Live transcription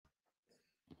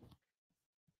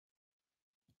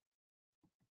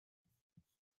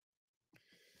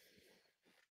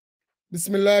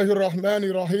بسم الله الرحمن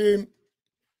الرحيم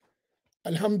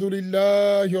الحمد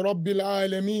لله رب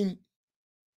العالمين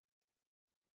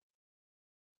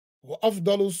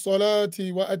وأفضل الصلاة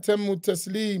وأتم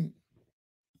التسليم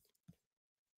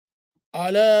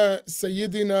على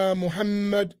سيدنا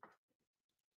محمد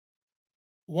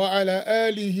وعلى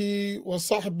آله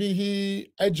وصحبه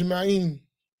أجمعين.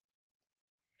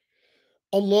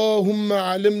 اللهم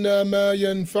علمنا ما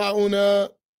ينفعنا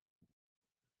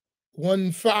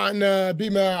وانفعنا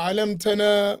بما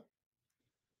علمتنا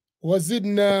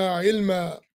وزدنا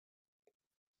علما.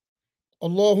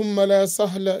 اللهم لا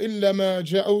سهل إلا ما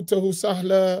جعلته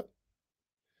سهلا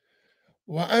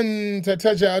وأنت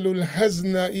تجعل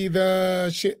الحزن إذا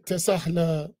شئت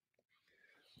سهلا.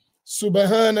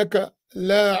 سبحانك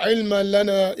لا علم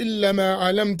لنا إلا ما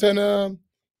علمتنا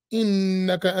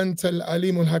إنك أنت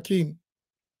العليم الحكيم.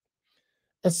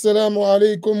 Assalamu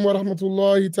alaikum wa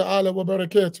rahmatullahi ta'ala wa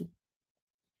barakatuh.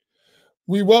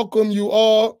 We welcome you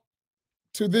all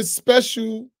to this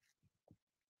special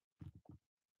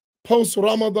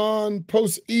post-Ramadan,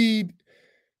 post-Eid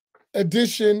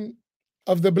edition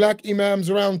of the Black Imams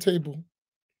Roundtable.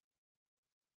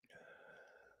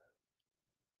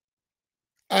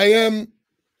 I am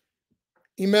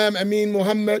Imam Amin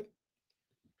Muhammad,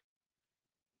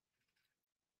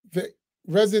 the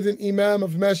resident Imam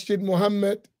of Masjid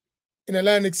Muhammad in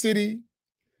Atlantic City.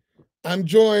 I'm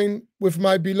joined with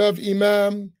my beloved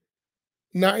Imam,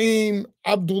 Naeem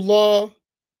Abdullah,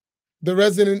 the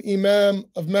resident Imam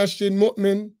of Masjid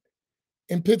Mu'min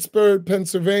in Pittsburgh,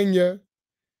 Pennsylvania.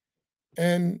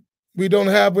 And we don't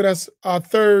have with us our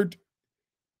third,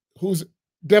 who's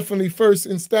definitely first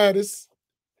in status,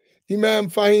 Imam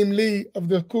Fahim Lee of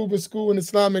the Kuba School and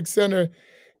Islamic Center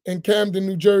in Camden,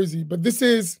 New Jersey. But this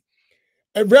is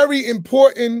a very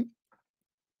important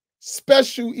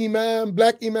special Imam,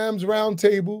 Black Imams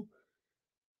Roundtable,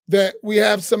 that we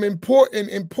have some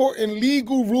important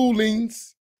legal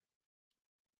rulings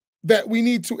that we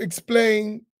need to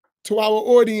explain to our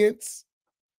audience.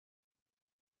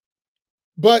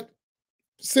 But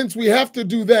since we have to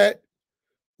do that,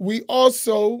 we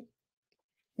also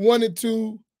wanted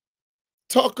to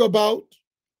talk about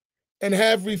and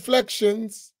have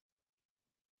reflections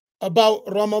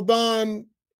about Ramadan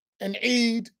and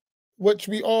Eid, which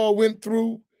we all went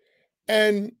through,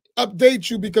 and update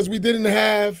you because we didn't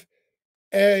have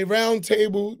a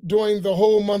roundtable during the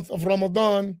whole month of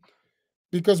Ramadan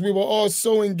because we were all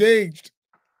so engaged.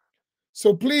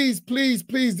 So please, please,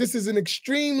 please, this is an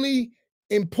extremely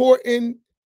important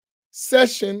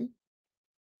session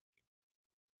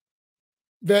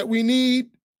that we need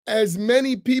as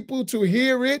many people to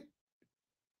hear it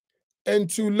and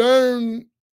to learn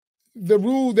the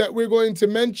rule that we're going to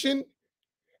mention.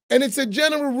 And it's a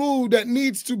general rule that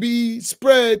needs to be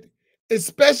spread,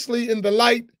 especially in the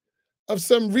light of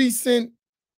some recent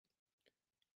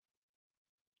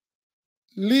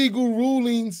legal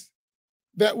rulings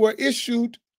that were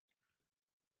issued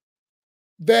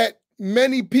that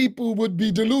many people would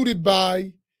be deluded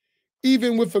by,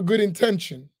 even with a good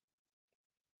intention.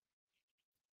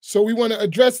 So we want to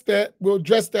address that. We'll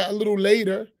address that a little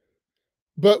later.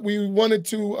 But we wanted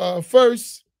to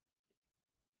first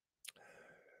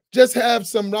just have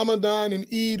some Ramadan and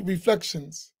Eid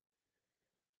reflections.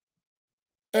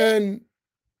 And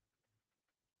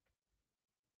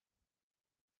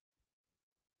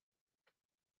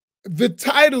the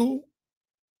title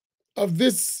of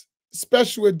this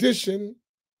special edition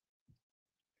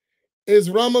is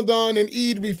Ramadan and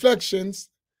Eid Reflections,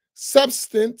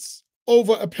 Substance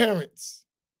over Appearance.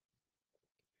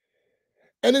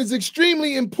 And it's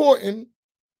extremely important,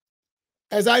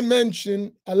 as I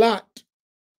mentioned a lot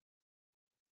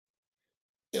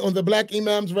on the Black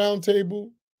Imams Roundtable,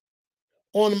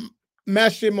 on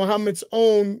Masjid Muhammad's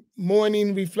own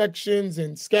morning reflections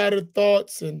and scattered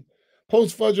thoughts and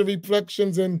post-Fajr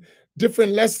reflections and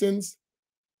different lessons,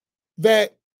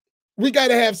 that we got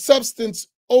to have substance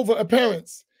over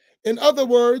appearance. In other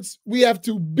words, we have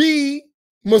to be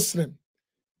Muslim,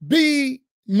 be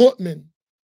mu'min,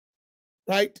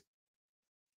 right?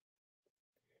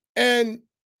 And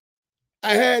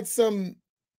I had some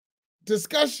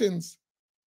discussions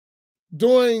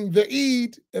during the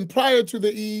Eid and prior to the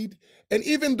Eid, and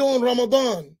even during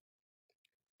Ramadan,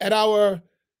 at our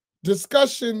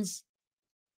discussions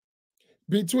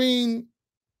between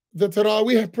the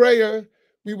Taraweeh prayer,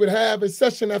 we would have a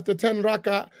session after 10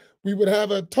 rak'ah, we would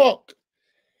have a talk.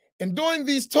 And during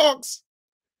these talks,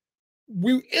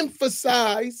 we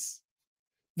emphasize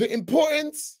the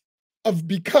importance of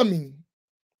becoming,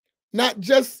 not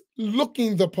just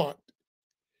looking the part.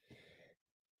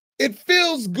 It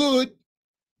feels good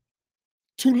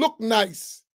to look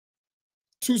nice.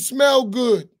 to smell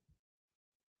good.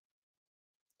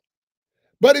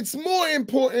 But it's more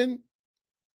important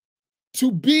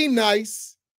to be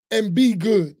nice and be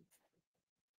good.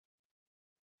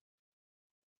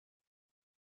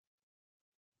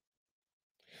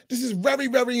 This is very,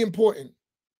 very important.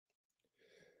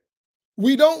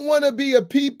 We don't want to be a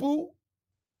people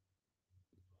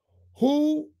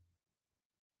who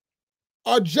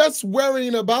are just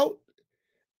worrying about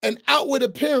an outward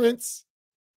appearance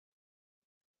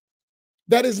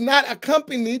that is not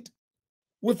accompanied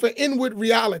with an inward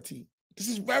reality. This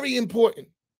is very important.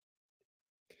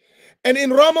 And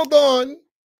in Ramadan,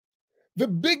 the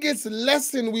biggest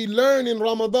lesson we learn in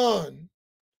Ramadan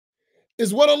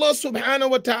is what Allah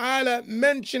subhanahu wa ta'ala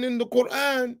mentioned in the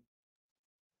Quran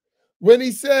when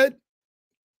he said,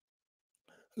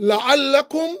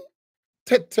 لَعَلَّكُمْ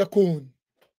تَتَّقُونَ.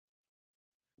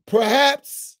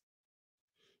 Perhaps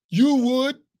you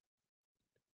would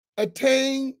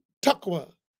attain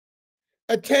taqwa,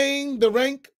 attain the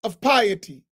rank of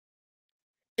piety.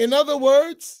 In other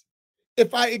words,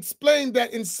 if I explain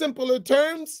that in simpler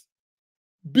terms,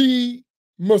 be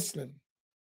Muslim.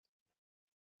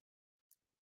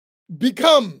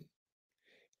 Become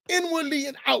inwardly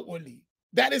and outwardly.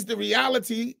 That is the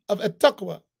reality of a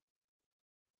taqwa.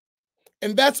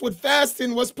 And that's what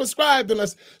fasting was prescribed in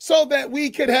us, so that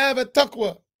we could have a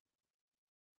taqwa.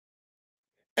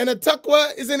 And a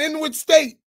taqwa is an inward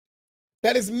state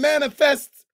that is manifest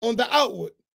on the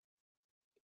outward.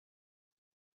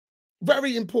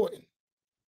 Very important.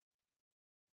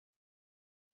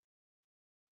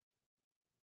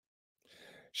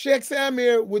 Sheikh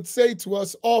Samir would say to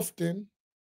us often,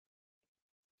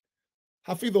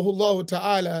 Hafidhahullah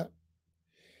ta'ala,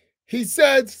 he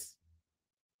says,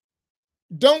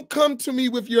 don't come to me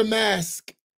with your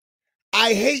mask.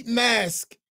 I hate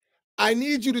mask. I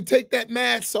need you to take that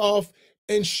mask off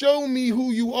and show me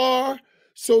who you are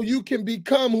so you can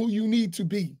become who you need to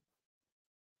be.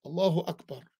 Allahu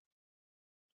Akbar.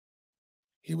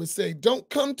 He would say, don't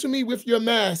come to me with your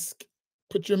mask.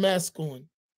 Put your mask on.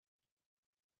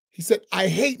 He said, I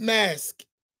hate mask.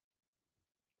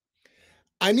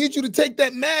 I need you to take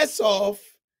that mask off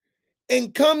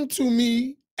and come to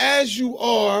me as you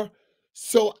are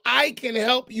so I can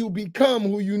help you become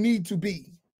who you need to be.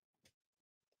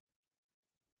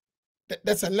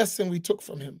 That's a lesson we took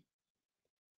from him,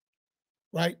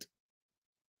 right?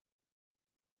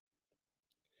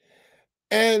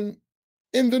 And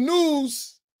in the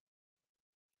news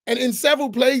and in several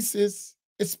places,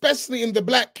 especially in the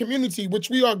Black community, which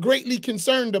we are greatly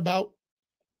concerned about,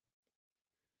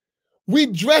 we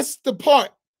dress the part,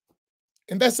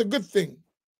 and that's a good thing.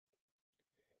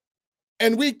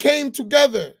 And we came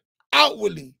together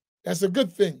outwardly, that's a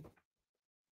good thing.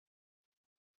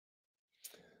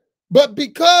 But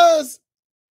because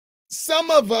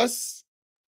some of us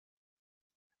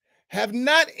have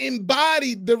not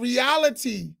embodied the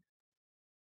reality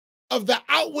of the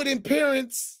outward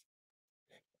appearance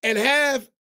and have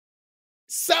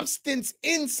substance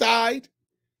inside,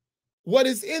 what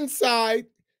is inside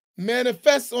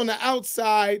manifests on the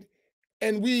outside,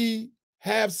 and we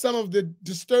have some of the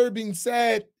disturbing,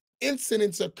 sad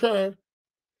incidents occur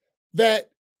that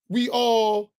we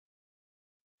all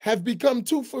have become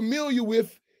too familiar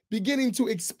with, beginning to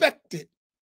expect it.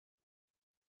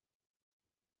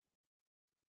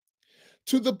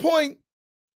 To the point,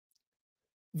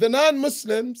 the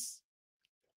non-Muslims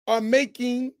are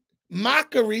making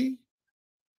mockery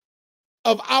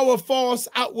of our false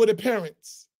outward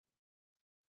appearance.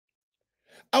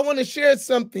 I want to share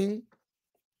something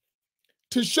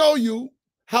to show you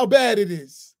how bad it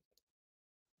is.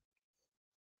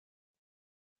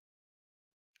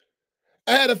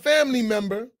 I had a family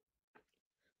member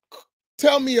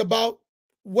tell me about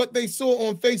what they saw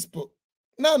on Facebook,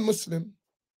 non-Muslim.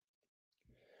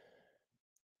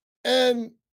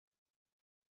 And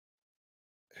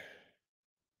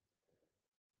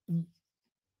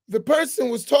the person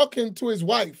was talking to his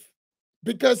wife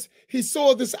because he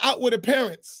saw this outward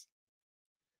appearance.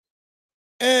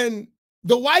 And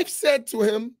the wife said to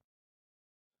him,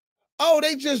 oh,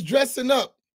 they just dressing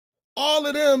up. All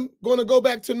of them going to go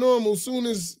back to normal as soon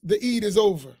as the Eid is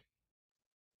over.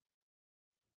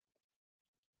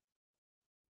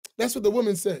 That's what the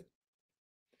woman said.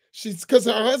 Because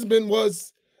her husband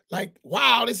was like,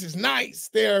 wow, this is nice.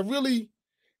 They're really,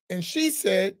 and she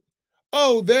said,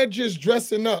 oh, they're just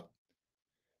dressing up.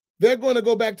 They're going to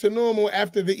go back to normal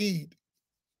after the Eid.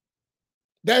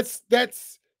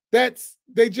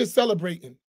 They just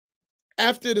celebrating.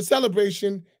 After the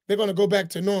celebration, they're going to go back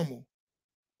to normal.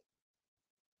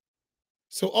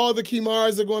 So all the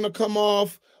khimars are going to come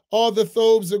off, all the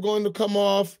thobes are going to come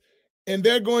off, and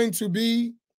they're going to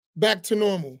be back to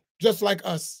normal, just like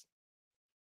us.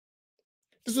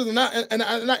 This was not, and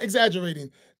I'm not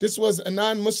exaggerating. This was a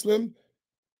non-Muslim.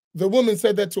 The woman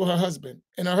said that to her husband,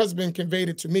 and her husband conveyed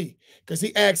it to me because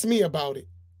he asked me about it.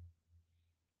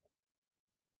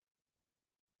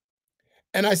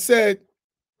 And I said,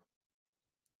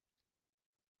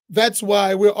 that's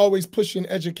why we're always pushing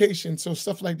education, so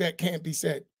stuff like that can't be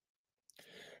said.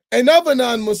 Another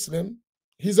non-Muslim,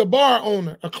 he's a bar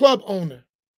owner, a club owner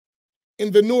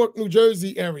in the Newark, New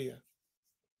Jersey area.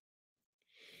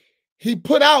 He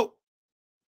put out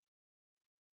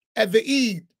at the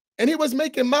Eid, and he was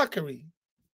making mockery.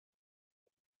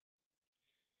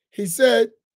 He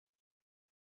said,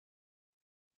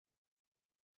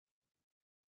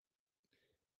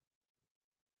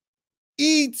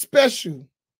 Eid special,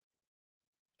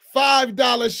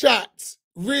 $5 shots,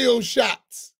 real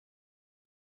shots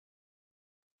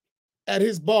at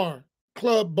his bar,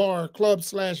 club/bar.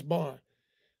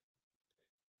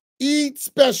 Eid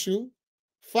special,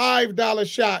 $5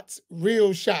 shots,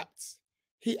 real shots.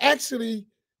 He actually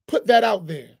put that out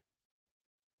there.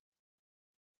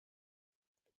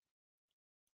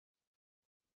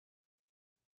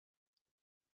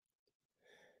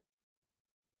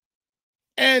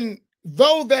 And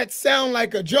though that sound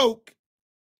like a joke,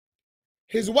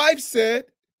 his wife said,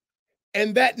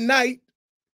 and that night,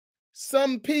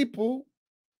 some people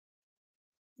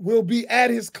will be at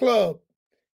his club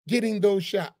getting those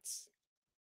shots.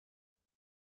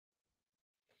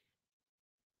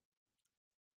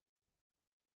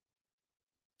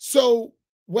 So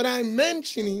what I'm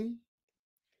mentioning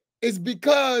is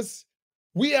because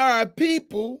we are a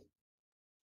people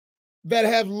that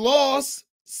have lost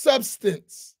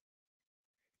substance,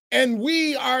 and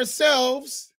we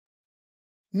ourselves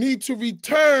need to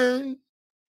return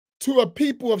to a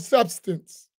people of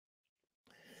substance,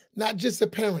 not just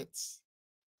appearance.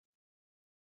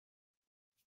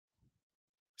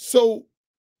 So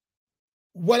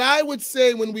what I would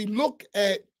say when we look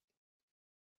at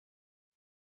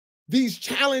these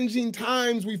challenging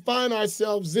times we find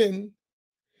ourselves in,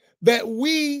 that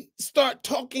we start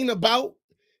talking about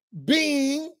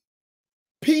being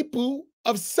people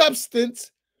of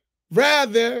substance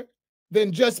rather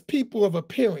than just people of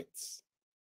appearance.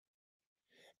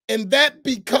 And that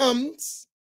becomes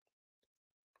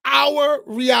our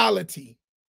reality.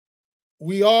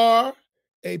 We are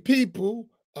a people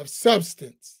of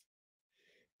substance.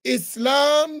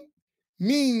 Islam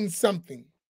means something.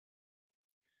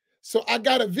 So I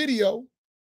got a video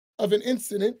of an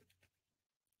incident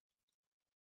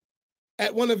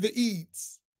at one of the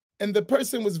Eids, and the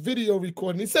person was video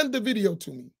recording. He sent the video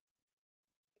to me.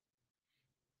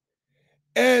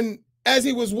 And as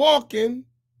he was walking,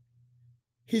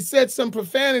 he said some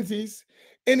profanities,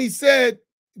 and he said,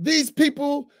 these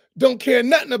people don't care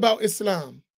nothing about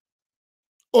Islam,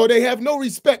 or they have no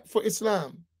respect for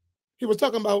Islam. He was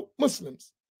talking about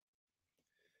Muslims.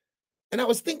 And I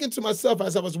was thinking to myself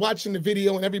as I was watching the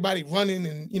video and everybody running,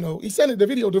 and he sent the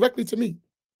video directly to me.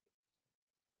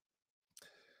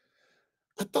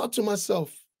 I thought to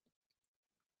myself,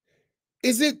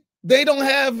 is it they don't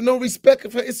have no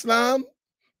respect for Islam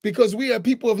because we are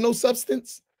people of no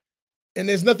substance and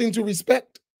there's nothing to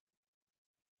respect?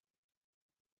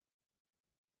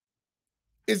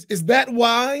 Is that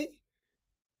why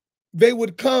they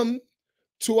would come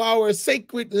to our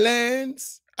sacred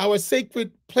lands, our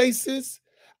sacred places,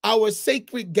 our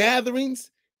sacred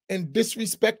gatherings and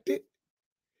disrespect it?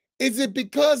 Is it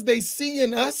because they see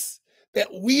in us that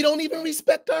we don't even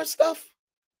respect our stuff?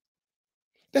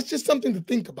 That's just something to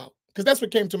think about, because that's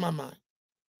what came to my mind.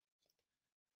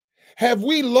 Have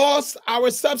we lost our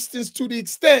substance to the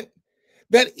extent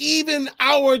that even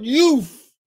our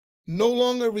youth no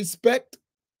longer respect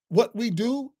what we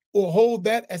do or hold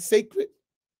that as sacred?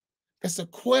 That's a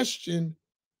question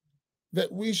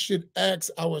that we should ask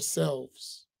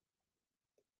ourselves.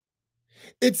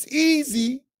 It's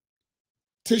easy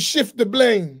to shift the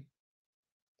blame.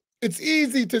 It's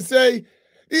easy to say,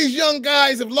 these young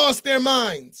guys have lost their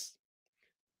minds.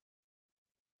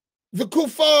 The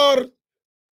kuffar,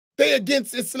 they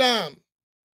against Islam.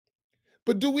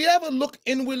 But do we ever look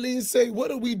inwardly and say,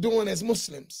 what are we doing as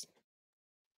Muslims?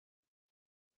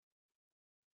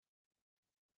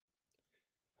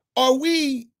 Are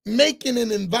we making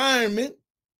an environment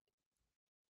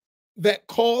that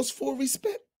calls for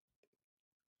respect?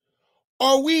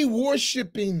 Are we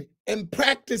worshiping and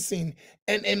practicing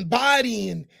and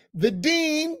embodying the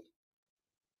deen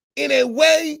in a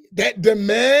way that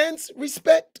demands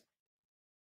respect?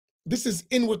 This is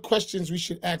inward questions we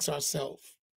should ask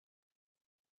ourselves,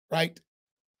 right?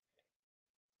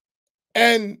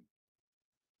 And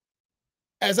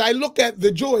as I look at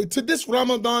the joy, to this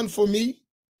Ramadan for me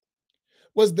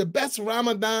was the best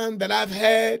Ramadan that I've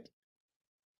had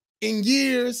in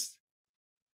years.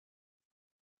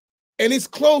 And it's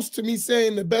close to me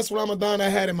saying the best Ramadan I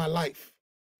had in my life.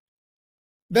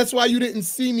 That's why you didn't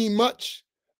see me much.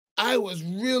 I was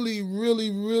really,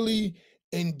 really, really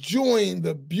enjoying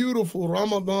the beautiful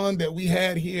Ramadan that we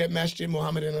had here at Masjid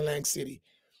Muhammad in Atlantic City.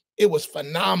 It was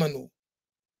phenomenal.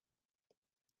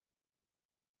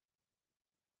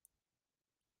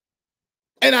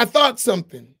 And I thought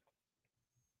something.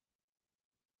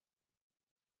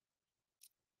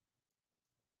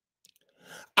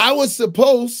 I was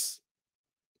supposed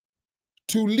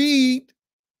to lead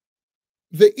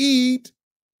the Eid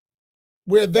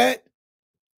where that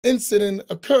incident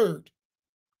occurred.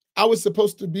 I was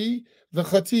supposed to be the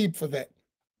khatib for that.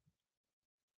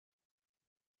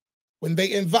 When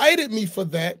they invited me for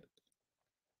that,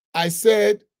 I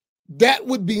said, that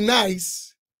would be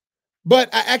nice,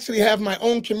 but I actually have my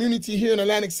own community here in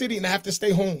Atlantic City and I have to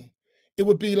stay home. It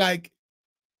would be like,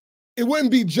 it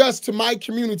wouldn't be just to my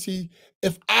community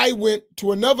if I went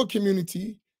to another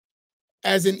community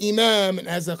as an imam and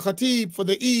as a khatib for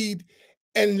the Eid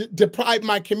and deprive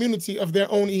my community of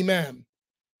their own imam.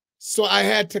 So I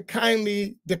had to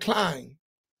kindly decline.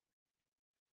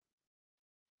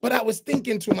 But I was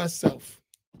thinking to myself,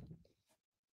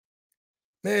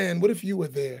 man, what if you were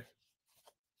there?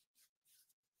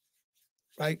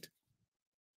 Right?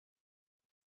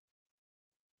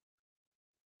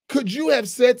 Could you have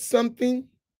said something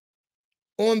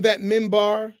on that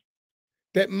minbar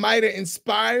that might have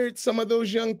inspired some of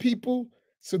those young people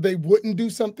so they wouldn't do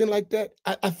something like that?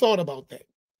 I thought about that.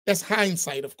 That's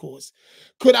hindsight, of course.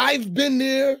 Could I have been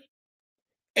there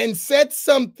and said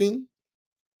something,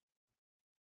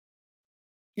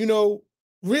 you know,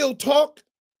 real talk,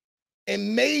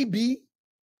 and maybe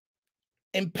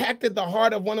impacted the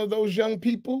heart of one of those young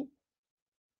people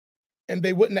and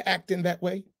they wouldn't have acted in that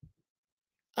way?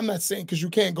 I'm not saying because you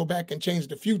can't go back and change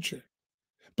the future,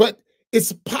 but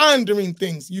it's pondering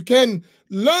things. You can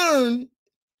learn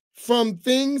from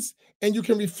things and you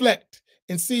can reflect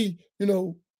and see, you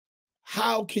know,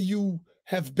 how can you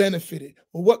have benefited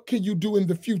or what can you do in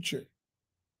the future,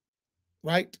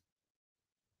 right?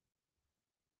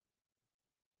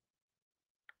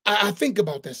 I think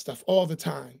about that stuff all the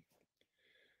time.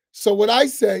 So what I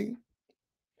say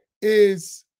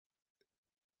is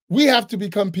we have to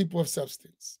become people of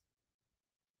substance.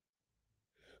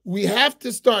 We have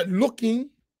to start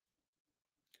looking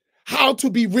how to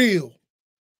be real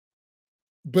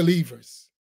believers,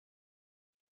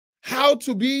 how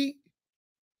to be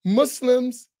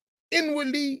Muslims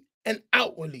inwardly and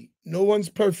outwardly. No one's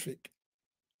perfect.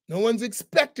 No one's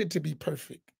expected to be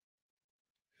perfect.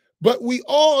 But we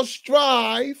all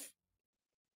strive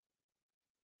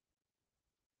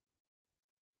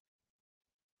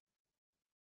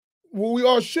we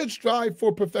all should strive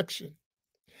for perfection.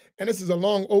 And this is a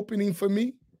long opening for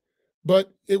me,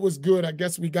 but it was good. I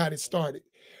guess we got it started.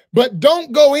 But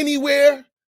don't go anywhere,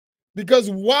 because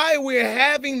why we're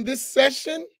having this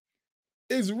session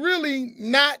is really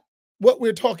not what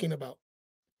we're talking about.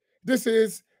 This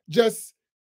is just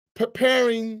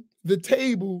preparing the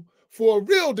table for a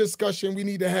real discussion we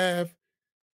need to have.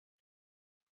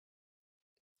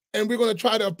 And we're going to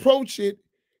try to approach it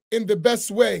in the best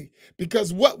way,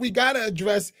 because what we got to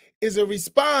address is a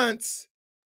response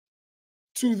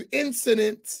to the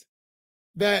incidents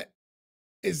that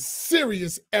is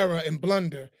serious error and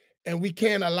blunder. And we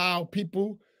can't allow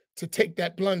people to take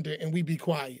that blunder and we be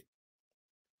quiet.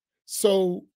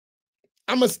 So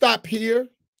I'm going to stop here.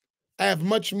 I have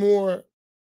much more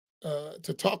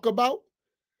to talk about,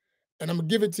 and I'm going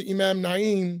to give it to Imam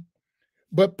Naeem.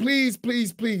 But please,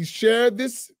 please, please share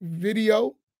this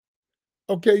video.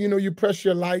 Okay, you know, you press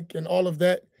your like and all of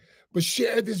that, but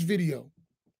share this video,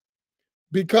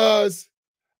 because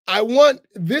I want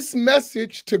this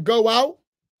message to go out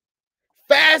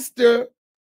faster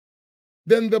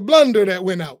than the blunder that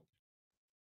went out.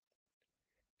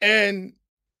 And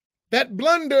that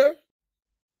blunder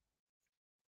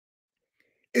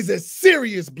is a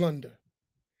serious blunder.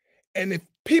 And if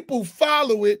people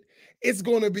follow it, it's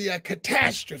going to be a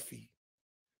catastrophe.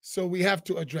 So we have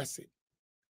to address it,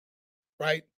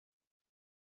 right?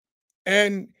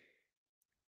 And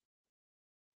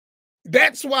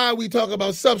that's why we talk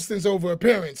about substance over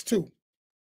appearance too.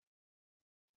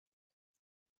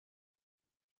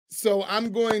 So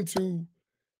I'm going to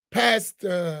pass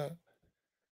the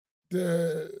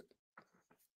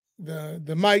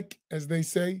mic, as they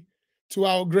say, to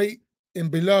our great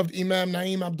and beloved Imam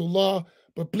Naeem Abdullah.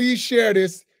 But please share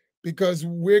this, because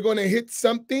we're going to hit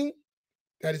something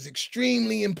that is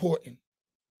extremely important.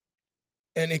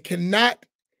 and it cannot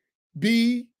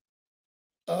be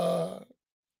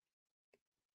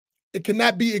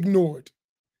ignored.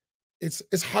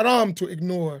 It's haram to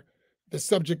ignore the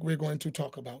subject we're going to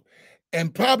talk about,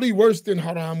 and probably worse than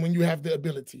haram when you have the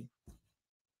ability.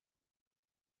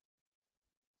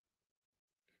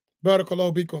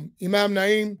 Barakallahu bikum. Imam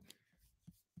Naeem,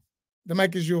 the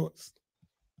mic is yours.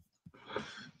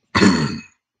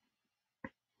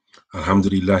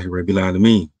 Alhamdulillahi Rabbil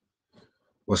Alameen.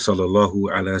 Wa sallallahu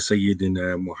ala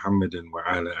Sayyidina Muhammadin wa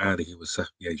ala alihi wa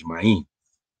sahbihi ajma'een.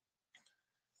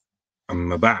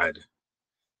 Amma ba'd.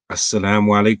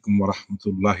 Assalamu alaikum wa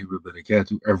rahmatullahi wa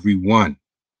barakatuh, everyone.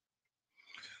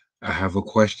 I have a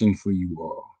question for you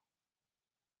all.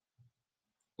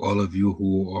 All of you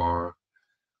who are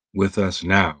with us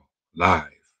now, live.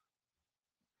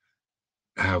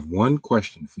 I have one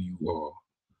question for you all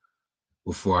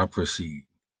before I proceed.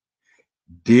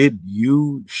 Did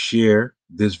you share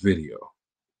this video?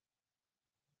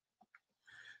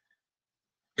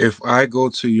 If I go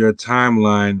to your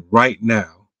timeline right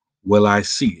now, will I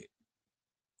see it?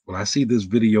 Will I see this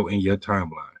video in your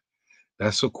timeline?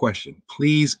 That's a question.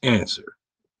 Please answer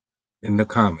in the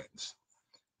comments.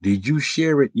 Did you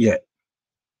share it yet?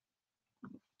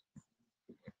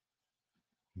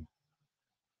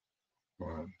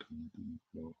 One, two, three,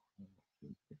 four.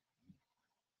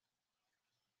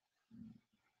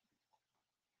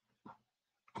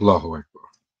 Allahu Akbar.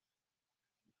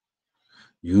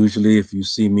 Usually, if you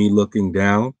see me looking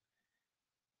down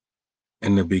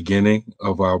in the beginning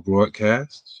of our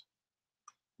broadcasts,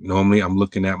 normally I'm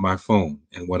looking at my phone,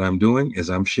 and what I'm doing is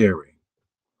I'm sharing.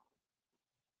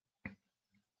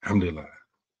 Alhamdulillah.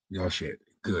 Y'all shared it.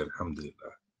 Good. Alhamdulillah.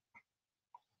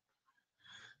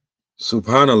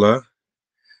 Subhanallah,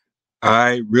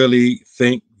 I really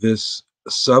think this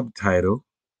subtitle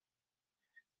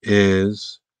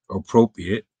is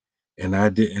appropriate, and I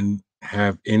didn't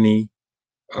have any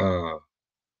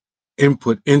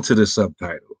input into the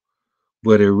subtitle,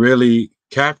 but it really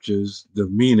captures the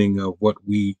meaning of what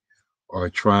we are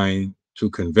trying to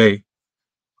convey.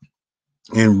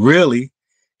 And really,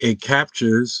 it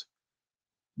captures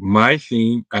my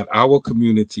theme at our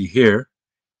community here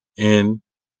in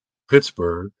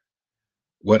Pittsburgh,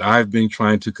 what I've been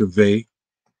trying to convey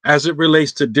as it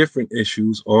relates to different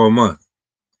issues all month.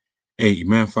 Hey,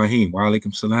 Imam Fahim, wa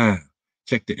alaikum salam.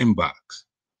 Check the inbox.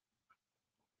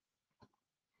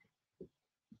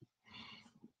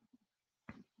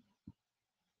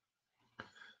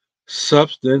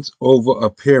 Substance over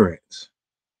appearance.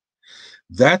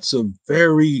 That's a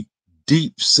very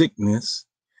deep sickness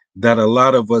that a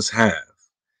lot of us have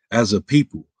as a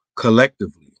people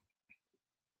collectively.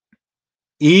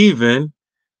 Even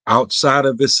outside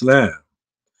of Islam,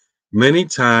 many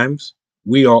times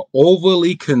we are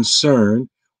overly concerned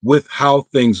with how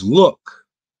things look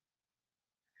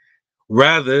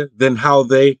rather than how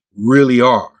they really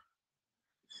are.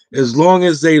 As long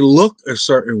as they look a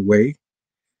certain way,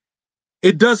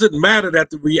 it doesn't matter that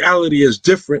the reality is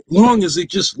different, long as it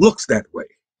just looks that way.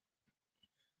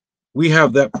 We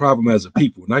have that problem as a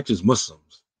people, not just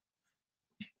Muslims.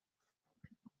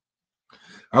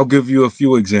 I'll give you a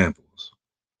few examples.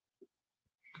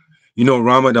 You know,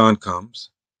 Ramadan comes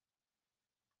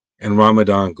and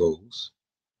Ramadan goes,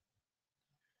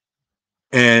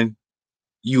 and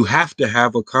you have to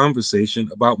have a conversation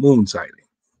about moon sighting,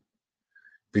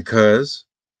 because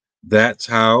that's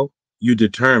how you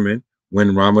determine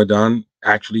when Ramadan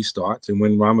actually starts and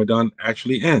when Ramadan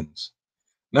actually ends.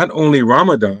 Not only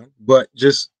Ramadan, but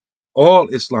just all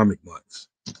Islamic months.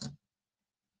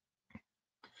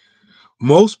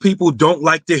 Most people don't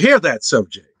like to hear that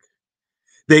subject.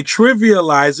 They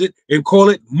trivialize it and call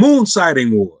it moon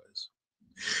sighting wars.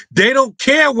 They don't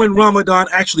care when Ramadan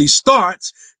actually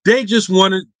starts. They just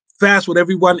want to fast what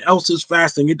everyone else is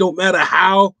fasting. It don't matter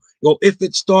how, or if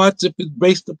it starts, if it's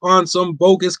based upon some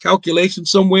bogus calculation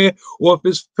somewhere, or if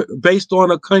it's based on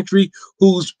a country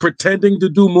who's pretending to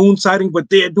do moon sighting, but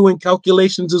they're doing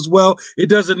calculations as well. It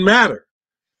doesn't matter.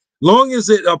 Long as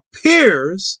it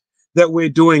appears that we're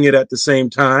doing it at the same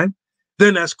time,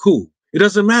 then that's cool. It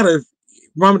doesn't matter if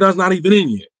Ramadan's not even in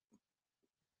yet.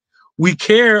 We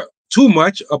care too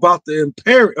much about the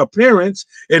appearance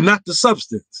and not the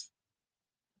substance.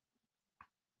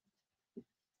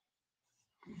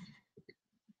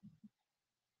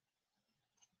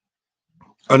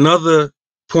 Another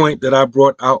point that I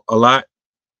brought out a lot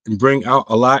and bring out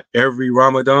a lot every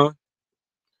Ramadan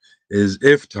is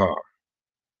iftar,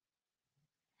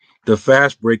 the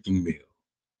fast breaking meal.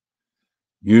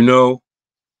 You know,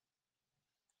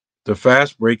 the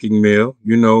fast breaking meal,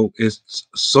 you know, is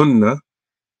sunnah.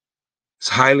 It's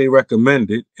highly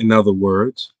recommended, in other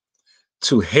words,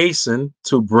 to hasten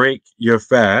to break your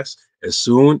fast as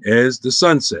soon as the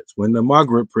sun sets, when the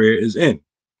Maghrib prayer is in.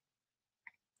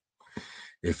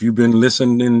 If you've been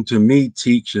listening to me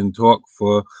teach and talk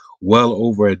for well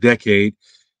over a decade,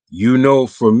 you know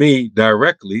for me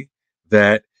directly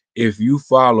that if you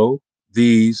follow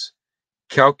these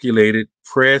calculated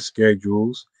prayer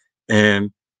schedules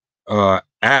and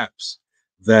apps,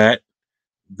 that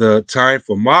the time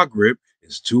for Maghrib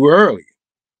is too early.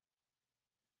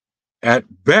 At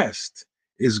best,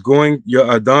 your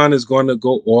Adhan is going to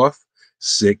go off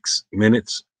 6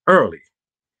 minutes early.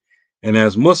 And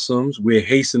as Muslims, we're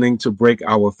hastening to break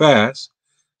our fast.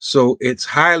 So it's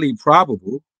highly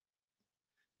probable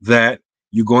that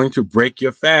you're going to break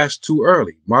your fast too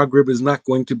early. Maghrib is not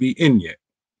going to be in yet.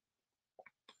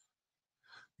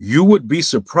 You would be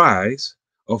surprised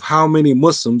of how many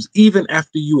Muslims, even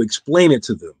after you explain it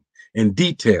to them in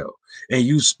detail and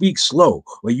you speak slow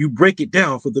or you break it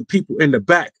down for the people in the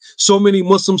back, so many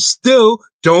Muslims still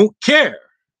don't care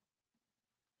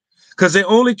because they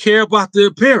only care about the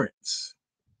appearance.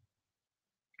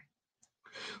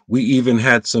 We even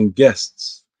had some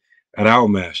guests at our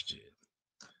masjid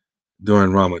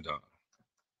during Ramadan,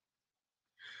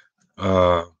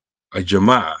 a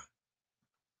jama'ah,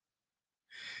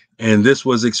 and this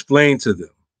was explained to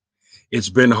them. It's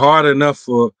been hard enough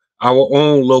for our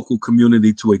own local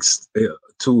community to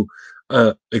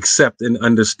accept and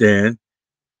understand,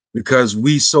 because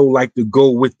we so like to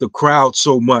go with the crowd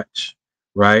so much,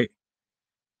 right?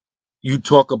 You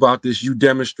talk about this, you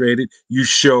demonstrate it, you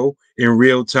show in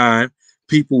real time.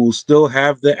 People will still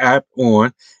have the app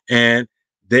on, and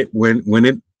that when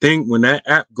that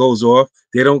app goes off,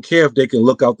 they don't care if they can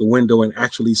look out the window and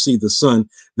actually see the sun.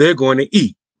 They're going to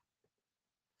eat.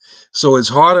 So it's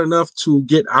hard enough to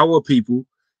get our people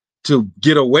to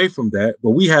get away from that.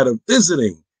 But we had a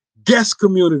visiting guest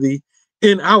community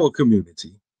in our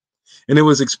community, and it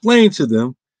was explained to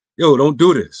them, yo, don't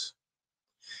do this.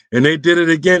 And they did it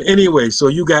again anyway. So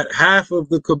you got half of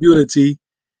the community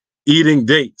eating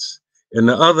dates and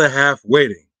the other half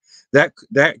waiting. That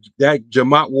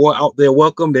Jamaat war out there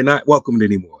welcome, they're not welcomed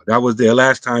anymore. That was their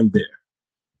last time there.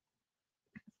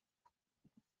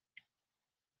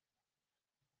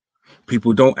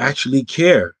 People don't actually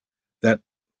care that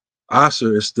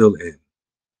Asr is still in.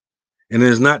 And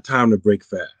it's not time to break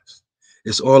fast.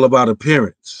 It's all about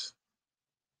appearance.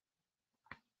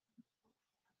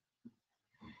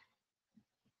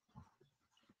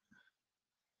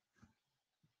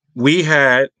 We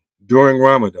had during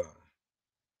Ramadan,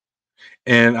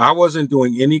 and I wasn't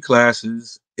doing any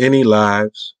classes, any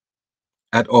lives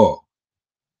at all.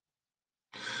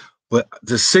 But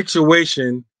the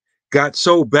situation got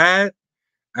so bad,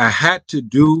 I had to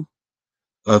do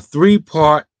a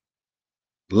 3-part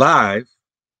live,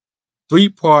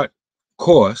 3-part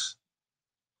course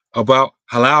about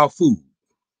halal food.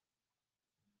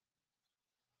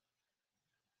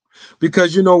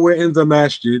 Because, you know, we're in the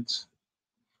masjids.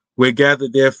 We're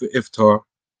gathered there for iftar.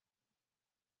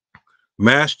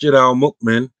 Masjid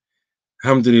al-Mu'min,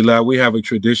 alhamdulillah, we have a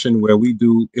tradition where we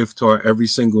do iftar every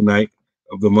single night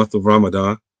of the month of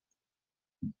Ramadan.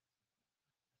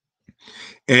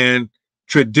 And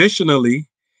traditionally,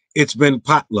 it's been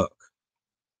potluck.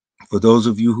 For those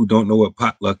of you who don't know what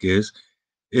potluck is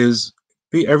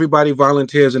everybody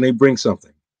volunteers and they bring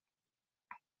something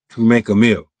to make a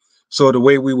meal. So the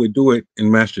way we would do it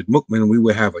in Masjid Mu'min, we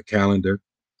would have a calendar,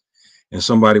 and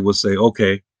somebody would say,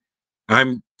 okay,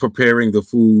 I'm preparing the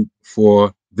food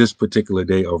for this particular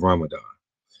day of Ramadan.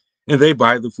 And they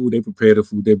buy the food, they prepare the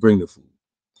food, they bring the food.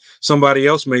 Somebody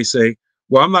else may say,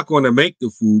 well, I'm not going to make the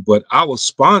food, but I will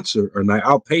sponsor a night,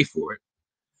 I'll pay for it.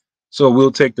 So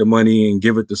we'll take the money and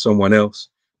give it to someone else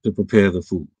to prepare the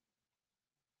food.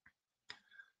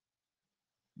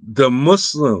 The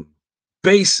Muslim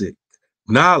basic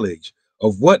knowledge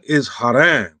of what is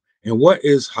haram and what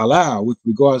is halal with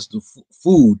regards to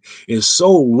food is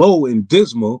so low and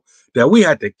dismal that we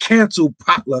had to cancel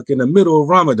potluck in the middle of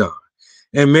Ramadan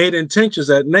and made intentions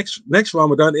that next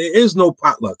Ramadan, there is no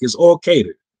potluck. It's all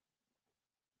catered.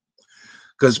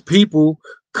 Because people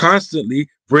constantly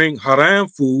bring haram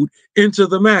food into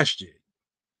the masjid.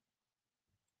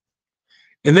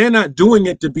 And they're not doing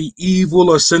it to be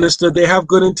evil or sinister. They have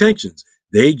good intentions.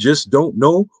 They just don't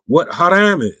know what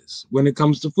haram is when it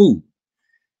comes to food.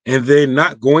 And they're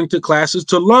not going to classes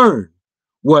to learn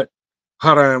what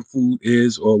haram food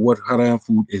is or what haram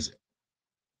food isn't.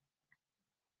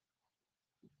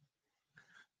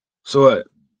 So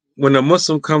when a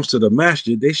Muslim comes to the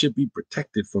masjid, they should be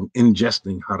protected from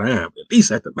ingesting haram, at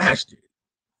least at the masjid.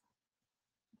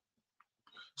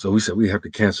 So we said we have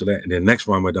to cancel that. And then next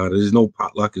Ramadan, there's no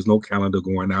potluck, there's no calendar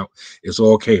going out. It's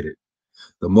all catered.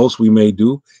 The most we may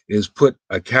do is put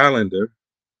a calendar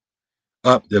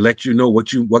up to let you know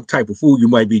what type of food you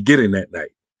might be getting that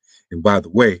night. And by the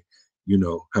way, you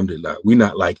know, alhamdulillah, we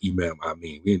not like Imam. I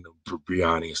mean, we didn't know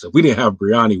biryani and stuff. We didn't have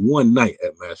biryani one night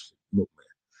at Masjid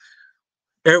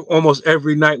Mukman. Almost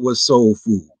every night was soul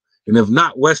food. And if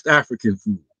not, West African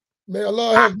food. May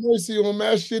Allah have mercy on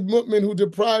Masjid Mukman who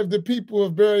deprived the people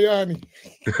of biryani.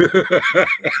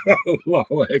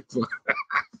 Allahu Akbar.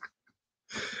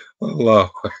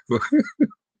 Allahu Akbar.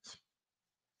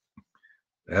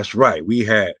 That's right. We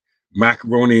had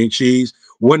macaroni and cheese.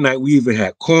 One night we even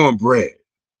had cornbread.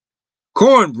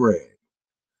 Cornbread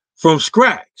from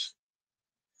scratch.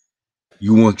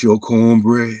 You want your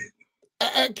cornbread?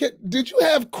 Did you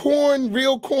have corn,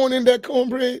 real corn in that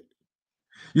cornbread?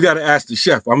 You got to ask the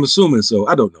chef. I'm assuming so.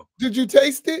 I don't know. Did you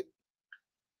taste it?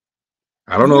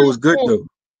 I don't know. It was good though.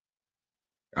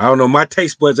 I don't know. My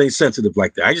taste buds ain't sensitive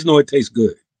like that. I just know it tastes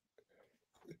good.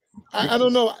 I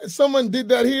don't know. Someone did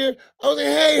that here. I was like,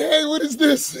 hey, what is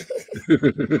this? Go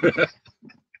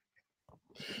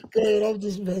ahead, I'm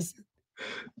just messing.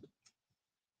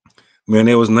 Man,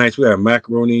 it was nice. We had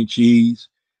macaroni and cheese.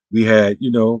 We had,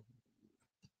 you know,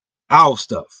 our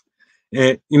stuff.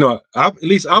 And, you know, at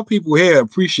least our people here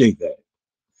appreciate that.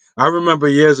 I remember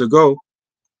years ago,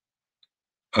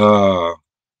 a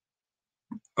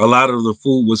lot of the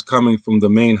food was coming from the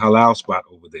main halal spot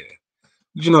over there.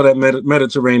 You know, that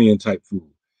Mediterranean type food.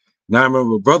 Now I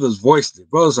remember brothers voiced it.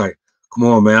 Brothers like, come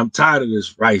on, man, I'm tired of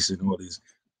this rice and all these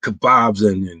kebabs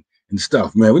and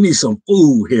stuff, man. We need some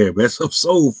food here, man, some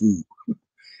soul food.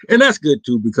 And that's good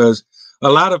too, because a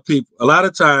lot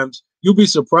of times you'll be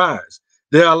surprised.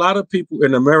 There are a lot of people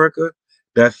in America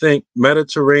that think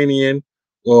Mediterranean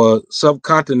or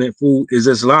subcontinent food is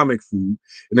Islamic food,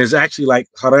 and it's actually like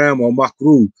haram or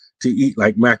makruh to eat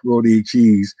like macaroni and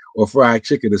cheese or fried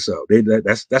chicken or so.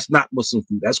 That's not Muslim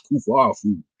food. That's kufar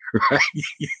food, right?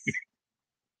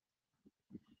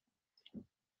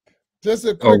 Just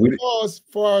a quick pause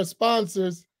for our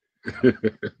sponsors.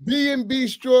 B&B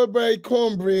Strawberry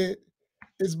Cornbread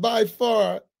is by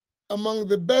far among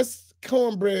the best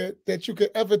cornbread that you could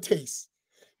ever taste.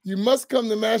 You must come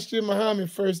to Masjid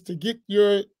Muhammad first to get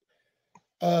your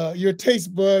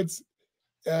taste buds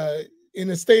in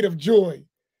a state of joy.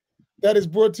 That is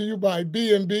brought to you by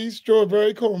B&B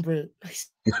Strawberry Cornbread.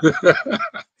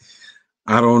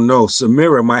 I don't know.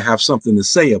 Samira might have something to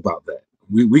say about that.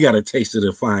 We got to taste it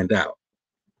and find out.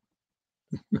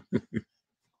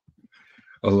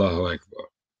 Allahu Akbar.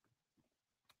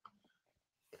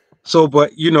 So,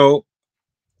 but you know,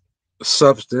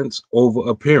 substance over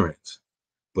appearance.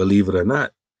 Believe it or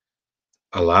not,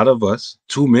 a lot of us,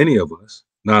 too many of us,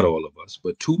 not all of us,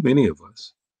 but too many of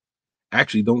us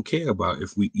actually don't care about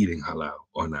if we're eating halal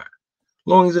or not, as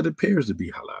long as it appears to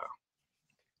be halal.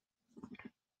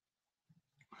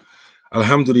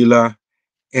 Alhamdulillah,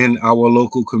 in our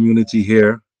local community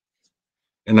here,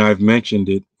 and I've mentioned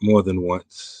it more than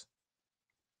once,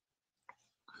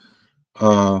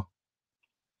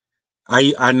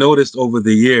 I noticed over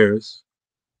the years,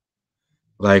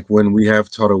 like when we have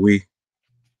Taraweeh,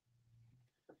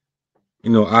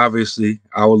 you know, obviously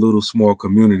our little small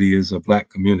community is a Black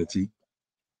community.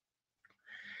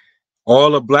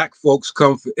 All the Black folks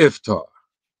come for iftar,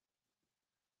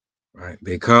 right?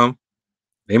 They come.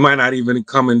 They might not even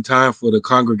come in time for the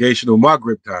congregational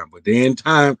Maghrib time, but they're in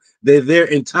time. They're there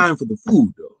in time for the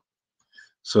food, though.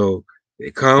 So they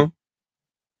come.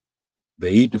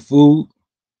 They eat the food.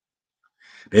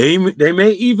 They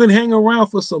may even hang around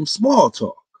for some small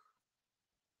talk.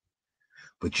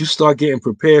 But you start getting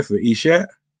prepared for Isha.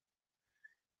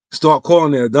 Start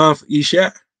calling the Adhan for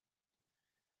Isha.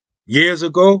 Years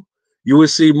ago, you would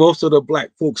see most of the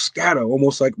Black folks scatter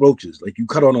almost like roaches. Like you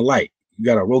cut on a light. You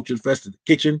got a roach infested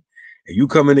kitchen, and you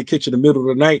come in the kitchen in the middle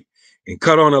of the night and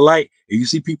cut on a light, and you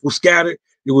see people scattered.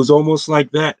 It was almost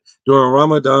like that during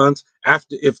Ramadans,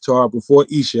 after iftar, before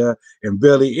Isha, and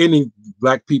barely any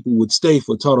Black people would stay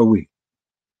for Taraweeh.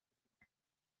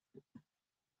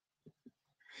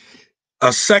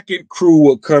 A second crew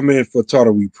would come in for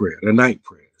Taraweeh prayer, the night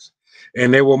prayers,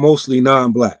 and they were mostly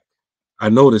non-Black. I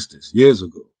noticed this years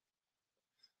ago.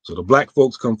 So the Black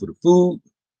folks come for the food,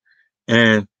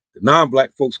 and the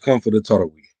non-Black folks come for the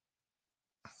Taraweeh.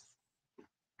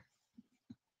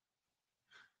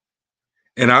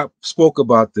 And I spoke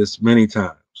about this many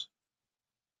times.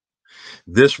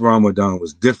 This Ramadan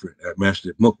was different at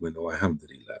Masjid Mukman, or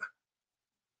alhamdulillah.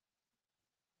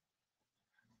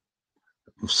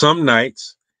 Some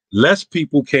nights, less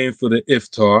people came for the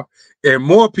iftar, and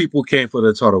more people came for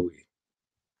the Taraweeh.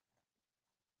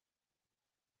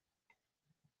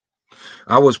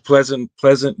 I was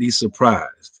pleasantly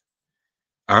surprised.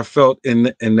 I felt in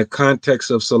the context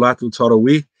of Salatul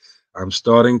Tarawih, I'm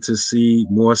starting to see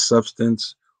more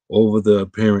substance over the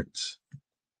appearance.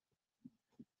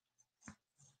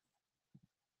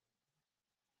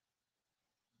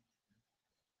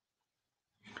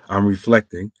 I'm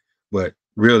reflecting, but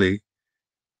really,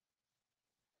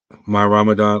 my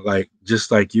Ramadan, like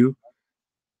just like you,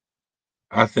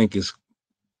 I think this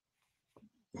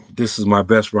is my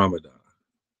best Ramadan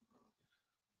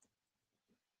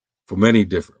for many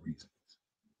different reasons.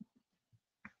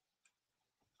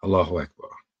 Allahu Akbar.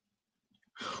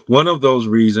 One of those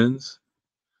reasons,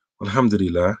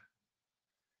 alhamdulillah,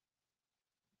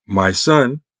 my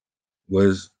son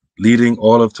was leading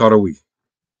all of Taraweeh.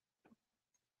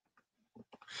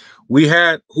 We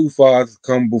had Hufaz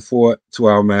come before to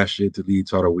our masjid to lead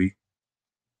Taraweeh.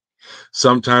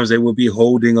 Sometimes they would be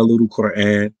holding a little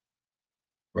Quran,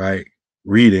 right?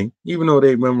 Reading, even though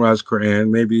they memorized Quran,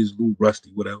 maybe it's a little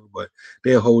rusty, whatever, but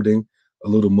they're holding a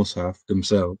little mushaf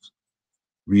themselves,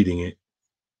 reading it.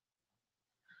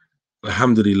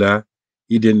 Alhamdulillah,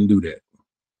 he didn't do that.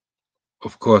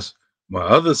 Of course, my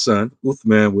other son,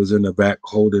 Uthman, was in the back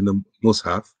holding the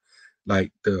mushaf,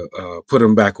 like to put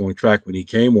him back on track when he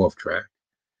came off track.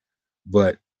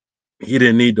 But he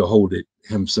didn't need to hold it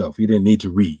himself. He didn't need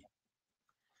to read.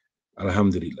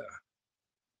 Alhamdulillah.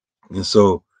 And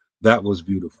so that was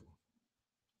beautiful.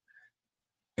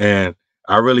 And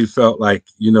I really felt like,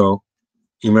 you know,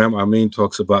 Imam Amin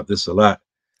talks about this a lot.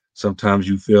 Sometimes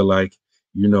you feel like,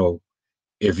 you know,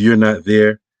 if you're not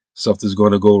there, something's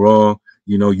going to go wrong.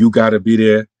 You know, you got to be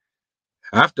there.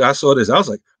 After I saw this, I was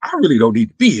like, I really don't need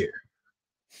to be here,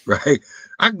 right?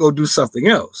 I can go do something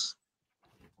else.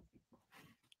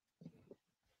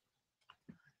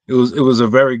 It was a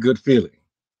very good feeling.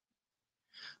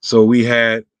 So we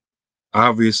had,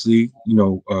 obviously, we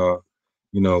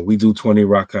do 20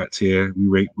 rakats here.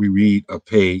 We read a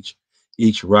page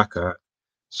each rakat,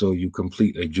 so you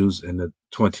complete a juz in the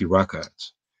 20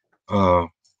 rakats.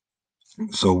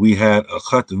 So we had a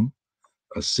khatam,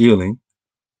 a sealing,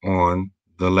 on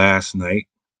the last night,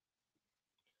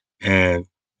 and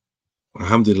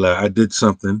alhamdulillah, I did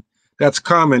something that's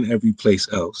common every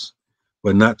place else,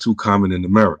 but not too common in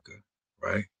America,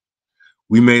 right?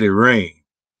 We made it rain.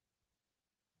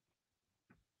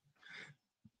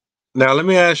 Now, let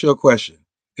me ask you a question.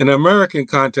 In American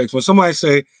context, when somebody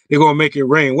say they're going to make it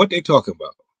rain, what they talking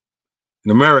about?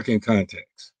 In American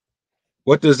context,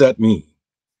 what does that mean?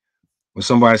 When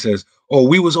somebody says, oh,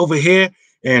 we was over here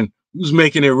and we was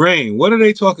making it rain, what are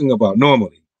they talking about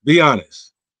normally? Be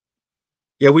honest.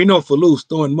 Yeah, we know Falus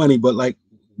throwing money, but like,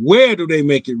 where do they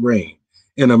make it rain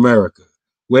in America?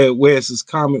 Where it's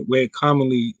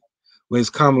commonly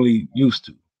used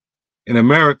to. In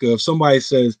America, if somebody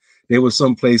says they was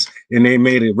someplace and they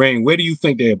made it rain, where do you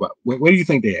think they're about? Where do you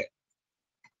think they're at?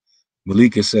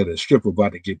 Malika said a stripper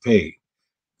about to get paid.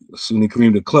 Sunni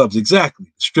Kareem, the clubs,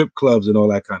 exactly. Strip clubs and all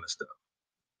that kind of stuff.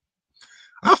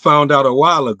 I found out a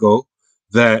while ago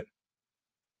that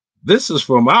this is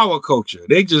from our culture.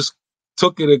 They just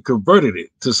took it and converted it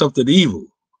to something evil,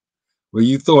 where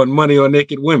you throwing money on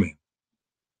naked women.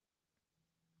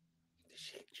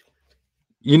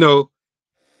 You know,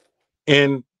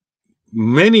 and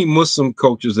many Muslim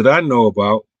cultures that I know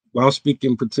about, while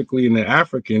speaking particularly in the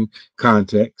African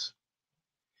context,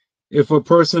 if a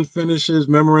person finishes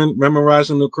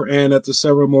memorizing the Quran at the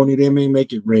ceremony, they may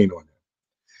make it rain on them.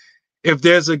 If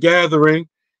there's a gathering,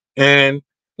 and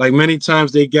like many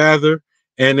times they gather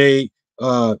and they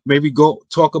maybe go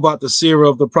talk about the seerah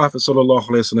of the Prophet sallallahu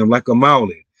alaihi wasallam, like a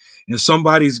maulid, and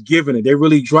somebody's giving it, they're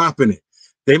really dropping it.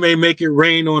 They may make it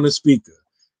rain on the speaker.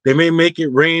 They may make it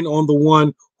rain on the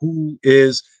one who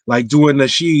is like doing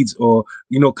nasheeds or,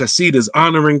 you know, qasidas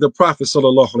honoring the Prophet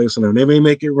sallallahu alaihi wasallam. They may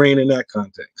make it rain in that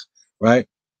context, right?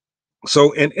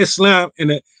 So in Islam,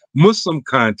 in a Muslim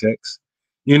context,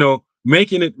 you know,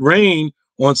 making it rain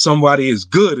on somebody is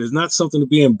good. It's not something to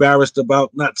be embarrassed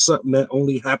about, not something that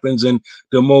only happens in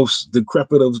the most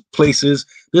decrepit of places.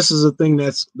 This is a thing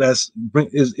that's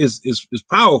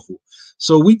powerful.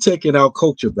 So we taking our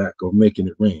culture back of making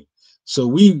it rain. So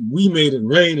we made it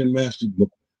rain in Masjid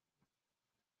Book.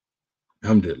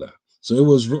 Alhamdulillah. So it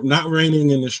was not raining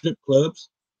in the strip clubs.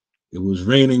 It was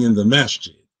raining in the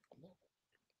masjid.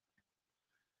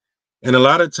 And a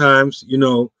lot of times, you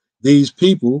know, these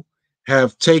people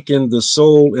have taken the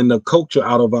soul and the culture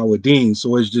out of our deen.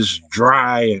 So it's just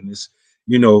dry and it's,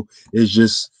 you know, it's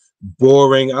just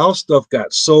boring. Our stuff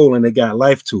got soul and it got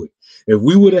life to it. If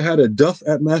we would have had a duff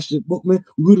at Masjid Bookman,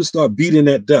 we would have started beating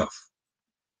that duff.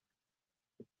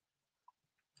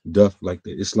 Duff like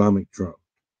the Islamic drum.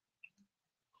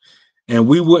 And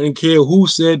we wouldn't care who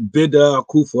said bid'ah,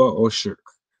 kufa, or shirk.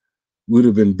 We'd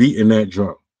have been beating that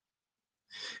drum.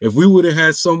 If we would have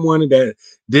had someone that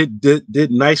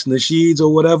did nice nasheeds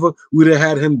or whatever, we'd have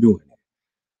had him doing it.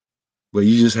 But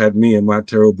you just had me and my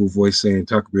terrible voice saying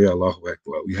Takbir Allahu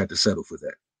Akbar. We had to settle for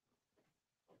that.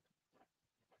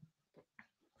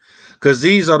 Because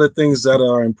these are the things that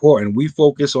are important. We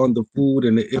focus on the food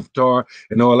and the iftar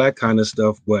and all that kind of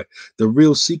stuff, but the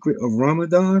real secret of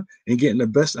Ramadan and getting the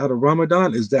best out of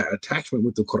Ramadan is that attachment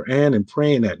with the Quran and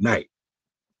praying at night.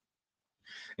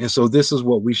 And so this is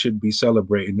what we should be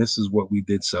celebrating. This is what we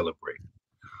did celebrate.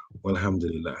 Well,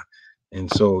 alhamdulillah.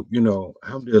 And so, you know,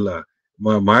 alhamdulillah,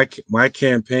 my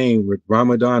campaign with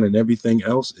Ramadan and everything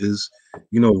else is,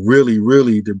 you know,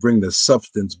 really to bring the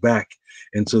substance back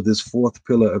into this fourth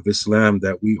pillar of Islam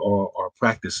that we all are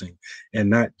practicing, and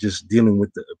not just dealing with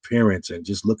the appearance and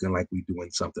just looking like we're doing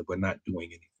something but not doing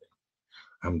anything.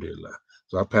 Alhamdulillah.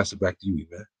 So I'll pass it back to you,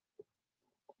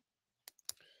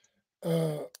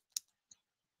 man.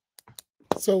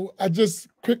 So I just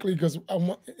quickly, because I don't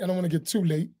want to get too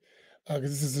late,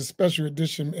 because this is a special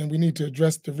edition and we need to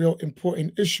address the real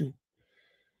important issue.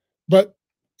 But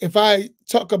if I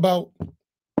talk about,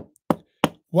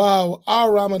 wow,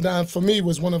 our Ramadan for me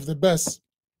was one of the best.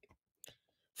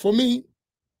 For me,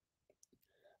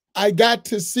 I got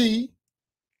to see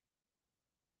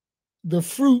the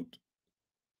fruit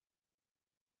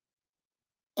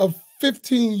of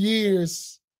 15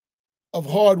 years of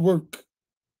hard work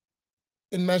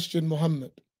in Masjid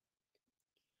Muhammad.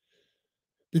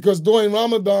 Because during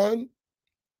Ramadan,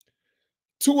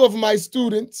 2 of my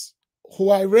students who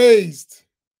I raised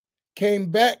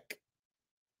came back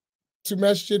to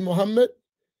Masjid Muhammad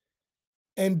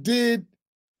and did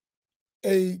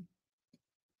a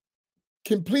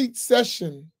complete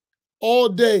session all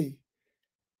day,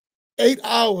 8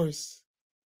 hours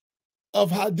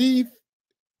of hadith,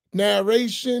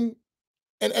 narration,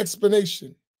 and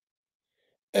explanation.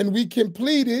 And we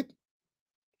completed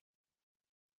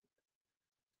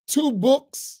 2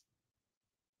 books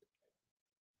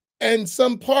and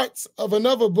some parts of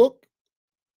another book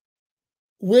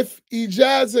with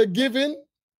ijazah given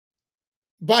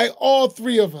by all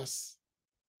 3 of us.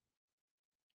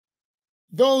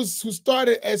 Those who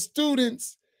started as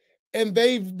students and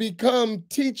they've become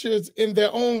teachers in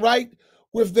their own right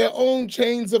with their own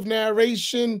chains of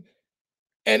narration,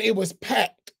 and it was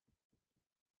packed.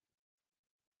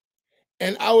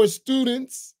 And our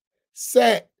students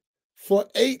sat for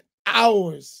 8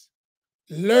 hours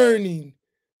learning,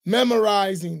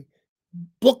 memorizing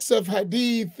books of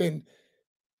hadith and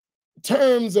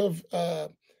terms of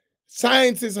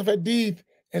sciences of hadith,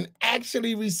 and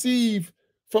actually receive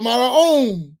from our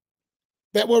own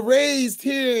that were raised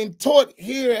here and taught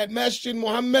here at Masjid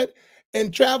Muhammad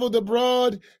and traveled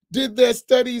abroad, did their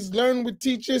studies, learned with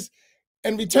teachers,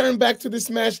 and returned back to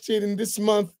this masjid in this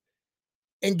month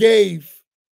and gave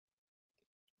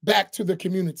back to the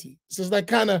community. So it's like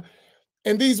kind of,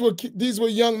 and these were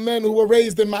young men who were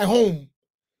raised in my home.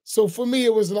 So for me,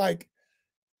 it was like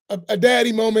a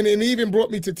daddy moment, and it even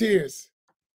brought me to tears.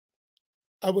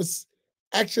 I was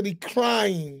actually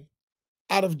crying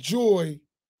out of joy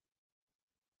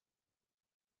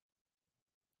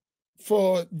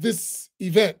for this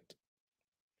event.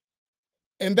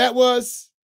 And that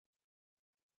was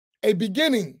a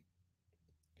beginning.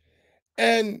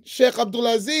 And Sheikh Abdul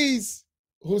Aziz,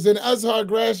 who's an Azhar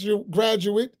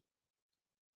graduate,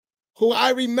 who I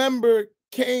remember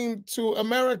came to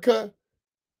America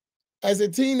as a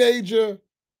teenager,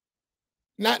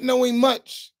 not knowing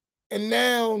much, and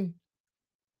now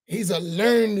he's a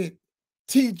learned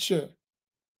teacher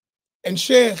and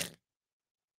sheikh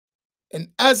and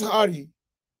Azhari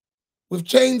with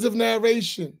chains of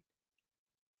narration.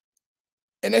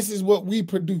 And this is what we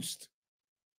produced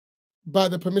by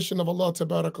the permission of Allah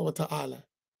Tabaraka wa Ta'ala.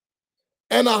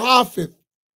 And a Hafid.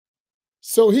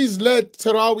 So he's led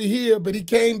Taraweeh here, but he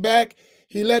came back,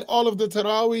 he led all of the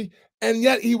Taraweeh, and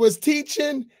yet he was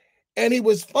teaching and he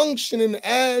was functioning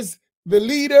as the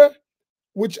leader,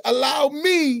 which allowed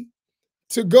me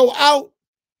to go out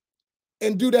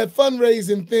and do that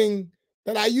fundraising thing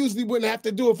that I usually wouldn't have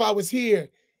to do if I was here.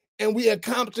 And we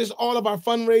accomplished all of our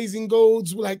fundraising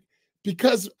goals, like,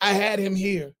 because I had him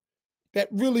here. That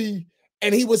really,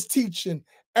 and he was teaching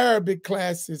Arabic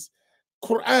classes,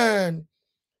 Quran,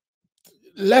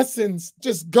 lessons,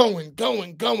 just going.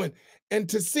 And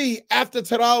to see after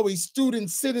Taraweeh,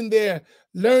 students sitting there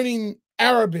learning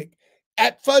Arabic,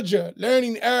 at Fajr,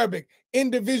 learning Arabic,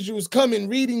 individuals coming,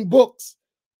 reading books,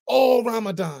 all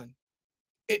Ramadan.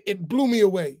 It blew me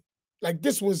away. Like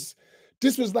this was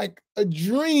like a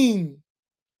dream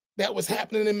that was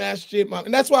happening in Masjid.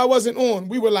 And that's why I wasn't on.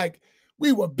 We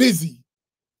were busy,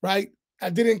 right?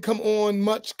 I didn't come on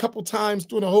much, couple times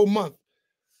through the whole month.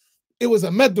 It was a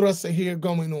madrasa here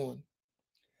going on.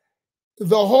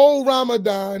 The whole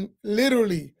Ramadan,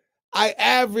 literally, I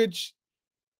averaged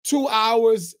 2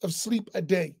 hours of sleep a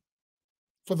day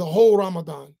for the whole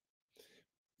Ramadan.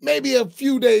 Maybe a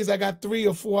few days I got 3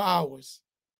 or 4 hours,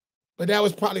 but that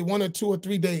was probably 1 or 2 or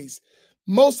 3 days.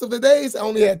 Most of the days, I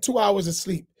only had 2 hours of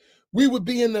sleep. We would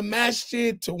be in the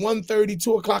masjid till 1:30,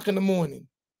 2 o'clock in the morning.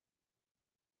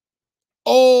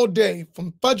 All day.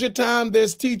 From Fajr time,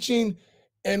 there's teaching,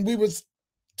 and we was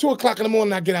 2 o'clock in the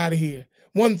morning, I get out of here.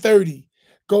 1:30.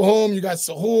 Go home, you got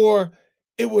sahur.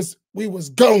 We was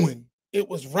going. It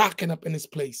was rocking up in this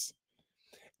place.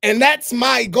 And that's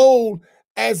my goal,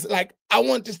 as like, I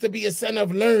want this to be a center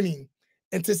of learning,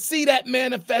 and to see that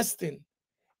manifesting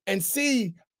and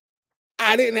see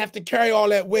I didn't have to carry all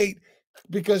that weight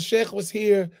because Sheikh was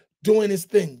here doing his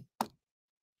thing.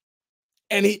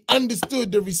 And he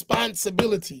understood the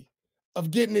responsibility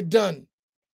of getting it done.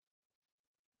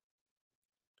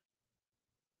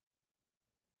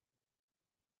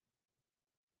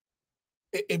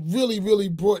 It really, really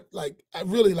brought,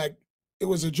 it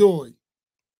was a joy.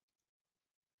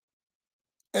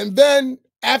 And then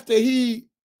after he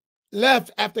left,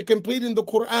 after completing the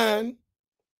Quran,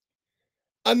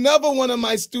 another one of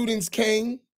my students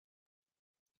came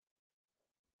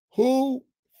who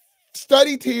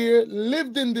studied here,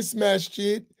 lived in this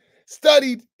masjid,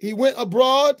 studied. He went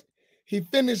abroad. He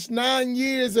finished 9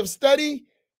 years of study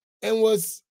and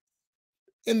was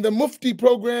in the Mufti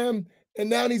program, and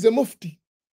now he's a Mufti.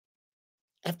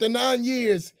 After 9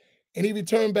 years, and he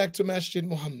returned back to Masjid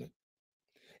Muhammad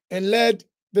and led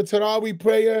the Taraweeh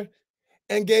prayer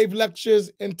and gave lectures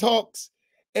and talks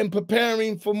and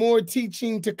preparing for more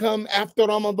teaching to come after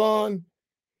Ramadan.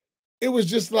 It was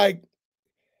just like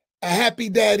a happy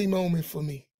daddy moment for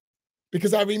me,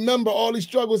 because I remember all these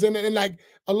struggles, and like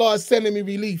Allah is sending me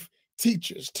relief,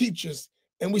 teachers,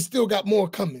 and we still got more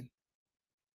coming.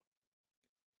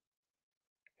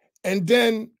 And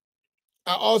then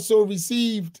I also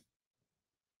received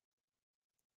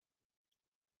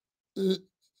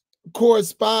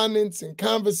correspondence and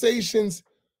conversations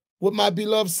with my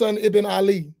beloved son, Ibn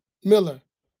Ali Miller,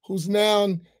 who's now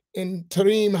in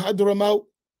Tarim, Hadramaut,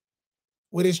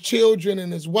 with his children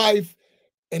and his wife,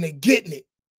 and they're getting it.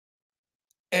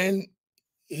 And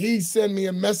he sent me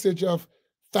a message of,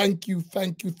 thank you,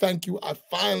 thank you, thank you. I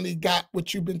finally got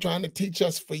what you've been trying to teach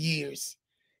us for years.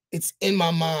 It's in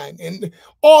my mind. And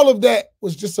all of that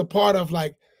was just a part of,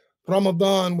 like,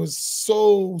 Ramadan was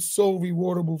so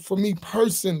rewardable for me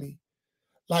personally.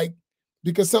 Like,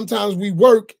 because sometimes we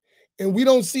work and we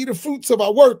don't see the fruits of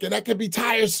our work, and that can be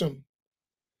tiresome.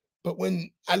 But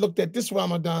when I looked at this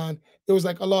Ramadan, it was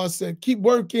like Allah said, keep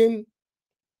working.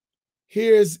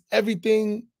 Here's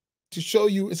everything to show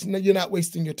you you're not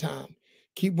wasting your time.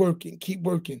 Keep working, keep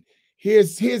working.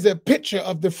 Here's a picture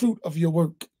of the fruit of your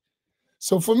work.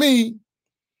 So for me,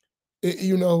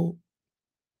 and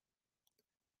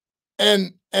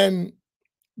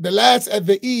the last at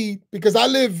the Eid, because I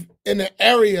live in an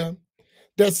area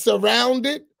that's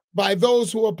surrounded by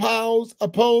those who oppose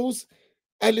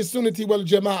Ahl-Sunnati wal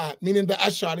Jama'at, meaning the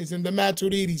Ash'aris and the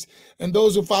Maturidis and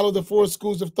those who follow the 4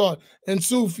 schools of thought and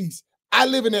Sufis. I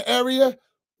live in an area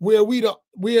where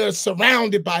we are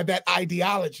surrounded by that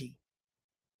ideology.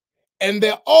 And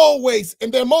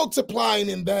they're multiplying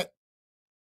in that.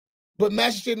 But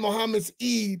Masjid Muhammad's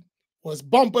Eid was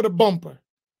bumper to bumper,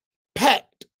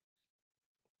 packed,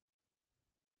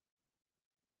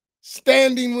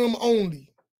 standing room only.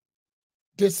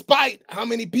 Despite how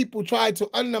many people tried to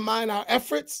undermine our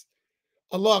efforts,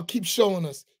 Allah keeps showing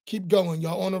us, keep going.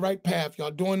 Y'all on the right path. Y'all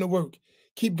doing the work.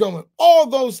 Keep going. All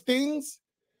those things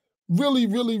really,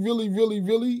 really, really, really,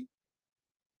 really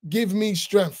give me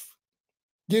strength,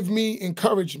 give me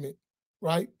encouragement,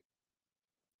 right?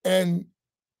 And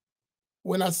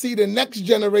when I see the next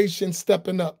generation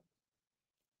stepping up,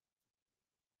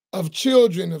 of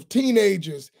children, of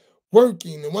teenagers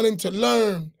working and wanting to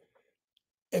learn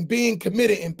and being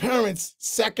committed, and parents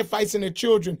sacrificing their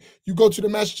children. You go to the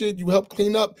masjid, you help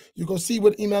clean up, you go see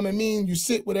what Imam Amin, you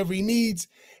sit whatever he needs,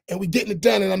 and we getting it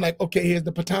done. And I'm like, okay, here's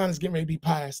the baton is getting ready to be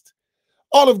passed.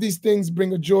 All of these things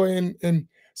bring a joy in. And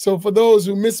so for those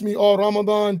who miss me all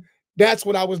Ramadan, that's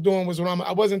what I was doing was Ramadan.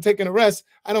 I wasn't taking a rest.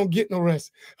 I don't get no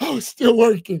rest. I was still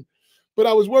working, but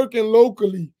I was working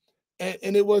locally,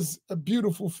 and it was a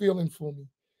beautiful feeling for me.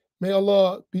 May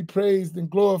Allah be praised and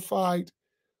glorified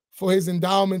for his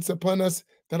endowments upon us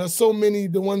that are so many,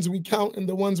 the ones we count and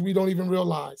the ones we don't even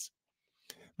realize.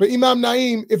 But Imam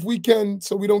Naeem, if we can,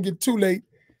 so we don't get too late,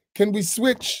 can we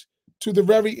switch to the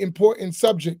very important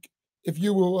subject? If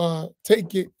you will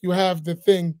take it, you have the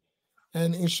thing,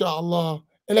 and inshallah,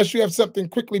 unless you have something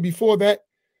quickly before that,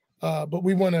 but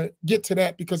we want to get to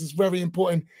that because it's very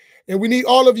important. And we need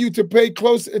all of you to pay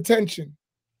close attention.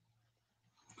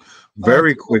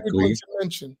 Very To what we're going quickly, to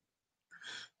mention.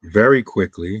 very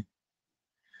quickly,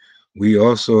 we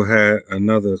also had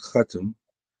another khatam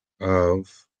of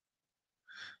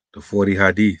the 40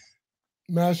 hadith.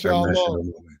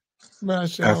 MashaAllah.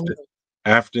 MashaAllah.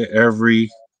 After every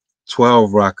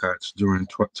 12 rakats during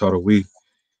Tarawih,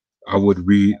 I would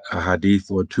read a hadith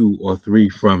or 2 or 3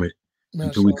 from it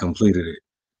until we completed it.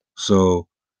 So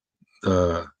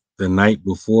the night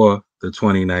before the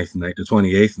 29th night, the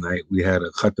 28th night, we had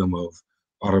a khatam of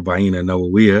Arba'ina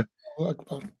Nawawiyah.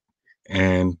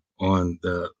 And on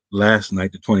the last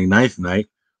night, the 29th night,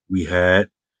 we had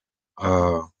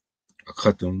a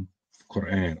khatam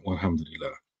Quran,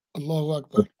 alhamdulillah. Allahu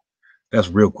Akbar. That's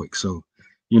real quick. So,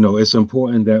 it's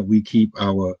important that we keep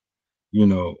our,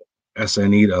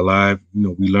 Asanid alive.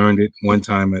 We learned it one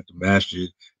time at the masjid.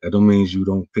 That don't mean you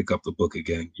don't pick up the book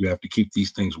again. You have to keep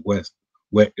these things wet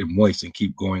and moist and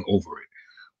keep going over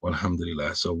it.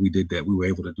 Alhamdulillah. So we did that. We were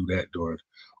able to do that during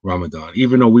Ramadan,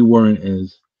 even though we weren't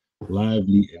as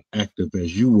lively and active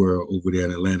as you were over there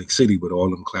in Atlantic City with all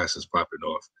them classes popping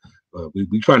off.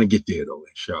 We trying to get there though,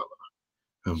 inshallah.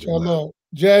 Inshallah.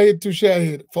 Jahid to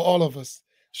Shahid for all of us.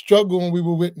 Struggle and we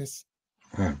will witness.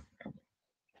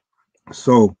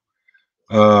 So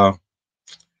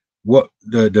what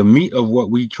the meat of what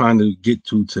we trying to get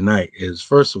to tonight is,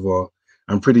 first of all,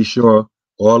 I'm pretty sure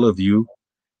all of you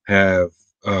have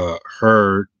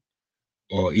heard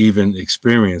or even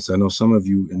experienced. I know some of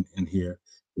you in here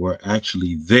were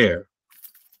actually there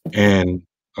and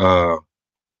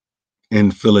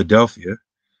in Philadelphia,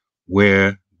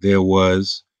 where there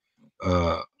was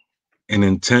an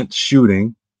intense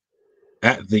shooting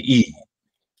at the Eid.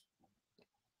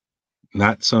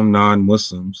 Not some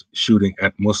non-Muslims shooting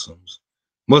at Muslims.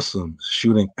 Muslims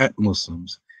shooting at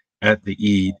Muslims at the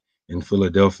Eid in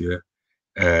Philadelphia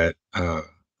at the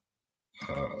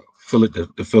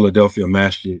Philadelphia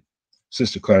Masjid.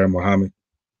 Sister Clara Muhammad.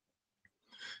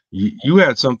 You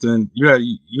had something. You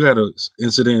had an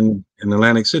incident in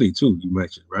Atlantic City too. You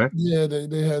mentioned, right? Yeah,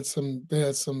 they had some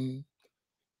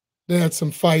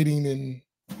fighting and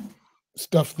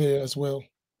stuff there as well.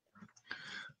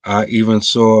 I even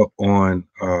saw on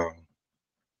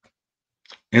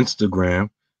Instagram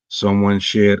someone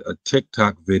shared a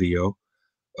TikTok video.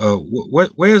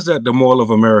 Where is that? The Mall of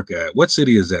America at? What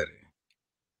city is that in?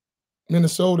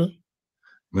 Minnesota.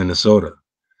 Minnesota.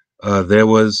 There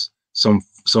was some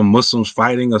Muslims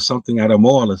fighting or something at a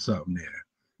mall or something there,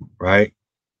 right?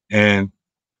 And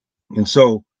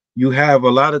so you have a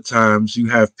lot of times you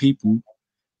have people,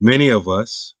 many of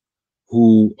us,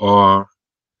 who are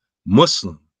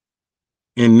Muslim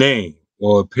in name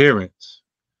or appearance,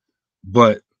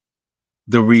 but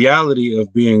the reality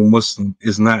of being Muslim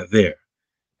is not there.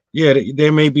 Yeah,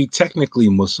 they may be technically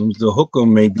Muslims. The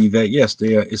hukum may be that, yes,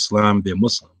 they are Islam, they're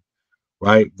Muslim,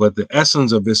 right? But the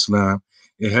essence of Islam,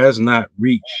 it has not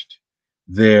reached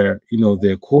their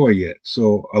core yet.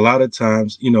 So a lot of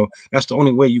times, that's the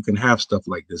only way you can have stuff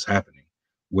like this happening,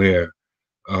 where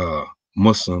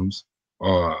Muslims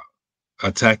are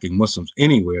attacking Muslims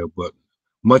anywhere, but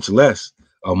much less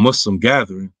a Muslim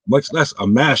gathering, much less a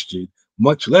masjid,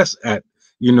 much less at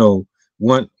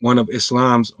one of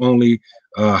Islam's only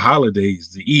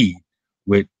holidays, the Eid,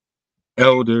 with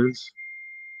elders,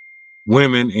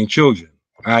 women, and children,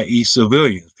 i.e.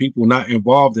 civilians. People not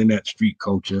involved in that street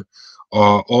culture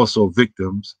are also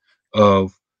victims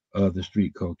of the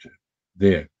street culture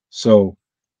there. So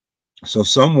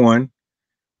someone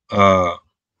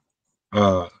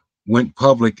went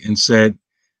public and said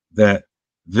that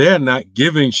they're not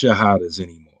giving shahadas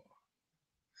anymore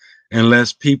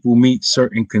unless people meet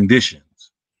certain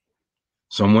conditions.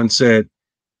 Someone said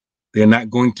they're not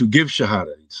going to give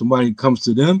shahada. Somebody comes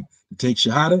to them to take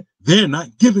shahada, they're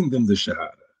not giving them the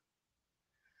shahada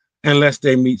unless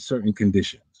they meet certain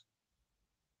conditions.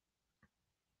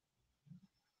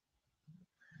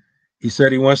 He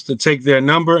said he wants to take their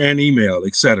number and email,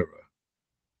 etc.,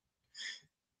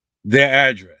 their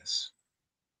address.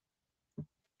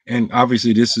 And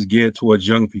obviously this is geared towards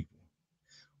young people.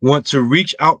 Want to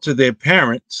reach out to their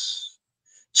parents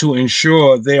to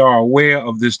ensure they are aware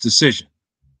of this decision.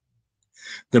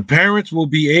 The parents will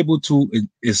be able to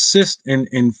assist in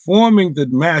informing the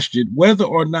masjid whether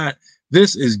or not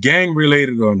this is gang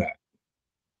related or not,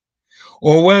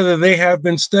 or whether they have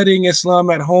been studying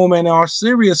Islam at home and are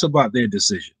serious about their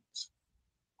decisions.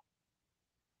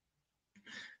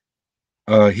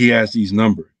 He has these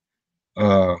numbers.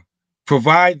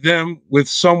 Provide them with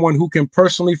someone who can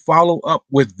personally follow up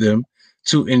with them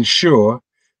to ensure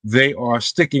they are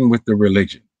sticking with the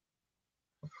religion.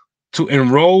 To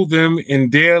enroll them in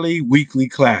daily, weekly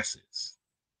classes.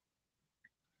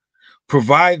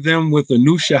 Provide them with a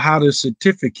new Shahada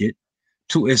certificate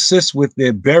to assist with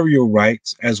their burial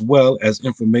rites, as well as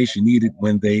information needed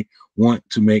when they want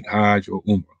to make Hajj or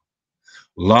Umrah.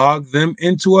 Log them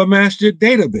into a masjid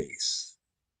database.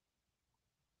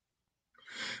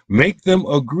 Make them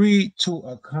agree to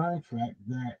a contract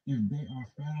that if they are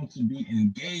found to be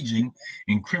engaging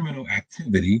in criminal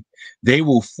activity, they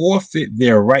will forfeit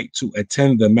their right to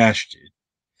attend the masjid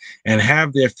and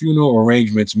have their funeral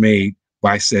arrangements made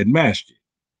by said masjid.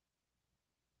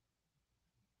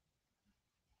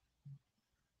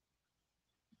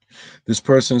 This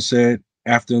person said,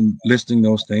 after listing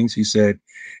those things, he said,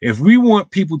 if we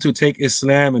want people to take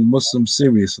Islam and Muslims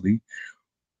seriously,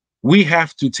 we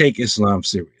have to take Islam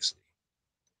seriously.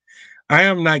 I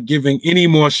am not giving any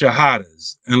more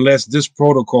shahadas unless this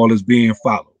protocol is being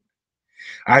followed.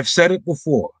 I've said it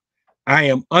before. I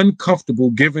am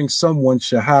uncomfortable giving someone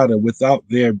shahada without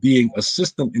there being a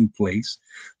system in place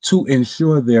to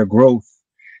ensure their growth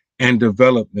and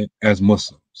development as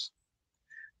Muslims.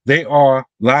 They are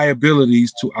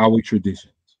liabilities to our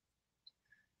traditions.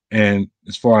 And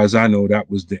as far as I know, that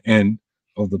was the end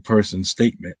of the person's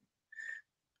statement.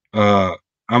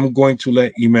 I'm going to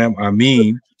let Imam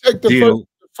Amin Take the deal.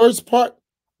 first part.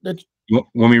 That You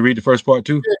want me to read the first part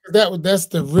too? yeah, that's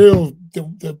the real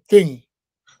the thing.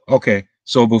 Okay.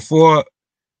 So before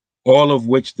all of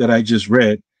which that I just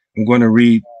read, I'm going to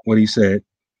read what he said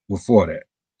before that.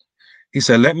 He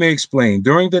said, let me explain.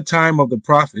 During the time of the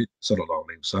Prophet, sallallahu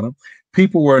alaihi wasallam,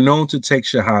 people were known to take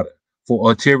shahada for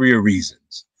ulterior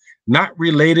reasons, not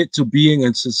related to being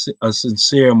a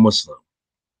sincere Muslim.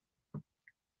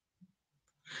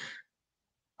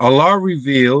 Allah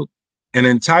revealed an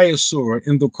entire surah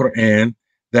in the Quran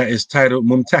that is titled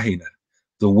Mumtahina,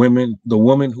 the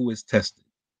woman who is tested.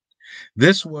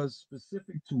 This was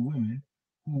specific to women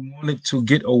who wanted to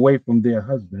get away from their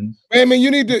husbands. Wait a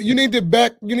minute, you need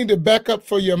to back up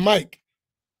for your mic.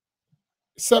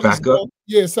 Something's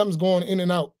going in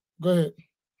and out. Go ahead.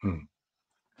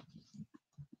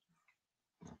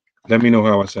 Let me know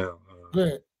how I sound. Go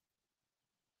ahead.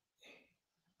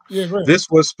 Yeah, go ahead. This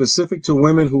was specific to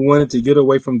women who wanted to get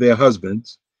away from their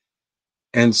husbands.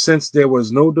 And since there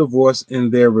was no divorce in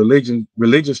their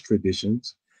religious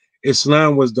traditions,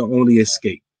 Islam was the only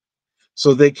escape.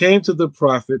 So they came to the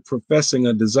Prophet professing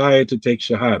a desire to take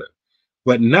Shahada,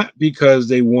 but not because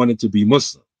they wanted to be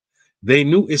Muslim. They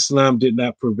knew Islam did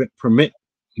not permit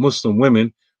Muslim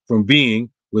women from being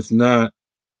with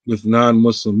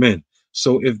non-Muslim men.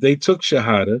 So if they took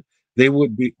Shahada, they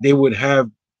would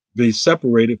have been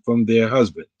separated from their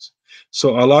husbands.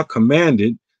 So Allah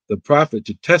commanded the Prophet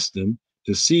to test them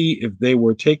to see if they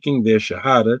were taking their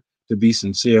Shahada to be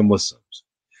sincere Muslims.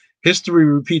 History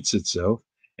repeats itself,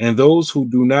 and those who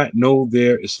do not know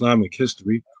their Islamic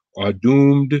history are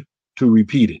doomed to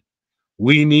repeat it.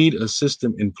 We need a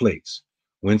system in place.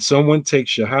 When someone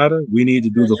takes Shahada, we need to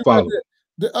do the following.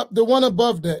 The one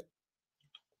above that.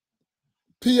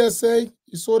 PSA,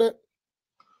 you saw that?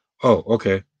 Oh,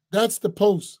 okay. That's the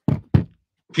post.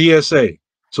 PSA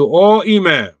to all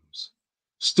imams,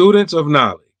 students of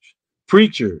knowledge,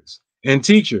 preachers, and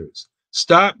teachers,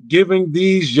 stop giving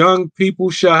these young people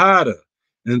shahada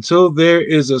until there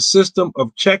is a system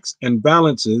of checks and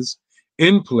balances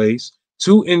in place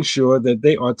to ensure that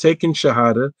they are taking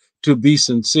shahada to be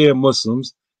sincere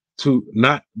Muslims, to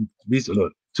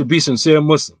be sincere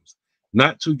Muslims,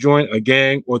 not to join a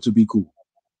gang or to be cool.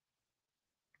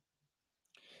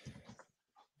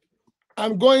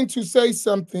 I'm going to say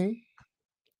something,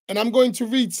 and I'm going to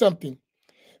read something,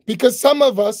 because some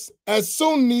of us, as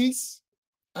Sunnis,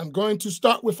 I'm going to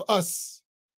start with us.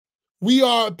 We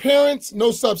are appearance,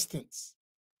 no substance.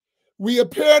 We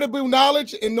appear to be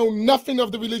knowledge and know nothing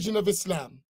of the religion of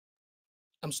Islam.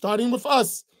 I'm starting with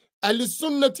us.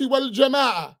 Al-Sunnati wal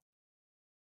Jama'ah.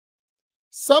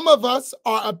 Some of us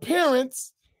are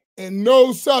appearance and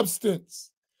no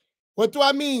substance. What do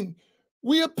I mean?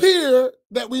 We appear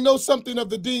that we know something of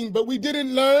the deen, but we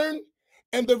didn't learn,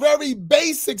 and the very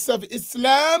basics of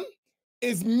Islam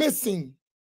is missing.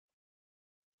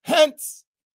 Hence,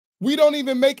 we don't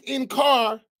even make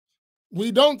in-car,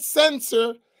 we don't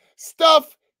censor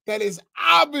stuff that is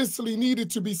obviously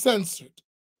needed to be censored.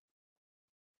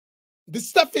 This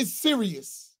stuff is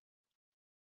serious.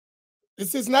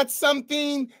 This is not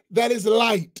something that is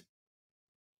light.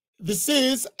 This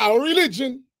is our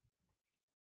religion.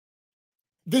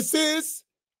 This is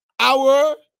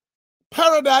our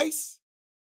paradise.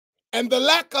 and the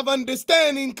lack of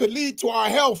understanding could lead to our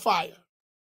hellfire.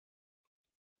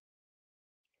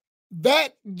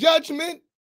 That judgment,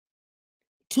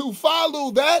 to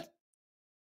follow that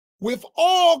with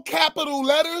all capital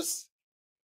letters,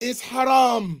 is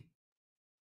haram.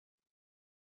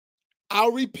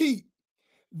 I'll repeat,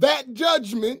 that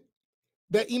judgment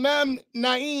that Imam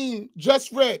Naeem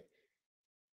just read,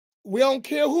 we don't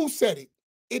care who said it.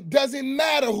 It doesn't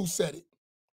matter who said it.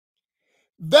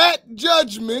 That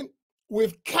judgment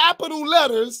with capital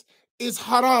letters is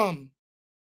haram.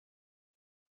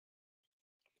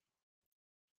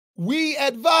 We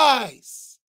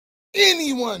advise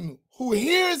anyone who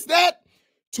hears that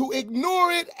to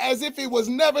ignore it as if it was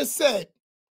never said.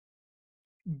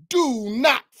 Do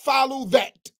not follow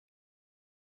that.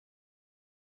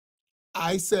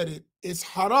 I said it. It's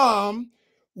haram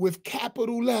with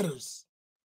capital letters.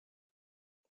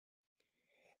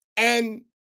 And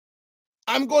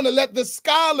I'm going to let the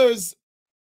scholars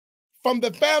from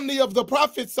the family of the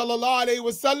Prophet sallallahu alaihi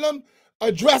wasallam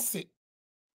address it.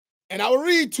 And I will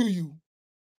read to you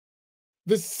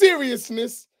the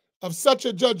seriousness of such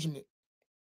a judgment.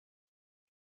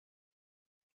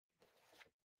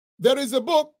 There is a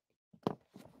book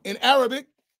in Arabic.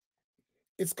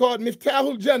 It's called Miftah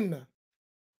Al-Jannah.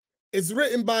 It's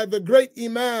written by the great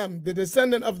Imam, the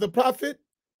descendant of the Prophet,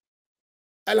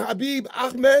 Al-Habib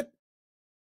Ahmed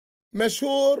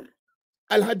Mashhur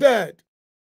Al-Haddad.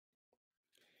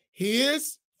 He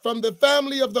is from the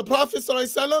family of the Prophet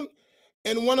ﷺ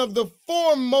and one of the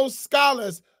foremost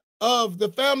scholars of the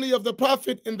family of the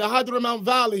Prophet in the Hadramaut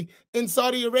Valley in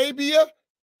Saudi Arabia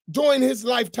during his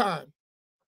lifetime.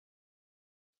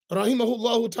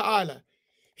 Rahimahullah ta'ala.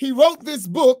 He wrote this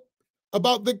book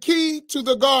about the key to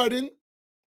the garden,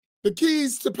 the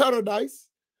keys to paradise,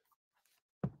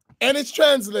 and it's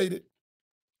translated,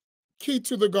 Key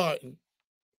to the Garden.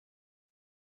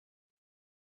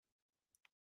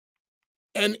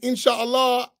 And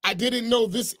inshallah, I didn't know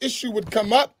this issue would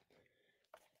come up.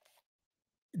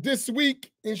 This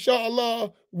week,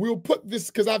 inshallah, we'll put this,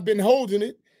 because I've been holding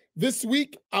it. This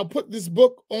week, I'll put this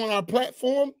book on our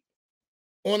platform,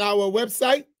 on our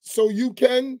website, so you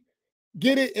can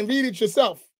get it and read it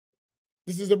yourself.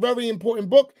 This is a very important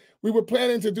book. We were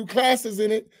planning to do classes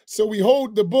in it, so we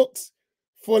hold the books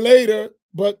for later,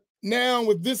 but now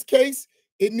with this case,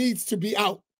 it needs to be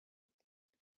out.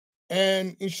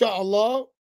 And inshallah,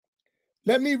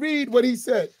 let me read what he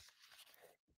said.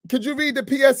 Could you read the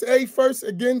PSA first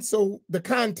again, so the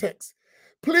context?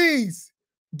 Please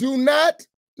do not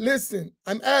listen.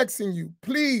 I'm asking you,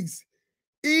 please,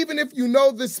 even if you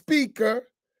know the speaker,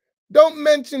 don't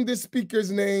mention the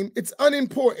speaker's name. It's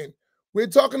unimportant. We're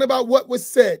talking about what was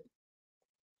said.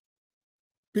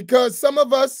 Because some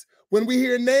of us, when we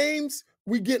hear names,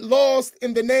 we get lost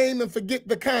in the name and forget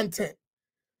the content.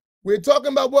 We're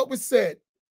talking about what was said,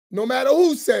 no matter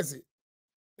who says it.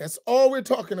 That's all we're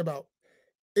talking about.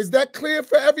 Is that clear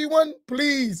for everyone?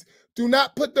 Please do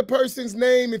not put the person's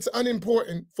name. It's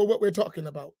unimportant for what we're talking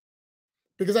about.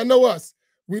 Because I know us.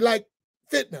 We like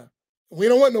fitna. We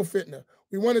don't want no fitna.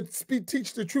 We want to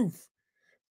teach the truth.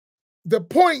 The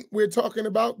point we're talking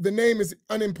about, the name is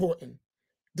unimportant.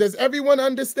 Does everyone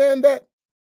understand that?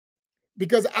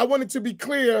 Because I want it to be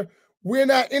clear, we're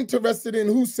not interested in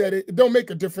who said it. It don't make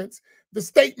a difference. The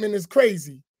statement is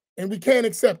crazy, and we can't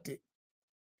accept it,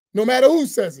 no matter who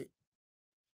says it.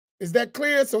 Is that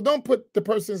clear? So don't put the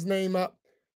person's name up.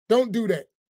 Don't do that.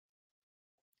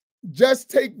 Just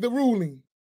take the ruling.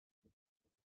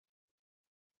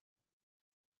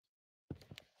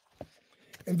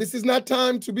 And this is not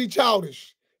time to be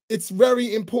childish. It's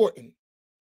very important.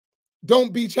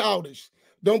 Don't be childish.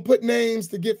 Don't put names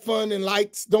to get fun and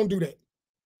likes. Don't do that.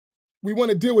 We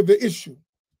want to deal with the issue.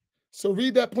 So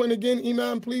read that point again,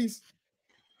 Imam, please.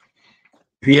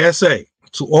 PSA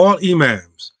to all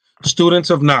imams,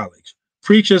 students of knowledge,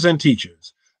 preachers and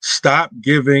teachers, stop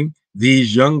giving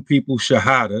these young people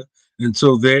shahada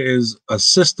until there is a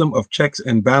system of checks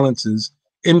and balances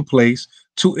in place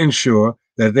to ensure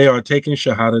that they are taking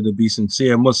shahada to be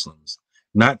sincere Muslims,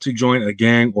 not to join a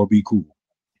gang or be cool.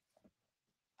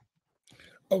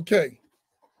 Okay.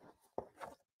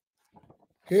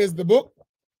 Here's the book,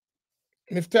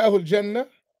 Miftah Al-Jannah,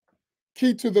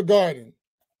 Key to the Garden,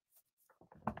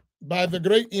 by the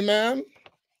great Imam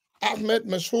Ahmed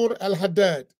Mashhur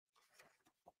Al-Haddad.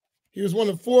 He was one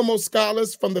of the foremost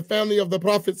scholars from the family of the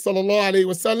Prophet sallallahu alaihi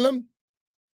wasallam.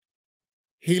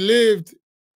 He lived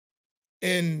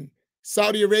in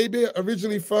Saudi Arabia,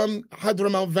 originally from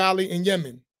Hadramaut Valley in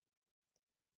Yemen.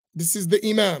 This is the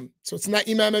Imam. So it's not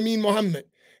Imam Amin Muhammad.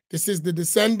 This is the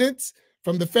descendants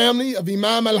from the family of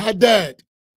Imam Al-Haddad.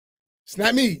 It's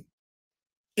not me.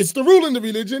 It's the rule in the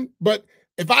religion, but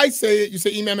if I say it, you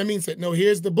say Imam Amin said, no,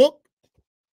 here's the book,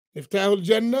 Miftah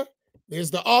Al-Jannah,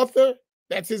 there's the author,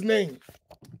 that's his name.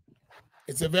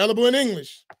 It's available in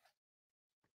English,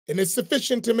 and it's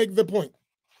sufficient to make the point.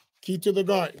 Key to the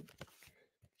garden.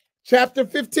 Chapter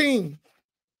 15.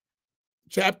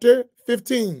 Chapter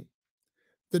 15.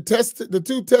 The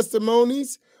two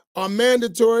testimonies are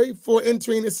mandatory for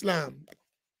entering Islam.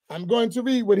 I'm going to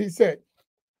read what he said.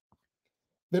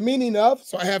 The meaning of,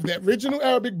 so I have the original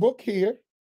Arabic book here,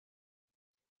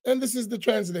 and this is the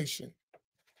translation.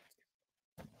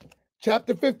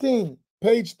 Chapter 15,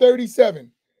 page 37.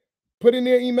 Put in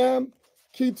there, Imam,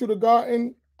 Key to the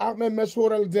Garden, Ahmed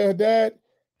Mashhur al-Jahdad,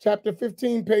 chapter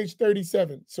 15, page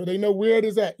 37. So they know where it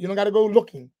is at. You don't got to go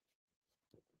looking.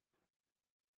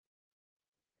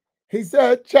 He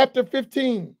said, chapter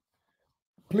 15,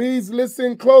 please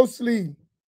listen closely.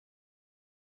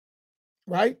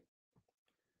 Right?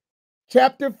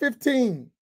 Chapter 15,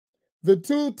 the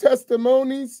two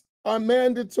testimonies are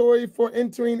mandatory for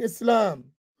entering Islam.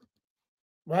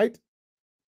 Right?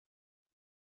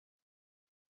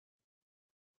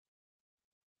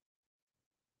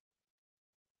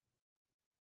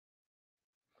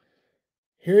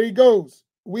 Here he goes.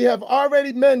 We have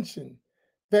already mentioned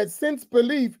that since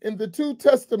belief in the two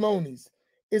testimonies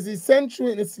is essential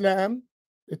in Islam,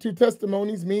 the two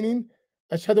testimonies meaning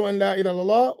Ashhadu an la ilaha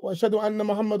illallah wa ashhadu anna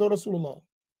Muhammadur Rasulullah,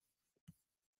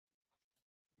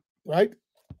 right?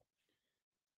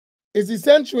 Is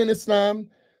essential in Islam,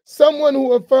 someone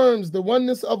who affirms the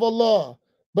oneness of Allah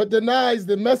but denies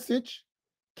the message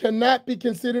cannot be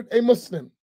considered a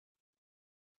Muslim.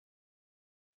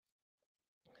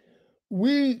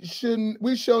 We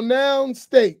shall now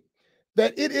state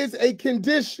that it is a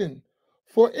condition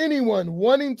for anyone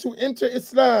wanting to enter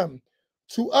Islam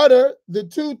to utter the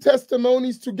two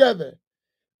testimonies together,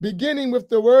 beginning with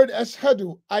the word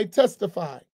ashhadu, I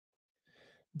testify.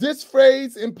 This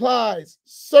phrase implies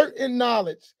certain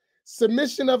knowledge,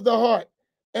 submission of the heart,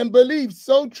 and belief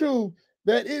so true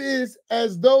that it is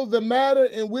as though the matter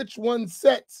in which one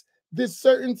sets this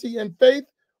certainty and faith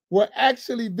were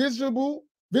actually visible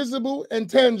and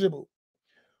tangible.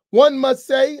 One must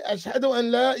say, Ashhadu an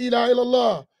la ilaha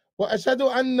illallah wa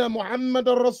ashhadu anna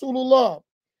Muhammadan Rasulullah.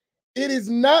 It is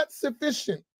not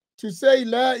sufficient to say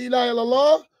La ilaha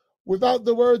illallah without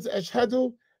the words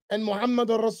Ashhadu and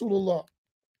Muhammadan Rasulullah.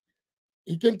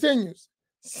 He continues,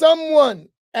 someone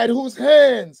at whose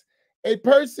hands a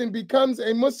person becomes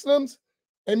a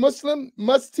Muslim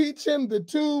must teach him the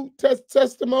two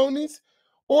testimonies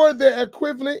or their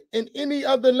equivalent in any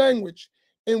other language,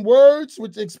 in words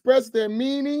which express their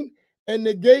meaning and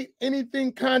negate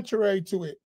anything contrary to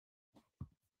it.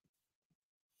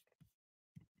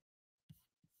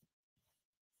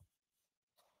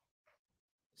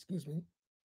 Excuse me.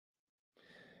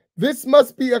 This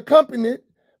must be accompanied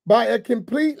by a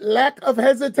complete lack of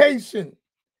hesitation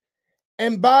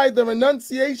and by the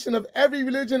renunciation of every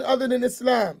religion other than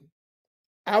Islam.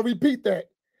 I'll repeat that.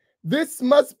 This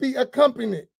must be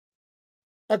accompanied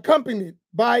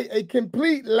by a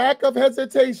complete lack of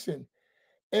hesitation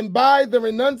and by the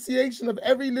renunciation of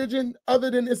every religion other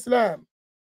than Islam.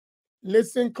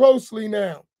 Listen closely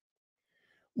now.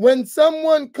 When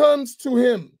someone comes to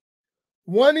him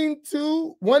wanting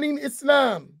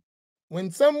Islam,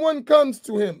 when someone comes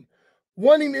to him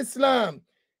wanting Islam,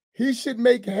 he should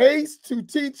make haste to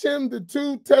teach him the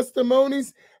two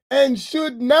testimonies and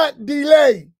should not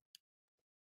delay.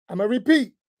 I'm going to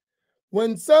repeat.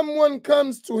 When someone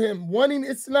comes to him wanting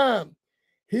Islam,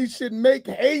 he should make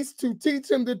haste to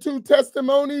teach him the two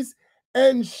testimonies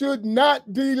and should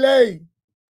not delay.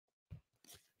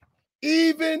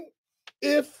 Even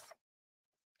if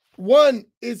one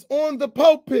is on the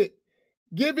pulpit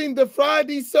giving the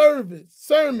Friday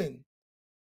sermon,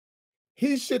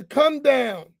 he should come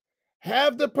down,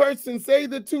 have the person say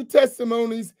the two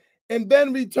testimonies, and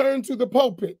then return to the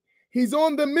pulpit. He's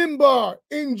on the minbar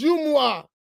in Jumu'ah.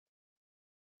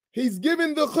 He's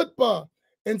giving the khutbah,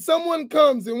 and someone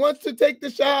comes and wants to take the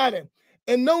shahada,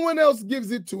 and no one else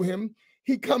gives it to him.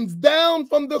 He comes down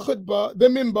from the khutbah, the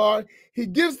minbar, he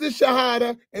gives the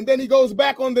shahada, and then he goes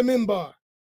back on the minbar.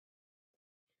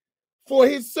 For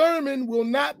his sermon will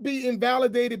not be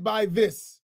invalidated by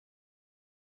this.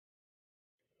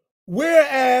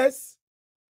 Whereas,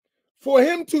 for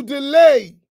him to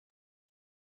delay,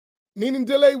 meaning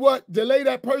delay what? Delay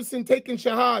that person taking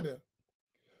shahada,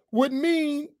 would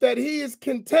mean that he is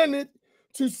contented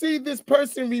to see this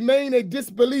person remain a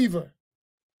disbeliever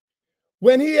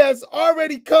when he has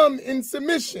already come in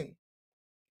submission.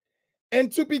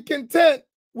 And to be content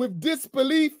with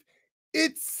disbelief,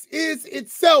 it is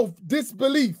itself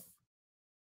disbelief.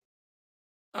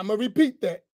 I'm going to repeat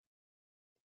that.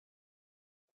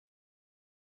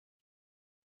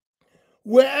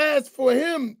 Whereas for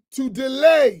him to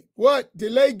delay, what?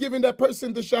 Delay giving that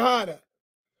person the shahada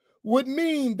would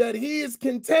mean that he is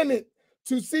contented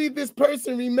to see this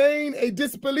person remain a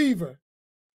disbeliever.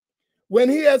 When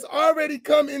he has already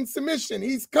come in submission,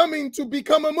 he's coming to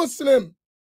become a Muslim.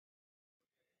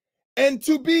 And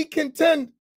to be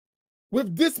content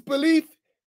with disbelief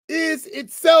is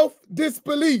itself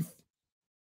disbelief.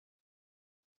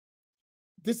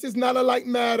 This is not a light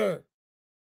matter.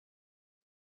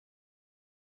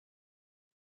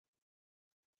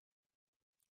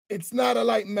 It's not a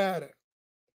light matter.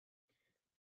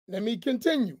 Let me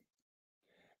continue.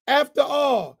 After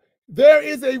all, there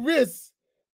is a risk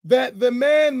that the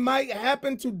man might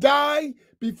happen to die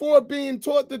before being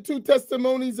taught the two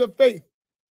testimonies of faith.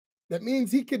 That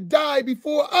means he could die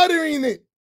before uttering it.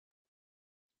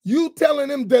 You telling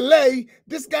him delay,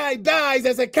 this guy dies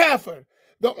as a kafir.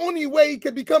 The only way he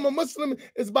could become a Muslim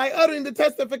is by uttering the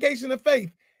testification of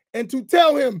faith. And to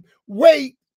tell him,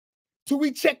 wait till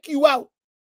we check you out,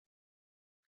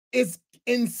 is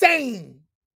insane.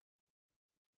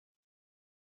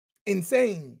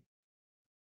 Insane.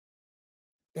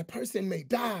 That person may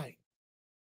die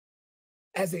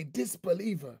as a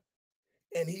disbeliever,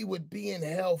 and he would be in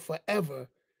hell forever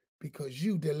because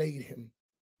you delayed him.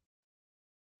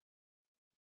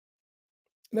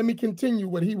 Let me continue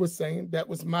what he was saying. That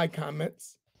was my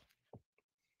comments.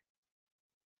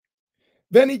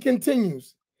 Then he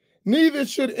continues, neither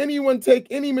should anyone take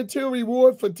any material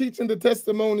reward for teaching the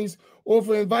testimonies or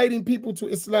for inviting people to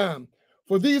Islam,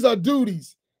 for these are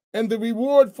duties, and the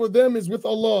reward for them is with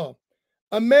Allah.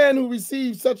 A man who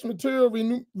receives such material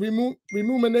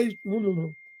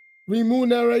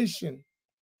remuneration,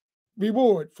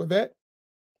 reward for that,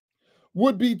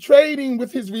 would be trading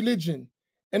with his religion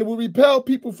and would repel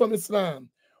people from Islam,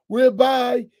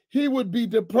 whereby he would be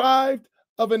deprived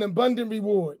of an abundant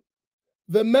reward.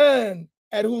 The man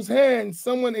at whose hands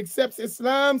someone accepts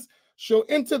Islam shall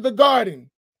enter the garden.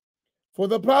 For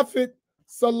the Prophet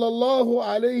sallallahu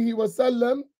alaihi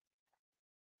wasallam,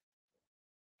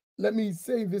 let me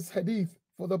say this hadith.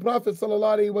 For the Prophet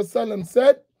sallallahu alaihi wasallam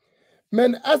said,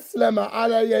 "Man aslama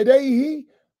ala yadayhi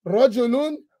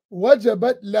rajulun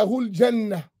wajabat lahul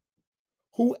jannah."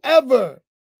 Whoever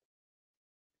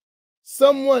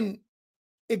someone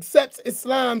accepts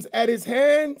Islam at his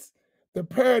hands, the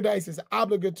paradise is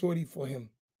obligatory for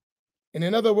him. And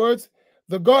in other words,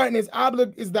 the garden is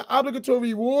the obligatory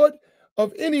reward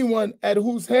of anyone at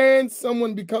whose hands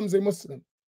someone becomes a Muslim.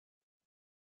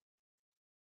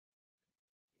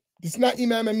 It's not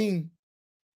Imam Amin.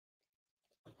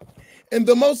 And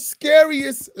the most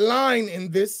scariest line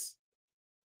in this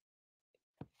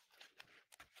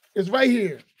is right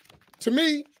here. To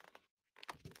me,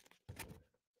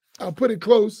 I'll put it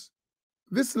close.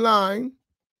 This line,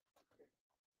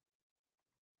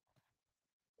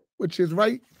 which is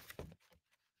right,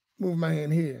 move my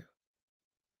hand here.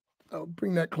 I'll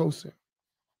bring that closer.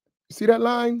 You see that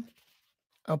line?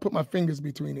 I'll put my fingers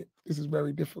between it. This is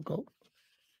very difficult.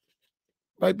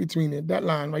 Right between it, that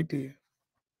line right there.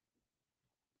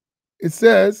 It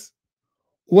says,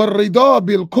 وَالرِّضَى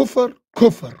بِالْكُفْرِ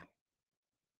كُفْرٍ.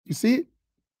 You see it?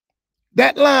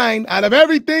 That line, out of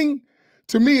everything,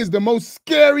 to me is the most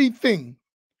scary thing.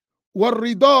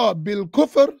 وَالرِّضَى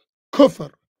بِالْكُفْرِ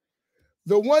كُفْرٍ.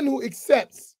 The one who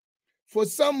accepts for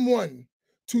someone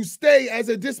to stay as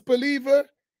a disbeliever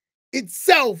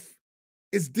itself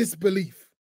is disbelief.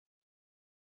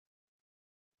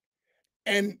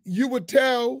 And you would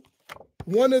tell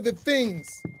one of the things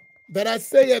that I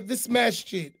say at this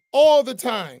masjid all the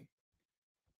time,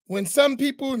 when some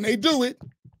people, and they do it,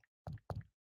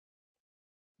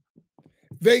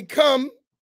 they come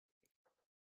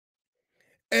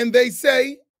and they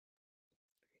say,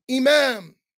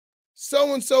 Imam,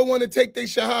 so-and-so want to take their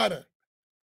shahada.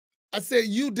 I said,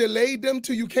 you delayed them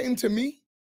till you came to me?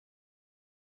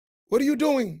 What are you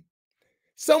doing?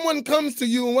 Someone comes to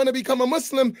you and want to become a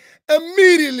Muslim,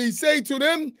 immediately say to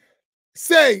them,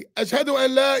 say, Ashhadu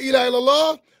an la ilaha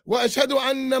illallah wa ashhadu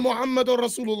anna Muhammadur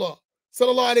Rasulullah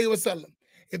sallallahu alayhi wa sallam.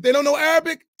 If they don't know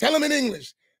Arabic, tell them in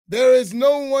English. There is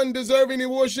no one deserving of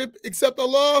worship except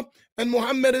Allah, and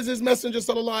Muhammad is his messenger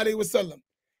sallallahu alayhi wa sallam.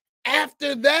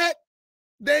 After that,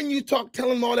 then you tell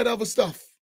them all that other stuff.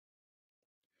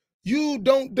 You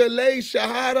don't delay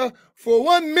shahada for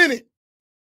 1 minute.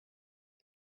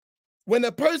 When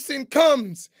a person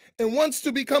comes and wants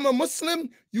to become a Muslim,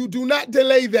 you do not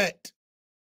delay that.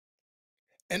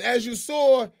 And as you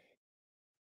saw,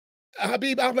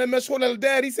 Habib Ahmed Mashhour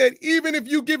al-Dad, he said, even if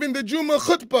you give in the Jummah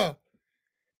khutbah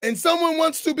and someone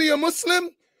wants to be a Muslim,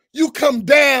 You come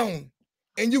down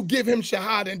and you give him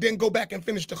shahada and then go back and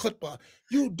finish the khutbah.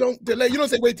 You don't delay. You don't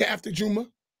say wait till after Jummah,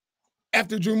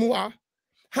 after Jumu'ah.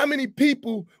 How many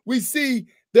people we see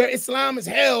their Islam is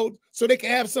held so they can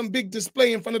have some big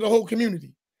display in front of the whole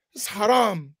community? It's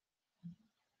haram.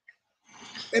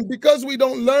 And because we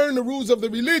don't learn the rules of the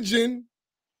religion,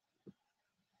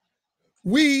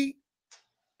 we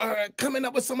are coming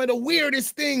up with some of the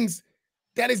weirdest things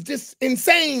that is just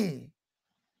insane.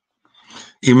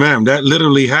 Imam, that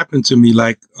literally happened to me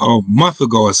like a month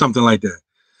ago or something like that.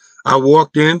 I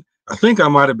walked in, I think I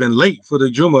might have been late for the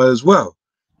Jummah as well.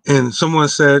 And someone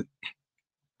said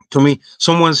to me,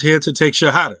 someone's here to take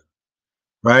shahada,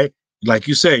 right? Like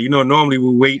you said, you know, normally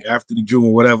we wait after the Jummah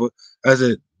or whatever. I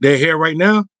said, they're here right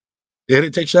now? They're here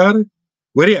to take shahada?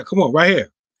 Where they at? Come on, right here.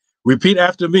 Repeat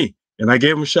after me. And I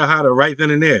gave them shahada right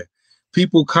then and there.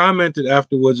 People commented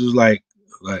afterwards, was like,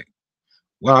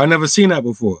 wow, I never seen that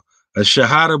before. A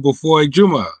shahada before a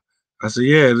Jummah. I said,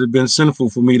 yeah, it had been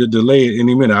sinful for me to delay it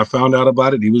any minute. I found out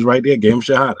about it. He was right there, gave him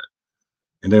shahada.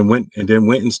 And then went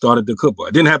and started the khutbah.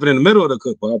 It didn't happen in the middle of the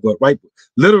khutbah, but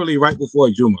literally right before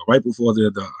Jummah, right before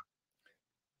the Adhan.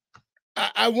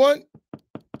 I want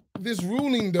this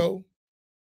ruling, though.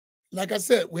 Like I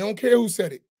said, we don't care who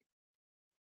said it.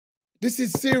 This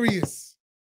is serious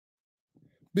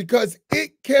because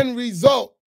it can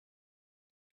result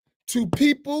to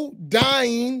people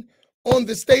dying on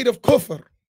the state of kufr,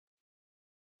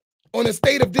 on a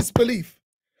state of disbelief.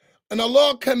 And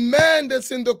Allah commands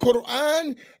us in the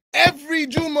Quran, every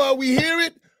Jummah we hear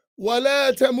it,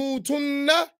 وَلَا تَمُوتُنَّ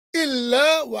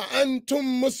إِلَّا وَأَنْتُمْ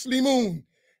مُسْلِمُونَ.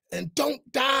 And don't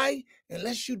die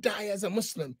unless you die as a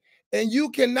Muslim. And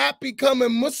you cannot become a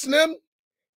Muslim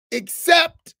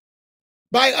except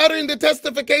by uttering the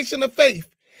testification of faith.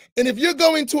 And if you're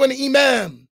going to an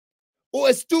imam or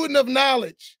a student of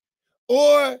knowledge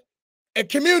or a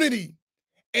community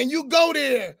and you go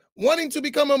there wanting to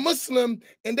become a Muslim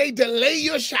and they delay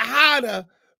your shahada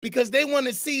because they want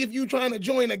to see if you're trying to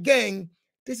join a gang,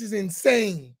 this is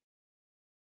insane.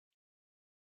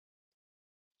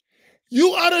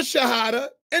 You utter shahada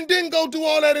and then go do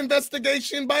all that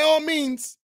investigation. By all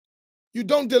means, you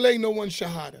don't delay no one's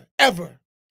shahada, ever.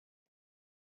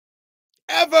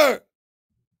 Ever.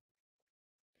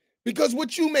 Because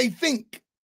what you may think,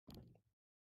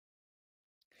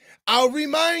 I'll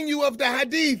remind you of the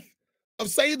hadith of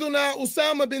Sayyiduna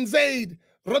Usama bin Zayd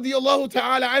radiyallahu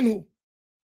ta'ala anhu.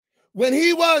 When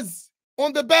he was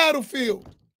on the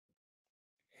battlefield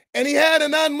and he had a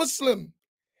non-Muslim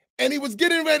and he was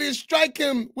getting ready to strike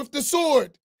him with the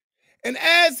sword. And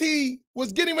as he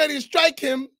was getting ready to strike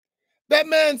him, that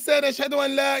man said, Ashhadu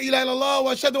an la ilaha illallah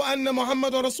wa ashhadu anna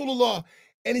Muhammadan Rasulullah.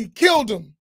 And he killed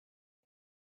him.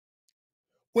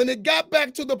 When it got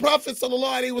back to the Prophet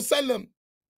sallallahu alaihi wasallam,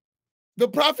 the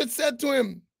Prophet said to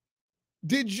him,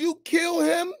 did you kill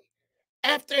him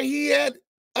after he had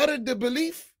uttered the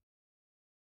belief?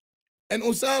 And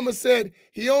Usama said,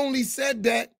 he only said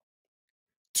that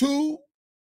to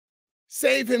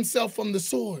save himself from the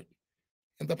sword.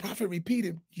 And the Prophet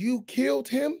repeated, you killed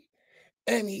him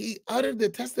and he uttered the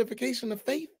testification of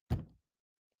faith?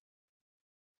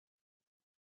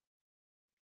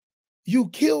 You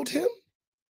killed him?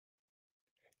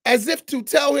 As if to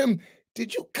tell him,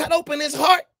 did you cut open his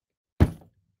heart?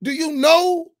 Do you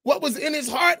know what was in his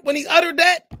heart when he uttered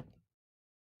that?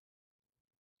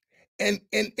 And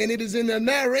it is in the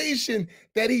narration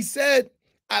that he said,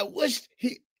 I wish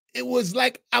it was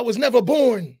like I was never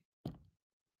born.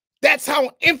 That's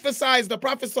how emphasized the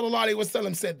Prophet sallallahu alaihi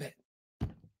wasallam said that.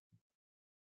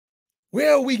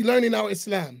 Where are we learning our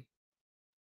Islam?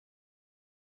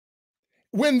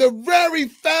 When the very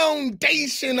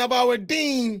foundation of our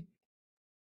deen,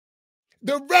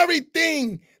 the very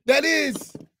thing that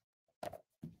is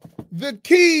the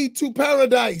key to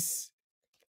paradise,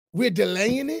 we're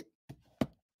delaying it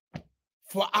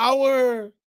for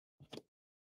our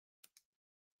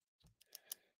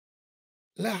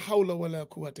la hawla wa la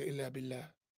quwwata illa billah.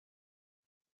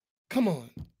 Come on,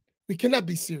 we cannot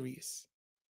be serious.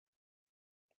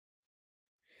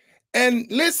 And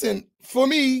listen, for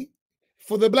me,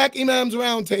 for the Black Imams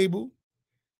Roundtable,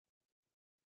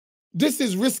 this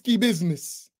is risky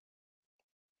business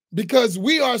because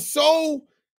we are so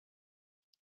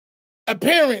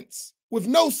appearance with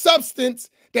no substance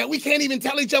that we can't even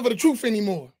tell each other the truth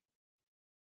anymore.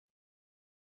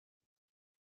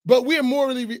 But we're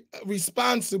morally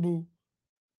responsible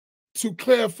to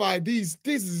clarify these.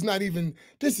 This is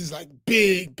like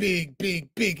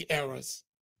big errors.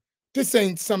 This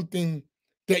ain't something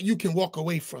that you can walk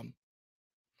away from.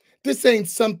 This ain't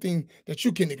something that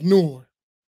you can ignore.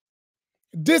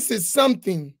 This is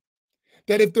something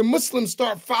that if the Muslims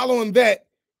start following that,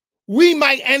 we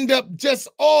might end up just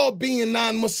all being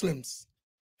non-Muslims,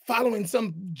 following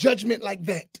some judgment like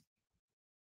that.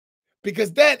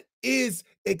 Because that is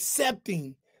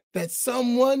accepting that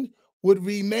someone would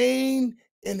remain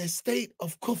in a state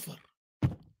of kufr.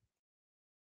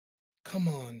 Come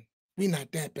on, we're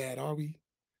not that bad, are we?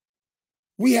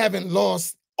 We haven't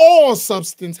lost all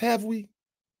substance, have we?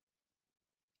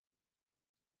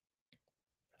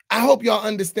 I hope y'all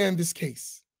understand this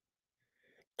case.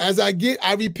 As I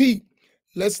repeat,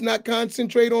 let's not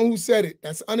concentrate on who said it.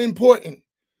 That's unimportant.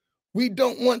 We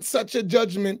don't want such a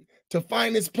judgment to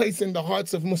find its place in the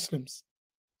hearts of Muslims.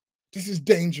 This is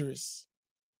dangerous.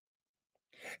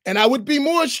 And I would be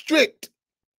more strict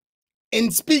in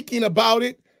speaking about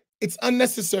it. It's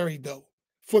unnecessary, though,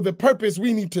 for the purpose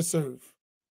we need to serve.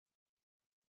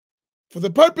 For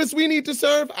the purpose we need to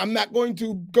serve, I'm not going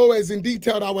to go as in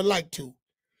detail I would like to.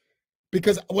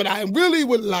 Because what I really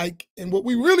would like and what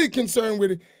we really concerned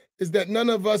with is that none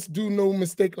of us do no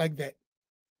mistake like that.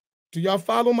 Do y'all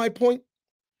follow my point?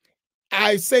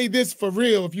 I say this for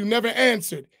real if you never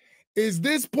answered. Is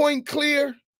this point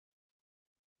clear?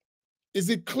 Is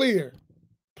it clear?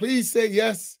 Please say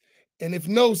yes. And if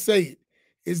no, say it.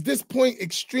 Is this point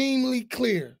extremely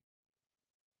clear?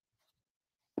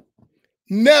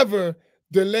 Never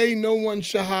delay no one's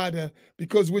shahada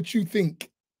because what you think.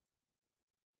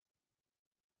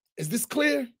 Is this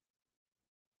clear?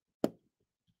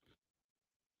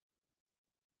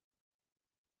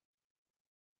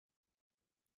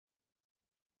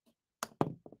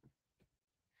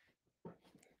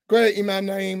 Go ahead, Imam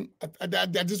Naeem.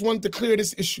 I just wanted to clear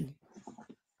this issue.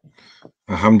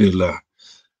 Alhamdulillah.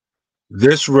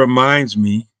 This reminds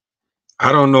me,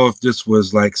 I don't know if this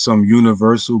was like some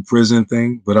universal prison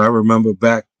thing, but I remember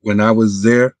back when I was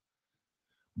there,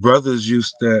 brothers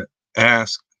used to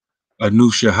ask a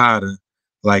new shahada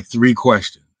like 3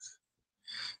 questions.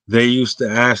 They used to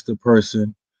ask the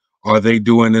person, are they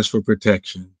doing this for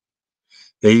protection?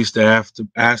 They used to have to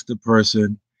ask the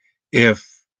person if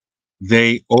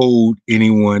they owed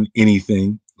anyone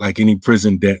anything, like any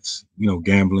prison debts, you know,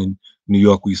 gambling. New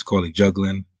York, we used to call it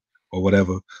juggling or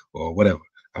whatever.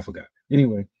 I forgot.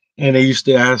 Anyway, and they used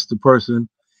to ask the person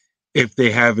if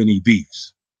they have any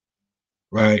beefs,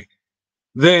 right?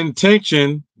 The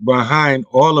intention behind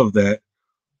all of that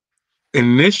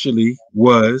initially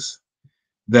was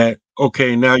that,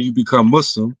 okay, now you become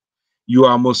Muslim, you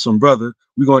are a Muslim brother,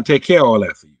 we're going to take care of all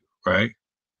that for you, right?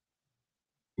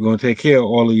 We're going to take care of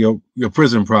all of your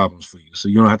prison problems for you, so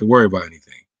you don't have to worry about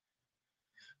anything.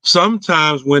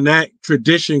 Sometimes when that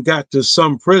tradition got to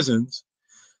some prisons,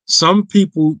 some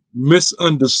people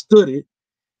misunderstood it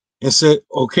and said,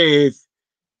 okay,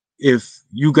 if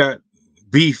you got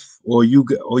beef or you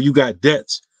got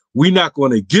debts, we're not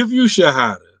going to give you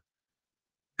shahada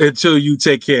until you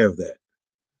take care of that,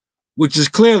 which is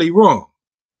clearly wrong.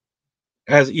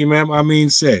 As Imam Amin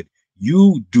said,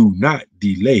 you do not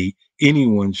delay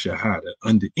anyone's shahada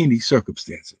under any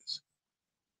circumstances.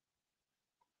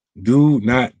 Do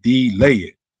not delay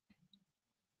it.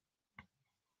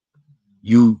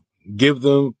 You give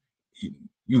them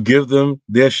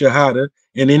their shahada,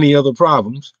 and any other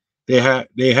problems they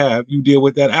have, you deal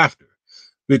with that after.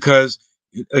 Because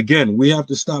again, we have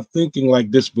to stop thinking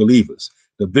like disbelievers.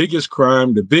 The biggest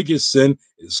crime, the biggest sin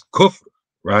is kufr,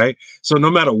 right? So no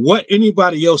matter what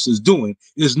anybody else is doing,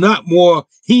 is not more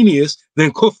heinous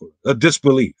than kufr, a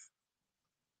disbelief.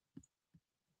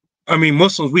 I mean,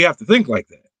 Muslims, we have to think like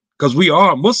that because we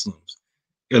are Muslims,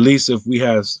 at least if we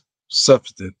have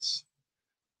substance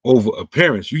over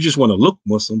appearance. You just want to look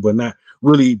Muslim, but not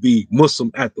really be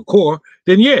Muslim at the core,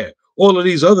 then yeah, all of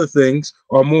these other things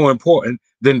are more important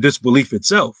than disbelief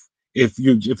itself, if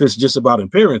it's just about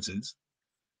appearances.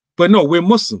 But no, we're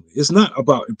Muslim. It's not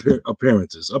about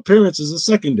appearances. Appearances are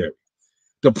secondary.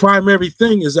 The primary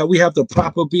thing is that we have the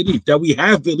proper belief, that we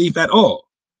have belief at all.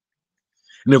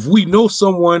 And if we know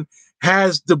someone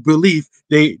has the belief,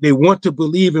 they want to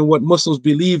believe in what Muslims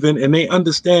believe in, and they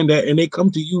understand that, and they come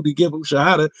to you to give them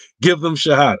shahada, give them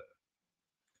shahada.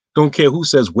 Don't care who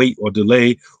says wait or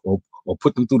delay or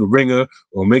put them through the ringer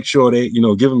or make sure they,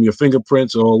 give them your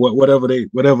fingerprints or whatever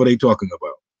they talking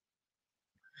about.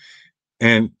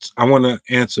 And I want to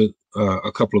answer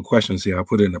a couple of questions here. I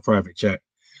put it in the private chat.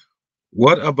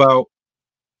 What about,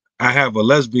 I have a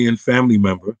lesbian family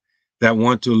member that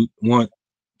want to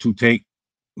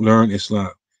learn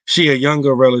Islam. She a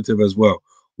younger relative as well.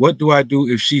 What do I do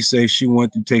if she says she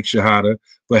wants to take shahada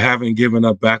but haven't given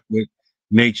up backward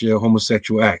nature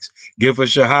homosexual acts? Give her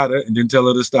shahada and then tell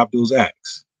her to stop those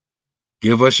acts.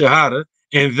 Give her shahada,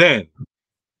 and then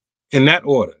in that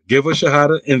order. Give her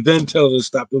shahada and then tell her to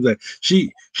stop doing that.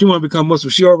 She want to become Muslim.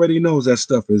 She already knows that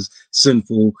stuff is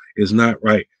sinful, is not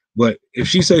right. But if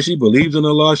she says she believes in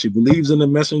Allah, she believes in the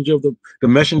messenger of the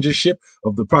messengership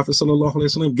of the Prophet sallallahu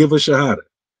alaihi wasallam, give her shahada.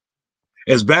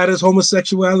 As bad as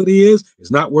homosexuality is,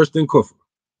 it's not worse than kufr.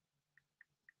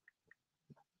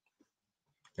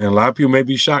 And a lot of people may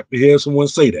be shocked to hear someone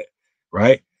say that,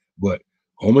 right? But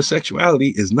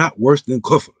homosexuality is not worse than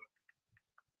kufr.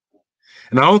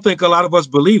 And I don't think a lot of us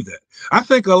believe that. I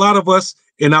think a lot of us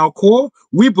in our core,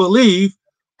 we believe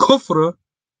kufr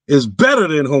is better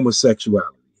than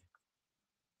homosexuality.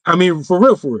 I mean, for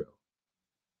real, for real.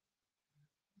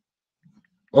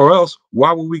 Or else,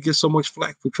 why would we get so much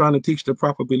flack for trying to teach the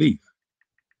proper belief?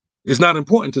 It's not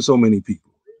important to so many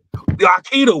people. The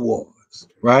Aqidah wars,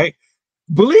 right?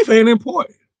 Belief ain't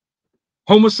important.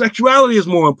 Homosexuality is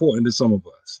more important to some of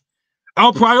us.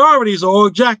 Our priorities are all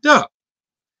jacked up.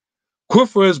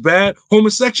 Kufr is bad,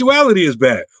 homosexuality is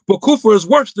bad, but kufr is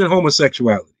worse than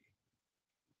homosexuality.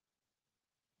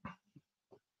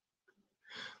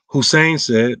 Hussein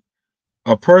said,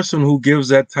 a person who gives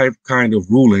that kind of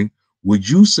ruling, would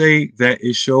you say that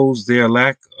it shows their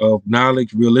lack of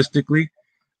knowledge realistically?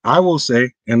 I will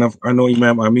say, and I know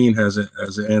Imam Amin has an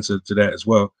answer to that as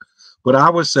well, but I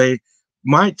would say,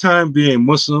 my time being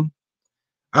Muslim,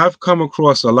 I've come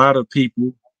across a lot of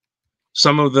people.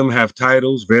 Some of them have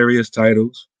titles, various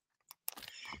titles.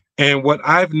 And what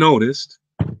I've noticed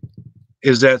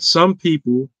is that some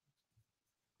people,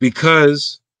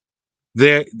 because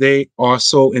they are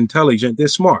so intelligent, they're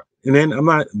smart. And then I'm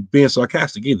not being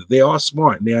sarcastic either. They are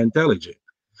smart and they're intelligent.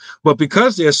 But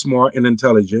because they're smart and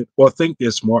intelligent, or think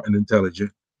they're smart and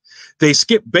intelligent, they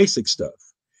skip basic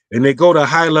stuff and they go to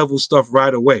high level stuff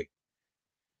right away.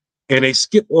 And they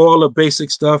skip all the basic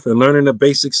stuff and learning the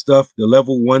basic stuff, the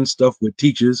level 1 stuff with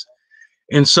teachers.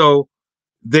 And so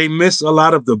they miss a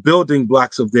lot of the building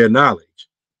blocks of their knowledge.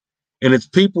 And it's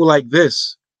people like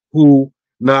this who,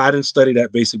 no, I didn't study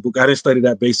that basic book. I didn't study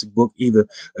that basic book either.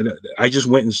 I just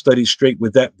went and studied straight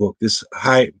with that book, this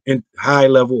high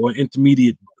level or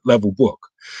intermediate level book.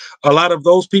 A lot of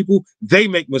those people, they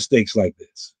make mistakes like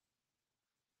this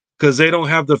because they don't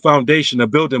have the foundation, the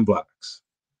building blocks.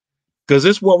 Because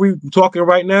this what we're talking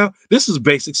right now, this is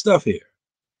basic stuff here.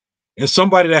 And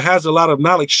somebody that has a lot of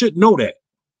knowledge should know that.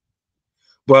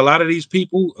 But a lot of these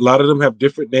people, a lot of them have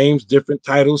different names, different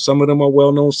titles. Some of them are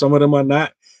well known, some of them are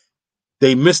not.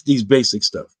 They miss these basic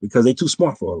stuff because they're too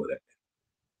smart for all of that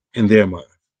in their mind.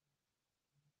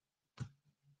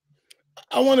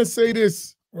 I want to say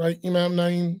this, right, Imam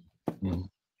Naeem? Mm-hmm.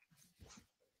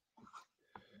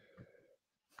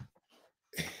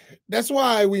 That's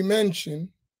why we mention,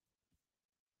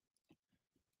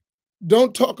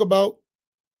 don't talk about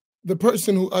the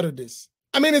person who uttered this.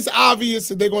 I mean, it's obvious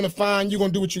that they're going to find, you're going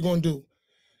to do what you're going to do.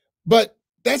 But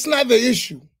that's not the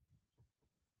issue.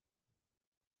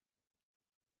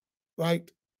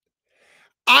 Right?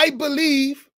 I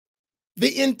believe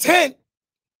the intent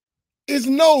is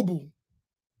noble.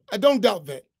 I don't doubt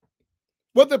that.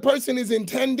 What the person is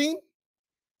intending,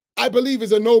 I believe,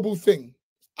 is a noble thing.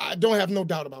 I don't have no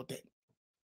doubt about that.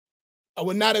 I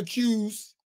would not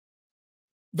accuse.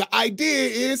 The idea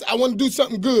is I want to do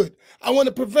something good. I want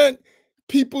to prevent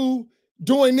people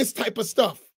doing this type of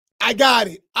stuff. I got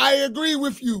it. I agree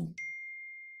with you.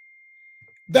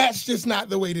 That's just not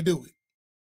the way to do it.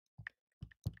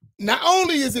 Not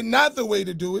only is it not the way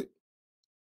to do it,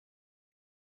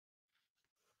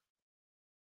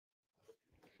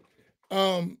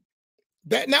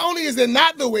 that not only is it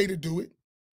not the way to do it,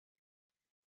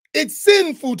 it's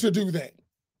sinful to do that.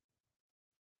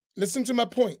 Listen to my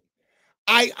point.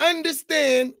 I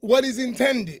understand what is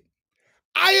intended.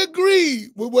 I agree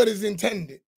with what is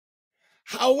intended.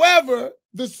 However,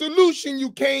 the solution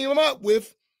you came up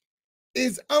with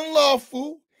is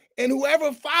unlawful, and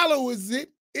whoever follows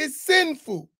it is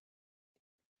sinful.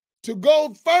 To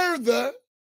go further,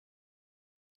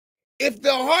 if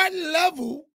the heart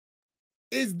level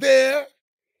is there,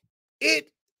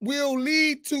 it will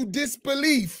lead to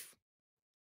disbelief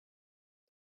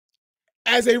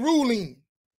as a ruling.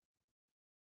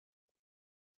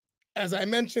 As I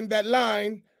mentioned that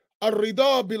line,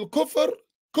 ar-rida bil kufr,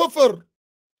 kufr.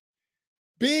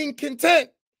 Being content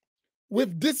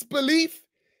with disbelief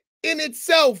in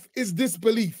itself is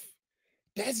disbelief.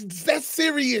 That's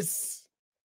serious.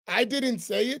 I didn't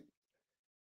say it.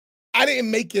 I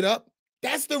didn't make it up.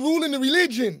 That's the rule in the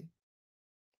religion.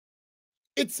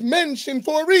 It's mentioned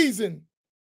for a reason.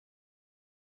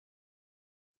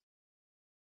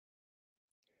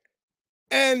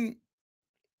 And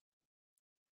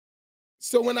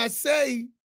so when I say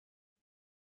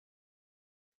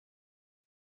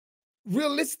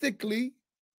realistically,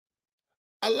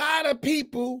 a lot of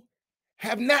people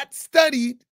have not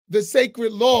studied the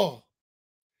sacred law.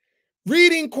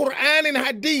 Reading Quran and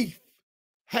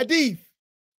hadith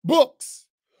books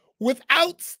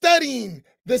without studying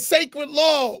the sacred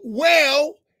law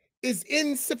well is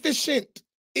insufficient.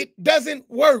 It doesn't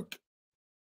work.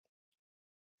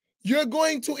 You're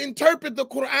going to interpret the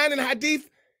Quran and hadith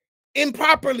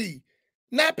improperly,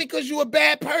 not because you're a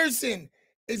bad person.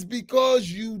 It's because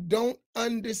you don't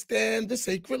understand the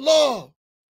sacred law.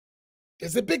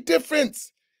 There's a big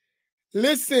difference.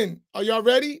 Listen, are y'all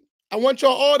ready? I want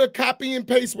y'all all to copy and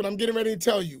paste what I'm getting ready to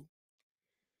tell you.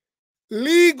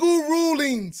 Legal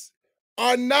rulings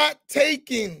are not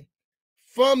taken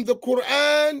from the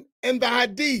Quran and the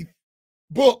Hadith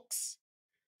books.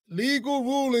 Legal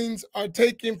rulings are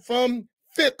taken from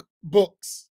fiqh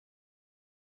books.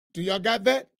 Do y'all got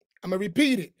that? I'm going to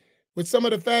repeat it. With some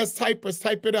of the fast typers,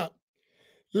 type it up.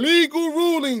 Legal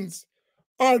rulings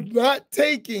are not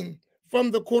taken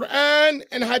from the Quran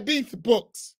and Hadith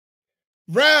books.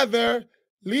 Rather,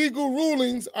 legal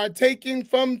rulings are taken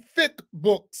from fiqh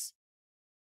books.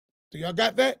 Do y'all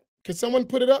got that? Can someone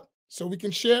put it up so we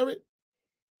can share it?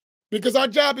 Because our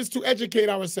job is to educate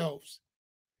ourselves.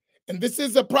 And this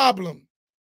is a problem.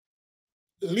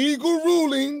 Legal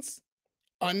rulings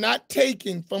are not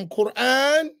taken from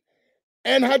Quran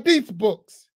and Hadith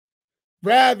books.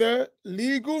 Rather,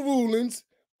 legal rulings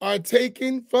are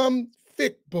taken from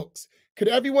fiqh books. Could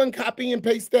everyone copy and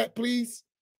paste that, please?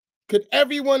 Could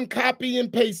everyone copy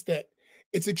and paste that?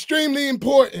 It's extremely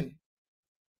important.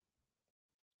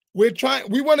 We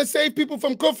want to save people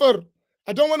from kufr.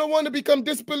 I don't want to become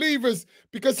disbelievers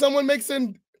because someone makes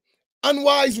an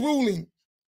unwise ruling.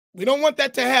 We don't want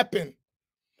that to happen.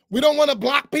 We don't want to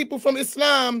block people from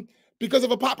Islam because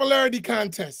of a popularity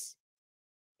contest.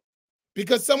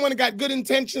 Because someone got good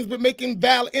intentions but making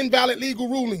invalid legal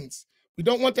rulings. We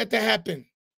don't want that to happen.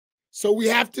 So we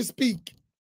have to speak.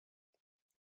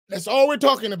 That's all we're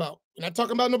talking about. We're not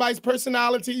talking about nobody's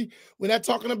personality. We're not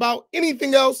talking about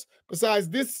anything else besides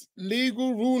this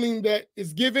legal ruling that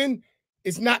is given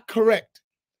is not correct.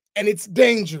 And it's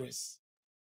dangerous.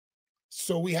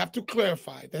 So we have to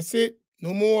clarify. That's it.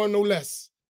 No more, no less.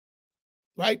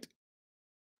 Right?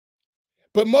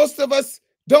 But most of us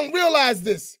don't realize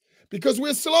this because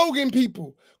we're slogan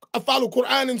people. I follow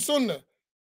Quran and Sunnah.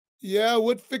 Yeah,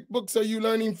 what fiqh books are you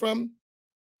learning from?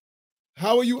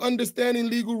 How are you understanding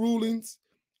legal rulings?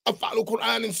 I follow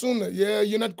Quran and Sunnah. Yeah,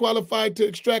 you're not qualified to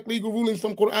extract legal rulings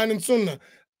from Quran and Sunnah.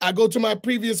 I go to my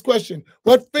previous question.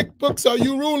 What fiqh books are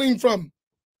you ruling from?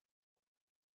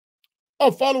 I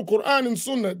follow Quran and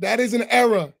Sunnah. That is an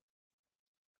error.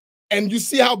 And you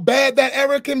see how bad that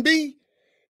error can be?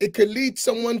 It could lead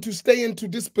someone to stay into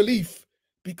disbelief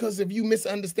because of you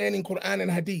misunderstanding Quran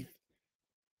and Hadith.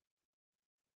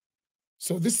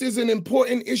 So this is an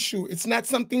important issue. It's not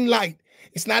something light.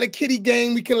 It's not a kiddie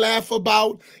game we can laugh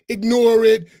about, ignore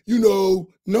it, No,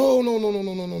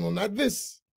 not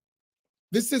this.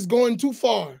 This is going too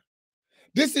far.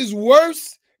 This is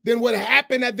worse than what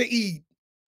happened at the Eid.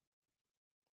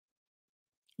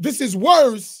 This is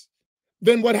worse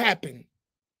than what happened.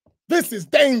 This is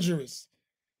dangerous.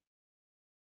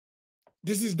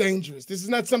 This is dangerous. This is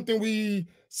not something we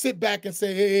sit back and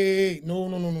say, hey,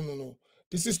 no.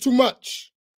 This is too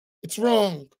much. It's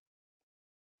wrong.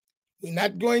 We're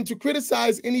not going to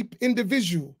criticize any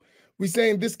individual. We're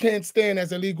saying this can't stand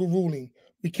as a legal ruling.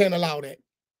 We can't allow that.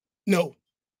 No.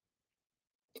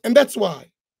 And that's why.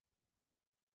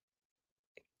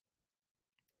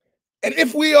 And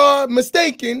if we are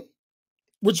mistaken,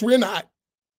 which we're not,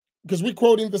 because we're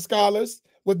quoting the scholars,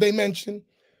 what they mention,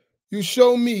 you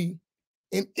show me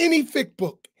in any fiqh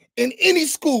book, in any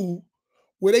school,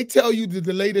 where they tell you to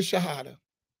delay the shahada.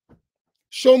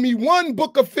 Show me one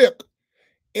book of fiqh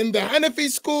in the Hanafi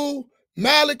school,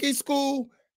 Maliki school,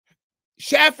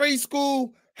 Shafi'i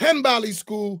school, Hanbali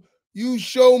school. You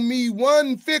show me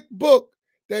one fiqh book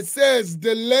that says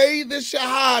delay the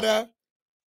shahada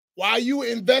while you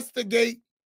investigate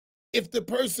if the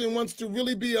person wants to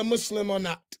really be a Muslim or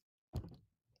not.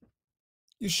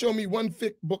 You show me one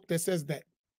fiqh book that says that.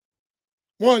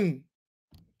 One.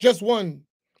 Just one.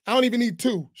 I don't even need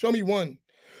two. Show me one.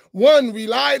 One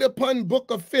relied upon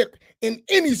book of fiqh in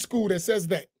any school that says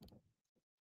that.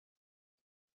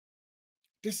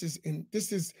 This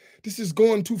is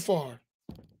going too far.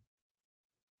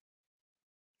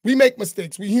 We make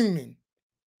mistakes. We human.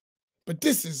 But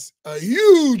this is a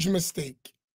huge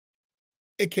mistake.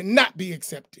 It cannot be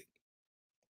accepted.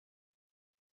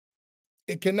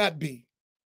 It cannot be.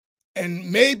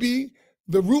 And maybe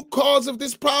the root cause of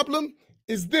this problem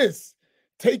is this: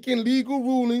 taking legal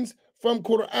rulings from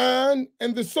Quran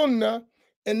and the Sunnah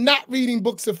and not reading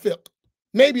books of fiqh.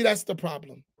 Maybe that's the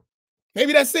problem.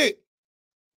 Maybe that's it.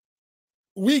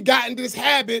 We got into this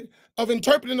habit of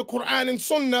interpreting the Quran and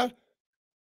Sunnah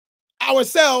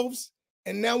ourselves,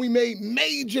 and now we made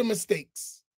major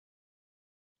mistakes.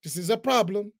 This is a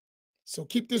problem. So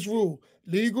keep this rule.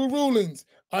 Legal rulings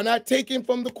are not taken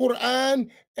from the Quran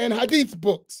and Hadith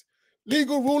books.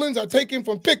 Legal rulings are taken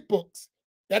from fiqh books.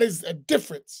 That is a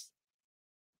difference.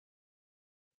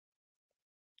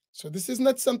 So this is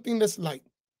not something that's light.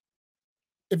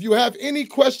 If you have any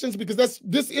questions, because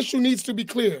this issue needs to be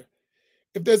clear.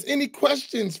 If there's any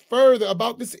questions further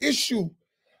about this issue,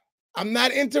 I'm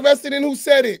not interested in who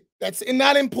said it. That's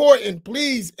not important.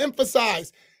 Please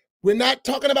emphasize. We're not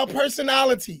talking about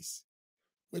personalities.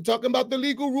 We're talking about the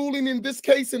legal ruling in this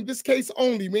case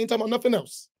only. We ain't talking about nothing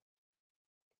else.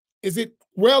 Is it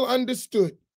well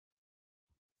understood?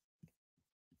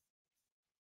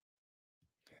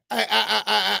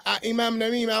 Imam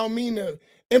Naeem, I don't mean to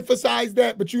emphasize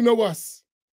that, but you know us.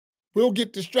 We'll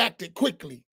get distracted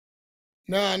quickly.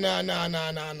 Nah.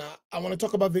 I want to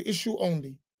talk about the issue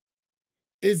only.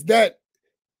 Is that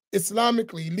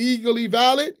Islamically, legally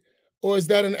valid, or is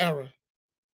that an error?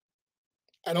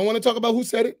 I don't want to talk about who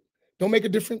said it. Don't make a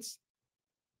difference.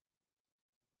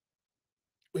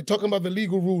 We're talking about the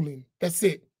legal ruling. That's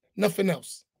it. Nothing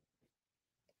else.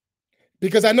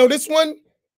 Because I know this one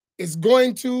is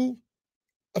going to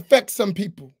affect some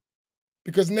people.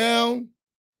 Because now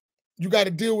you got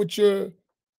to deal with your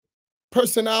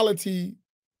personality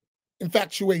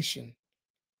infatuation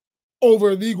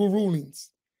over legal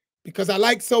rulings. Because I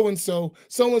like so-and-so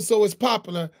is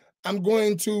popular, I'm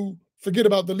going to forget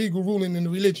about the legal ruling in the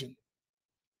religion.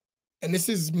 And this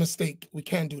is a mistake. We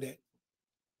can't do that.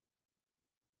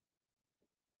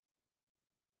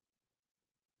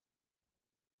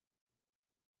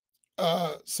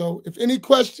 So if any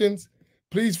questions,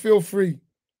 please feel free.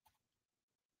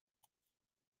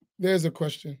 There's a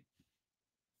question.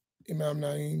 Imam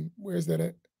Naeem, where's that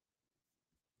at?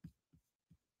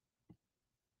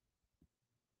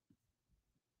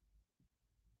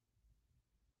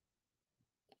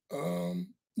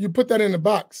 You put that in the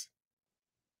box.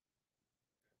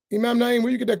 Imam Naeem,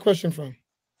 where you get that question from?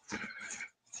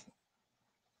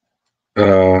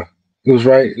 It was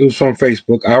right. It was from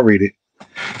Facebook. I'll read it.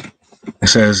 It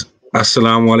says,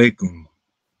 Assalamu alaikum,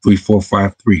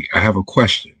 3453. I have a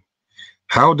question.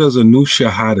 How does a new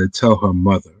Shahada tell her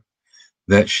mother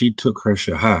that she took her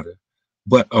Shahada,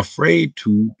 but afraid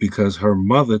to because her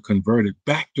mother converted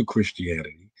back to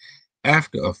Christianity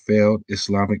after a failed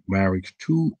Islamic marriage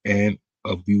to an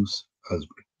abusive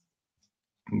husband?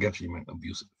 I guess she meant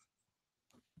abusive.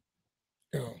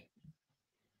 Oh.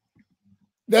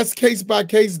 That's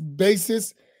case-by-case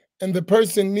basis, and the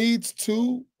person needs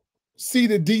to see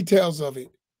the details of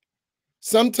it.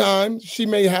 Sometimes she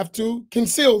may have to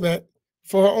conceal that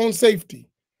for her own safety.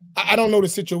 I don't know the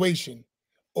situation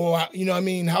or,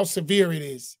 how severe it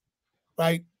is,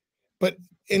 right? But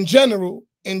in general,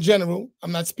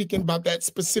 I'm not speaking about that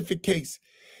specific case.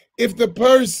 If the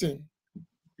person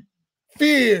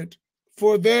feared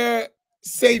for their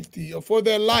safety or for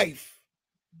their life,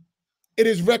 it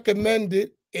is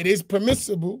recommended, it is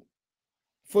permissible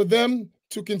for them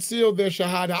to conceal their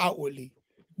Shahada outwardly.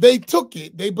 They took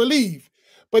it, they believe,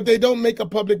 but they don't make a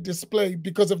public display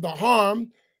because of the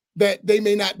harm that they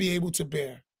may not be able to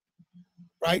bear,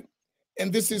 right?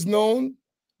 And this is known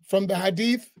from the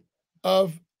hadith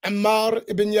of Ammar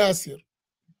ibn Yasir,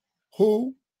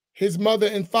 who his mother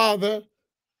and father,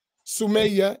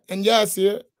 Sumayya and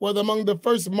Yasir, were among the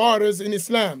first martyrs in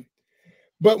Islam.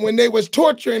 But when they was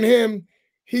torturing him,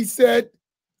 he said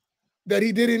that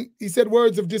he said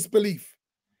words of disbelief.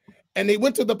 And they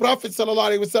went to the Prophet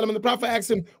ﷺ, and the Prophet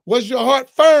asked him, was your heart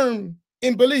firm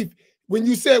in belief? When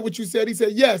you said what you said, he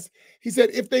said, yes. He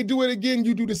said, if they do it again,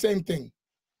 you do the same thing.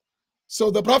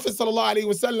 So the Prophet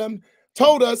ﷺ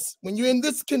told us, when you're in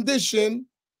this condition,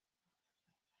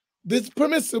 this is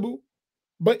permissible.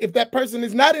 But if that person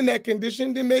is not in that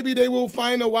condition, then maybe they will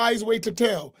find a wise way to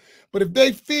tell. But if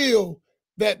they feel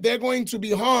that they're going to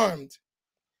be harmed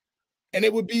and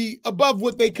it would be above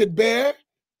what they could bear,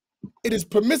 it is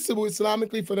permissible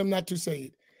Islamically for them not to say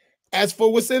it. As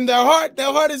for what's in their heart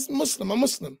is Muslim, I'm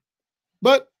Muslim.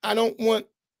 But I don't want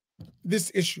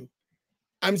this issue.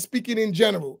 I'm speaking in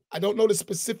general. I don't know the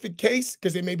specific case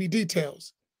because there may be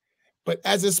details. But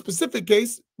as a specific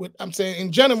case, what I'm saying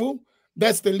in general,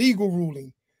 that's the legal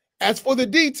ruling. As for the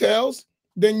details,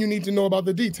 then you need to know about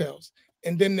the details.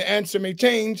 And then the answer may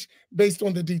change based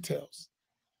on the details.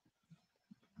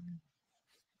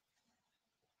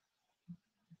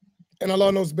 And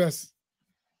Allah knows best.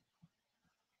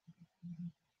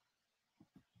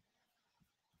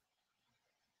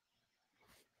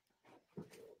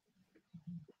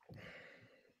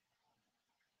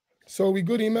 So are we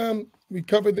good, Imam? We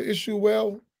covered the issue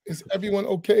well. Is everyone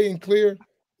okay and clear?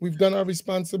 We've done our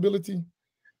responsibility.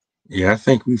 Yeah, I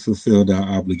think we fulfilled our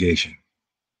obligation,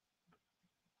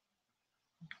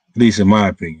 at least in my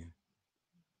opinion.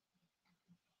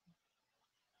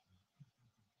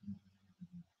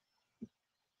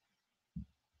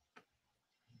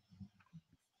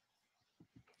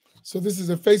 So this is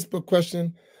a Facebook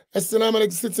question. Assalamu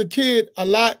alaikum. Since a kid, a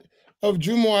lot of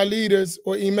Jumu'ah leaders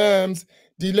or imams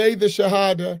delay the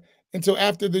Shahada until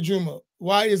after the Jumu'ah.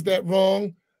 Why is that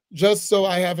wrong? Just so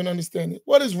I have an understanding.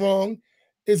 What is wrong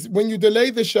is when you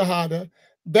delay the Shahada,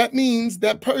 that means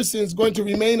that person is going to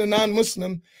remain a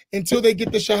non-Muslim until they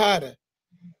get the Shahada.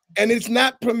 And it's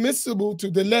not permissible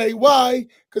to delay. Why?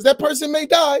 Because that person may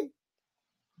die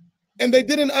and they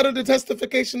didn't utter the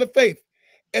testification of faith.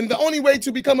 And the only way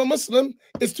to become a Muslim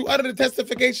is to utter the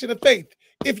testification of faith.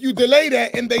 If you delay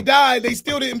that and they die, they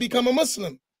still didn't become a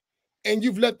Muslim. And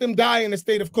you've let them die in a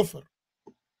state of kufr,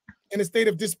 in a state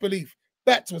of disbelief.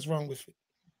 That's what's wrong with it.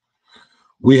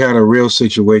 We had a real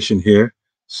situation here,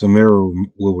 Samira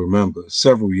will remember,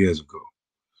 several years ago.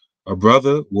 A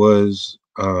brother was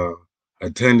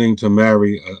attending to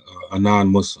marry a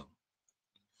non-Muslim.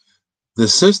 The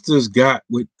sisters got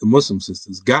with, the Muslim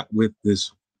sisters got with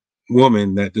this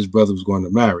woman that this brother was going to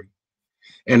marry.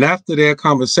 And after their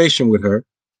conversation with her,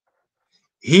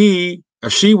 he or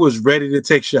she was ready to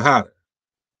take Shahada.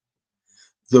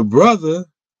 The brother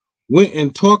went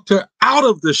and talked her out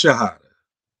of the Shahada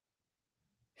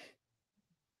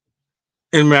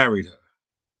and married her.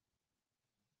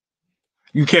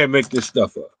 You can't make this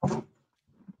stuff up.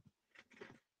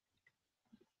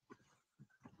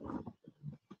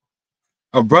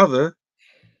 A brother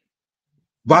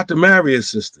about to marry his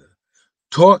sister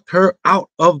talked her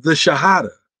out of the Shahada.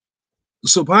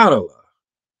 SubhanAllah.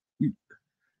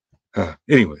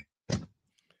 Anyway,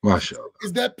 mashallah.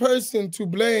 Is that person to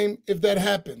blame if that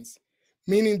happens?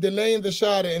 Meaning delaying the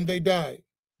Shahada and they die.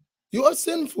 You are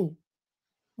sinful.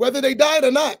 Whether they died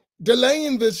or not,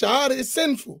 delaying the Shahada is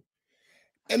sinful.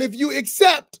 And if you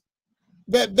accept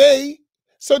that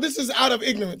so this is out of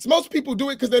ignorance. Most people do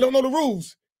it because they don't know the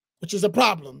rules, which is a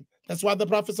problem. That's why the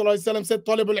Prophet ﷺ said,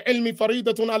 "Talibul ilmi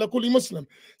faridatun ala kulli Muslim."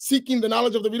 Seeking the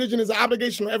knowledge of the religion is an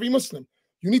obligation on every Muslim.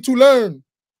 You need to learn.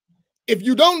 If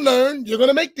you don't learn, you're going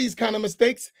to make these kind of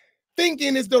mistakes,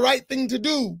 thinking it's the right thing to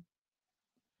do.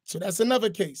 So that's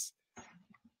another case.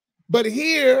 But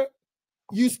here,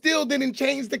 you still didn't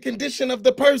change the condition of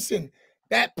the person.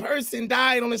 That person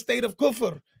died on a state of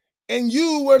kufr, and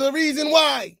you were the reason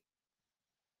why.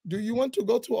 Do you want to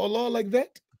go to Allah like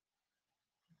that?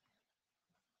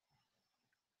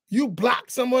 You block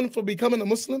someone for becoming a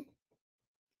Muslim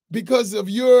because of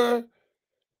your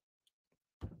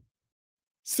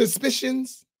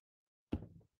suspicions,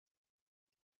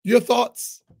 your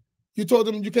thoughts. You told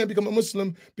them you can't become a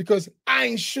Muslim because I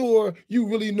ain't sure you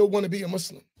really want to be a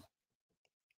Muslim.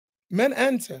 Men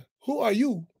answer, who are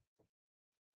you?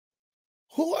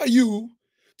 Who are you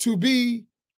to be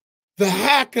the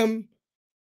hakam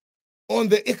on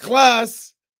the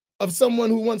ikhlas of someone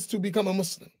who wants to become a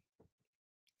Muslim?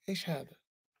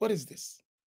 What is this?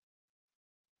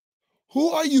 Who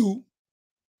are you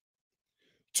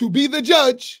to be the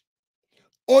judge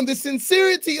on the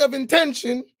sincerity of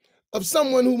intention of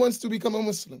someone who wants to become a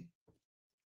Muslim?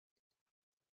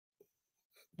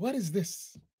 What is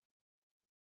this?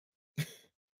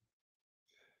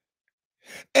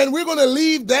 And we're going to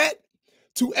leave that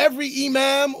to every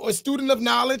imam or student of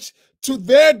knowledge, to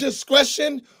their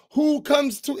discretion, who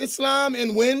comes to Islam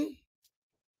and when?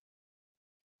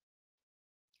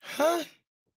 Huh?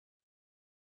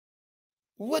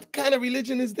 What kind of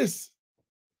religion is this?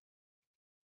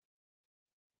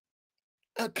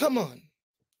 Come on.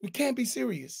 We can't be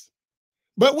serious.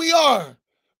 But we are,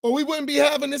 or we wouldn't be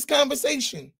having this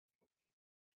conversation.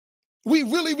 We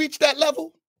really reached that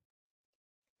level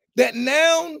that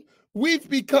now we've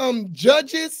become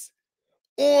judges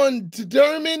on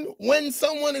determine when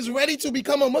someone is ready to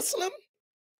become a Muslim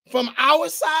from our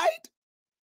side?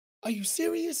 Are you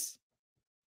serious?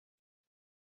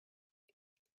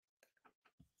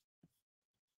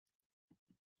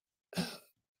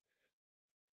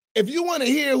 If you want to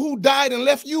hear who died and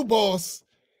left you, boss,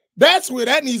 that's where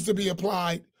that needs to be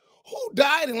applied. Who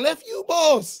died and left you,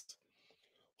 boss?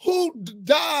 Who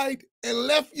died and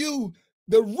left you,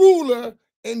 the ruler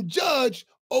and judge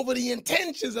over the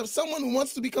intentions of someone who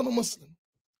wants to become a Muslim?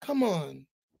 Come on.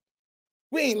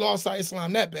 We ain't lost our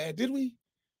Islam that bad, did we?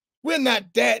 We're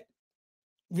not that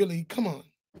really. Come on.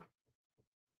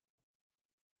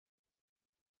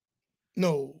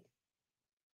 No.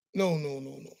 No.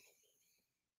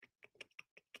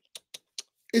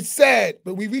 It's sad,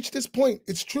 but we reached this point.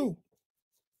 It's true.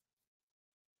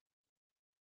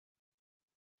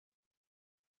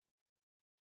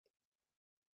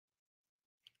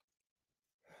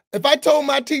 If I told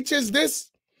my teachers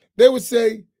this, they would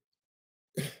say,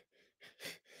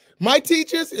 my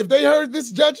teachers, if they heard this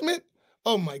judgment,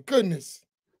 oh my goodness.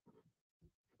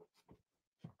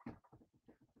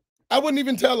 I wouldn't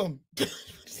even tell them.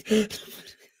 I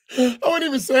wouldn't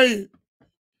even say it.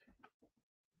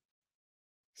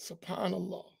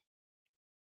 SubhanAllah.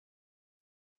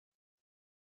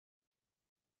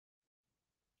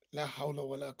 La hawla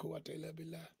wa la quwwata illa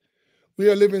billah. We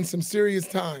are living some serious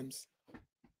times.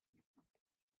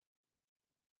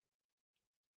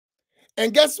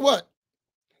 And guess what?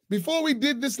 Before we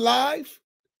did this live,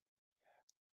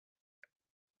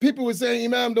 people were saying,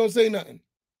 Imam, don't say nothing.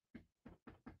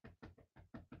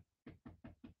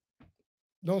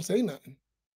 Don't say nothing.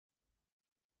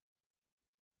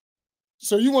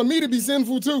 So you want me to be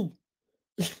sinful too?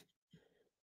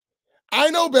 I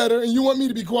know better, and you want me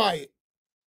to be quiet.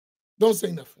 Don't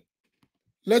say nothing.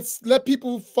 Let's let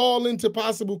people fall into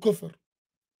possible kufr.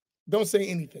 Don't say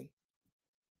anything.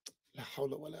 La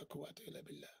hawla wa la quwwata illa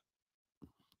billah.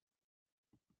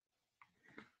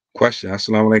 Question.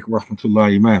 Assalamu alaikum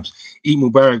rahmatullahi imams. Eid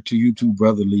Mubarak to you two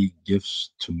brotherly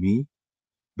gifts to me.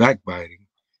 Backbiting.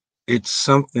 It's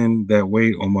something that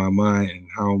weighed on my mind and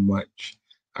how much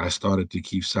I started to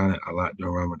keep silent a lot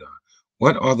during Ramadan.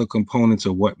 What are the components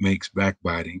of what makes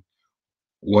backbiting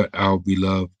what our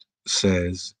beloved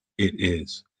says it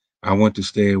is? I want to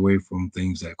stay away from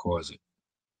things that cause it.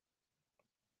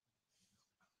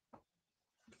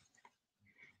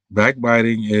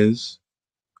 Backbiting is,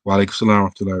 wa alaikum salam wa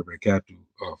rahmatullahi wa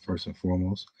barakatuh, first and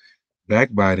foremost.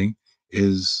 Backbiting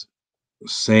is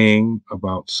saying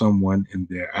about someone in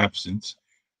their absence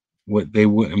what they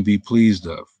wouldn't be pleased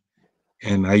of.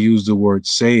 And I use the word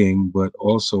saying, but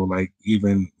also like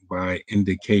even by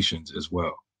indications as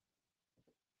well.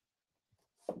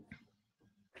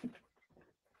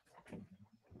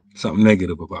 Something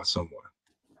negative about someone.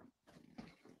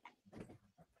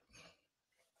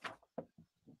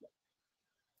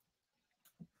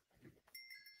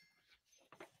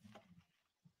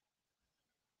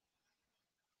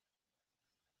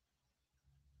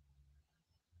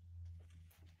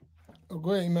 Oh,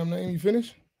 go ahead, Imam Naim. You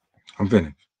finished? I'm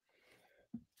finished.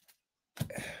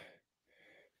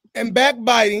 And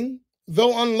backbiting,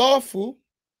 though unlawful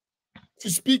to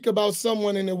speak about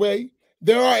someone in a way,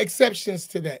 there are exceptions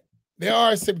to that. There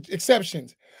are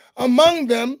exceptions. Among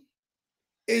them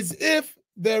is if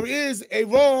there is a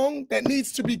wrong that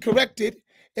needs to be corrected,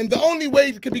 and the only way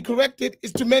it can be corrected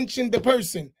is to mention the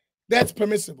person. That's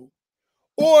permissible.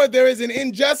 Or there is an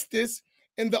injustice,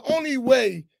 and the only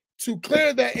way to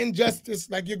clear that injustice,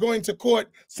 like you're going to court,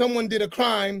 someone did a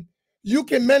crime, you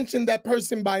can mention that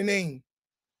person by name,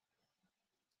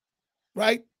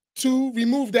 right? To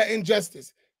remove that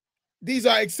injustice. These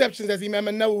are exceptions, as Imam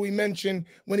An-Nawawi mentioned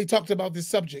when he talked about this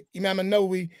subject. Imam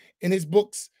An-Nawawi, in his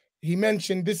books, he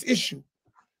mentioned this issue.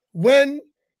 When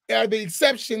are the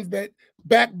exceptions that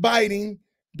backbiting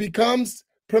becomes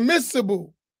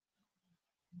permissible?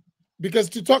 Because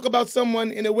to talk about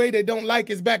someone in a way they don't like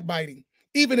is backbiting,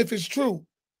 even if it's true.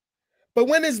 But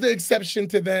when is the exception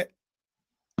to that?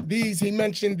 He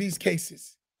mentioned these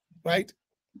cases, right?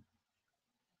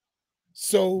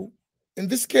 So in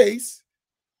this case,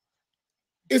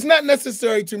 it's not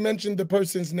necessary to mention the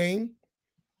person's name.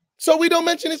 So we don't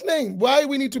mention his name. Why do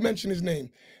we need to mention his name?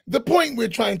 The point we're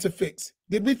trying to fix.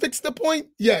 Did we fix the point?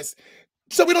 Yes.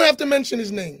 So we don't have to mention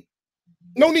his name.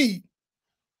 No need.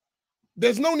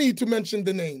 There's no need to mention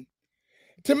the name.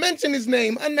 To mention his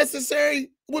name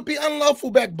unnecessary would be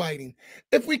unlawful backbiting.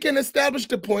 If we can establish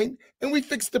the point and we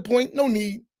fix the point, no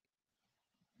need.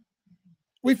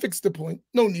 We fix the point.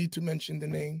 No need to mention the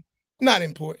name. Not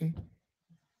important.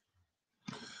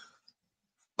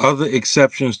 Other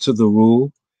exceptions to the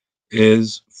rule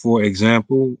is, for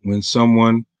example, when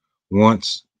someone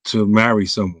wants to marry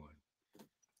someone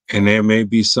and there may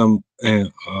be some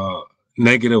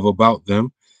negative about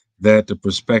them that the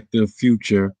prospective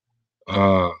future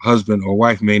husband or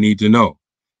wife may need to know.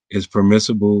 It's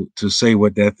permissible to say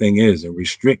what that thing is and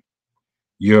restrict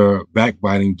your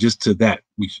backbiting just to that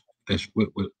which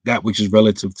is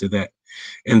relative to that.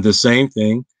 And the same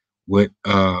thing with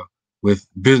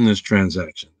business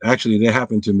transactions. Actually, that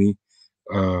happened to me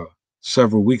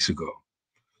several weeks ago.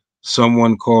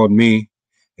 Someone called me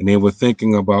and they were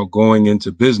thinking about going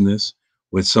into business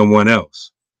with someone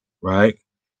else, right?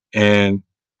 And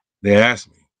they asked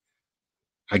me.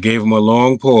 I gave him a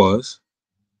long pause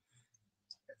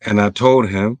and I told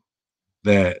him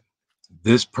that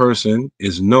this person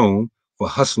is known for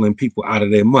hustling people out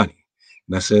of their money.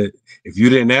 And I said, if you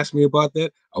didn't ask me about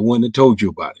that, I wouldn't have told you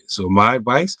about it. So my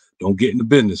advice, don't get into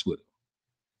business with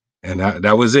them. And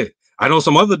that was it. I know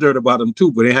some other dirt about them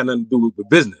too, but it had nothing to do with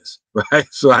business, right?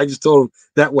 So I just told them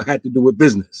that what had to do with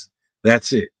business.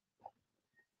 That's it.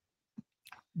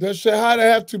 Does Shahada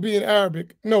have to be in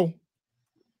Arabic? No.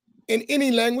 In any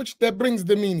language that brings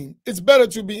the meaning. It's better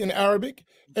to be in Arabic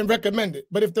and recommend it.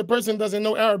 But if the person doesn't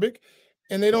know Arabic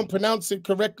and they don't pronounce it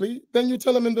correctly, then you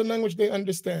tell them in the language they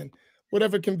understand,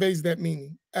 whatever conveys that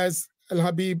meaning, as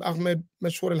Al-Habib Ahmed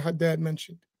Mashhur Al-Haddad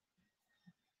mentioned.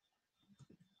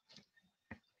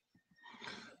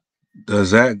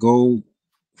 Does that go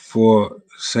for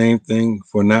same thing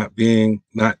for not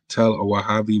tell a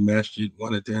Wahhabi masjid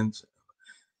one attends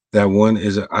that one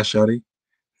is an Ashari?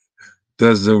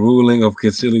 Does the ruling of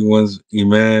concealing one's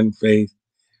Iman faith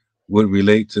would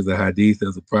relate to the hadith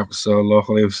of the Prophet Sallallahu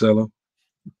Alaihi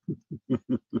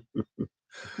Wasallam?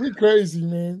 We crazy,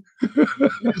 man.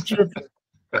 We tripping.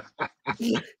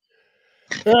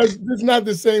 It's not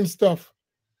the same stuff,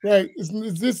 right? It's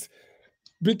this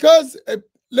because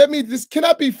this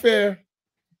cannot be fair.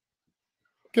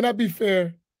 Cannot be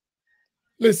fair.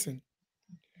 Listen,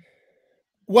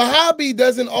 Wahhabi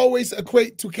doesn't always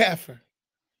equate to kafir.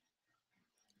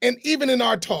 And even in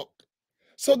our talk.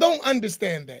 So don't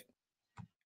understand that.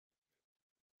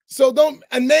 So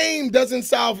a name doesn't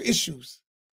solve issues.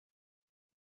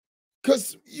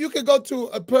 Because you could go to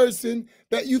a person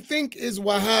that you think is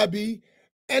Wahhabi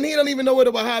and he don't even know what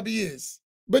a Wahhabi is.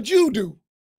 But you do.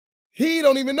 He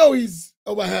don't even know he's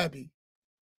a Wahhabi.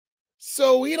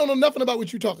 So he don't know nothing about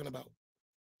what you're talking about.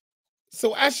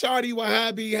 So Ash'ari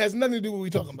Wahhabi has nothing to do with what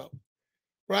we're talking about,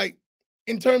 right?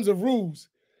 In terms of rules.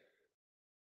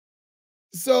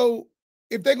 So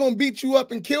if they're going to beat you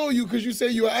up and kill you because you say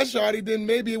you're Ash'ari, then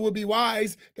maybe it would be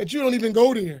wise that you don't even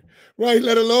go there, right?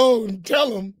 Let alone tell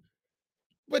them.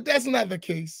 But that's not the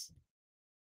case,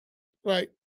 right?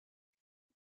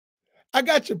 I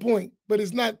got your point, but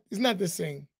it's not the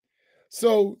same.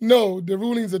 So no, the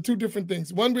rulings are two different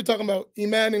things. One, we're talking about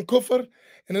Iman and Kufr,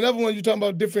 and another one, you're talking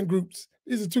about different groups.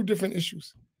 These are two different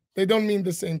issues. They don't mean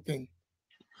the same thing.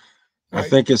 Right? I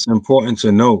think it's important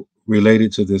to note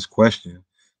related to this question,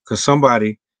 because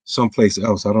somebody someplace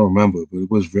else, I don't remember, but it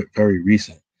was very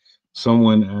recent.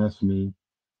 Someone asked me,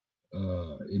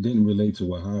 it didn't relate to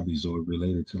Wahhabis, or it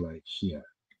related to like Shia.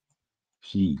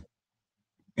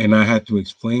 And I had to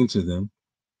explain to them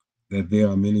that there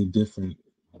are many different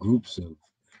groups of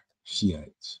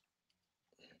Shiites.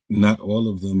 Not all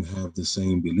of them have the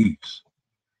same beliefs.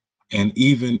 And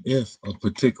even if a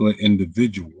particular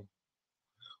individual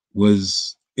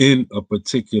was in a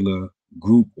particular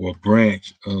group or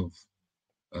branch of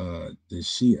the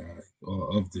Shiite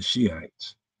or of the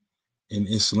Shiites, in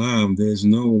Islam, there's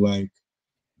no like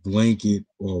blanket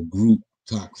or group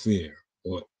takfir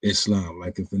or Islam.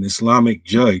 Like if an Islamic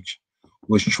judge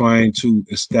was trying to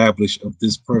establish if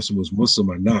this person was Muslim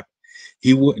or not,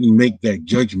 he wouldn't make that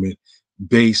judgment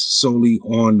based solely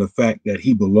on the fact that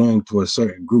he belonged to a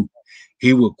certain group.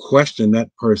 He would question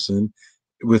that person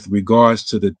with regards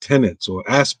to the tenets or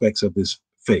aspects of his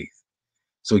faith.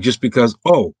 So just because,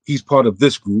 oh, he's part of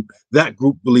this group, that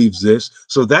group believes this,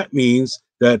 so that means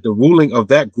that the ruling of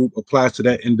that group applies to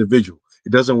that individual.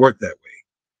 It doesn't work that way.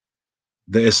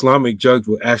 The Islamic judge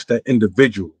will ask that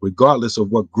individual, regardless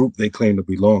of what group they claim to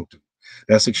belong to.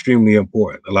 That's extremely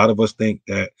important. A lot of us think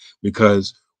that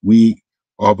because we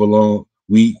belong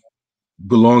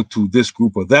to this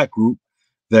group or that group,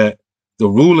 that the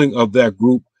ruling of that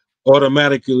group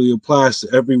automatically applies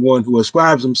to everyone who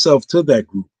ascribes himself to that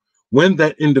group, when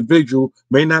that individual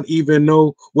may not even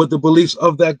know what the beliefs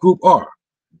of that group are.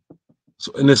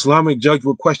 So an Islamic judge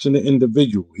would question the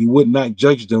individual. He would not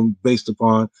judge them based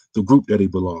upon the group that he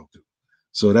belonged to.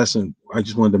 So I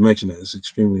just wanted to mention that. It's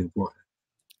extremely important.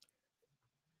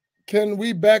 Can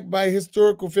we back by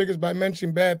historical figures by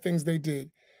mentioning bad things they did?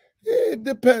 It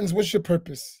depends. What's your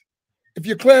purpose? If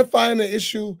you're clarifying the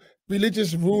issue,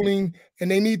 religious ruling, and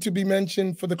they need to be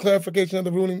mentioned for the clarification of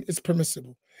the ruling, it's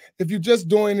permissible. If you're just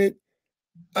doing it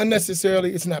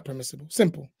unnecessarily, it's not permissible.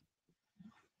 Simple.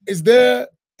 Is there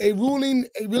a ruling,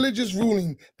 a religious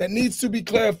ruling that needs to be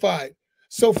clarified?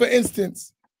 So, for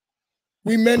instance,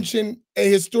 we mentioned a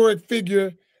historic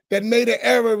figure that made an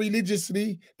error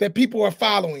religiously that people are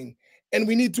following, and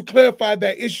we need to clarify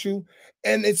that issue,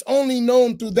 and it's only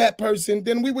known through that person,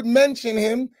 then we would mention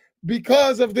him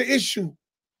because of the issue.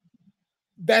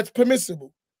 That's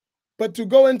permissible. But to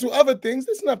go into other things,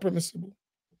 that's not permissible.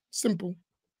 Simple.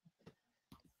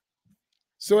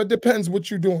 So it depends what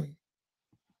you're doing.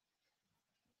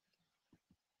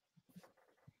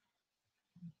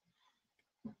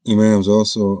 Imams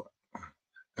also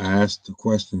asked the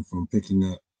question from picking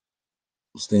up,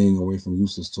 staying away from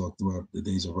useless talk throughout the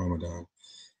days of Ramadan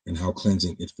and how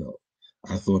cleansing it felt.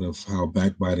 I thought of how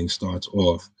backbiting starts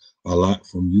off a lot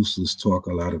from useless talk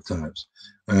a lot of times.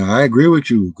 I agree with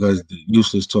you because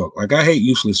useless talk, like I hate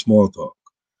useless small talk,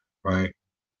 right?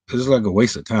 It's like a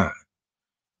waste of time.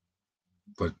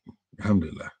 But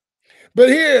alhamdulillah. But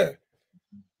here,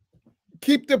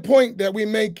 keep the point that we're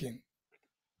making.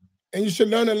 And you should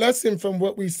learn a lesson from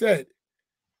what we said.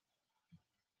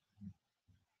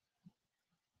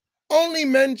 Only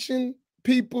mention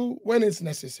people when it's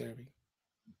necessary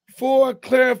for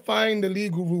clarifying the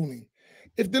legal ruling.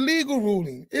 If the legal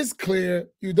ruling is clear,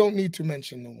 you don't need to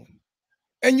mention no one.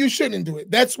 And you shouldn't do it.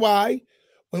 That's why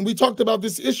when we talked about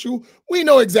this issue, we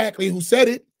know exactly who said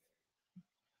it.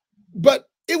 But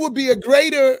it would be a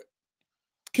greater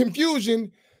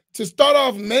confusion to start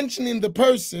off mentioning the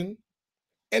person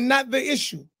and not the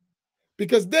issue.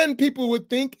 Because then people would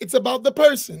think it's about the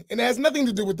person and it has nothing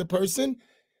to do with the person.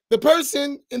 The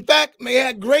person, in fact, may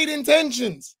have great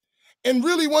intentions and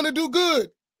really want to do good.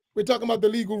 We're talking about the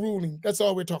legal ruling. That's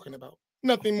all we're talking about.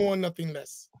 Nothing more, nothing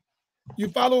less. You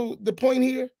follow the point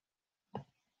here?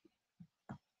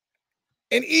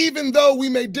 And even though we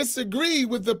may disagree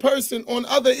with the person on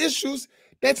other issues,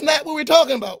 that's not what we're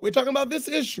talking about. We're talking about this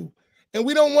issue. And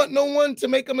we don't want no one to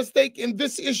make a mistake in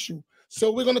this issue.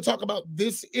 So we're going to talk about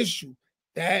this issue.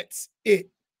 That's it.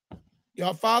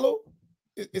 Y'all follow?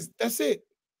 That's it.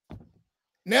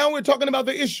 Now we're talking about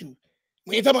the issue.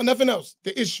 We ain't talking about nothing else.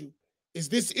 The issue. Is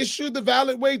this issue the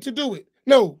valid way to do it?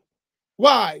 No.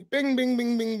 Why? Bing, bing,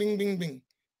 bing, bing, bing, bing, bing.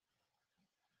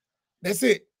 That's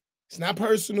it. It's not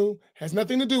personal, has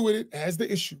nothing to do with it, has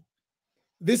the issue.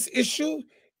 This issue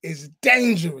is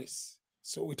dangerous.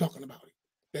 So we're talking about it.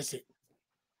 That's it.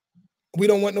 We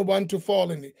don't want no one to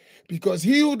fall in it because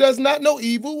he who does not know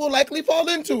evil will likely fall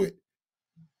into it.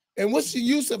 And what's the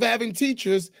use of having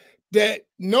teachers that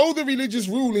know the religious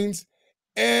rulings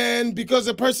and because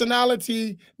a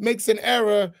personality makes an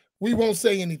error, we won't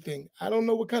say anything? I don't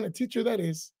know what kind of teacher that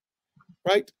is,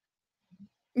 right?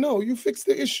 No, you fix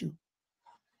the issue.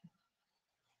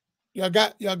 Y'all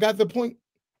got the point?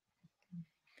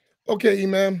 Okay,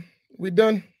 Imam, we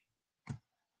done?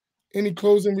 Any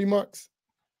closing remarks?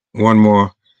 One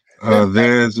more. That,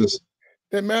 There's this.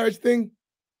 that marriage thing?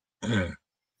 Yeah.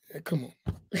 Come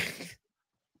on.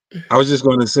 I was just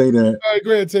going to say that. All right,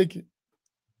 go ahead, take it.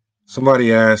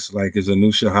 Somebody asked, like, is a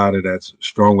new shahada that's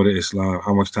strong with Islam?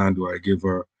 How much time do I give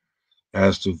her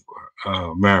as to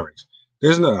marriage?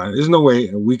 There's no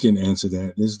way we can answer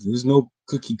that. There's no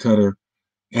cookie cutter,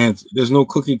 and there's no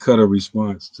cookie cutter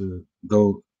response to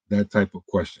that type of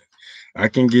question. I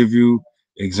can give you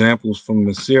examples from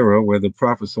the Sirah where the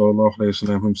Prophet Sallallahu Alaihi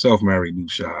Wasallam himself married new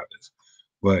shahadas,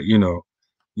 but a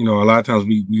lot of times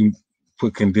we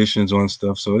put conditions on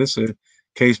stuff, so it's a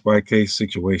case by case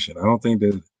situation. I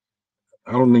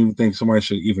don't even think somebody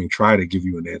should even try to give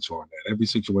you an answer on that. Every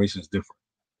situation is different.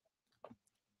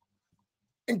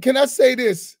 And can I say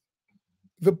this?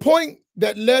 The point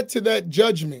that led to that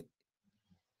judgment,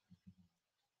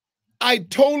 I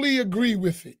totally agree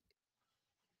with it.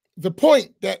 The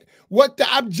point that what the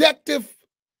objective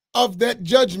of that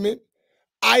judgment,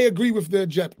 I agree with the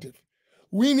objective.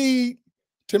 We need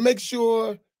to make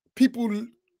sure people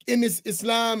in this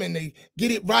Islam and they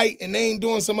get it right and they ain't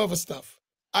doing some other stuff.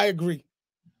 I agree.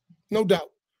 No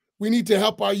doubt. We need to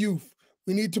help our youth.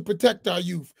 We need to protect our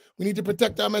youth. We need to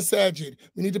protect our masajid.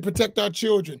 We need to protect our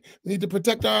children. We need to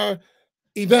protect our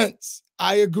events.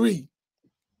 I agree.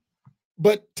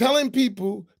 But telling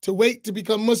people to wait to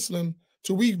become Muslim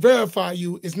to re-verify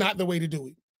you is not the way to do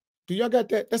it. Do y'all got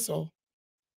that? That's all.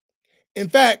 In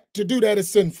fact, to do that is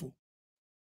sinful.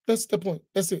 That's the point.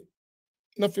 That's it.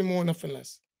 Nothing more, nothing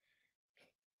less.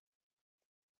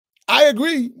 I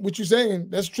agree with you saying.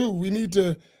 That's true. We need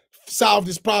to solve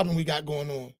this problem we got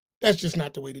going on. That's just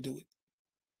not the way to do it.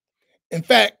 In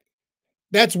fact,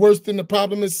 that's worse than the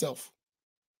problem itself.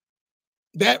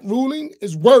 That ruling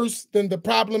is worse than the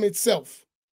problem itself.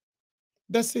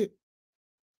 That's it.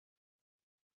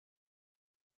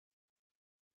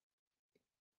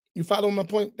 You follow my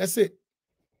point? That's it.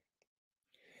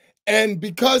 And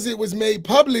because it was made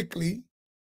publicly,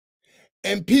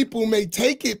 and people may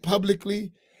take it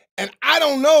publicly, and I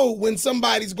don't know when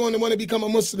somebody's going to want to become a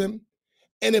Muslim.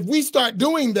 And if we start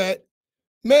doing that,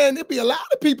 man, there'll be a lot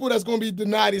of people that's going to be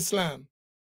denied Islam.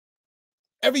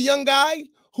 Every young guy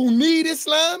who need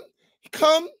Islam,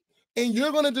 come, and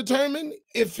you're going to determine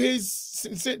if his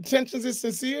intentions is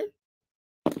sincere.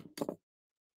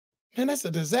 Man, that's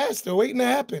a disaster waiting to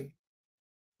happen.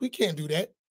 We can't do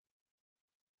that.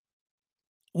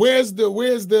 Where's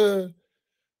the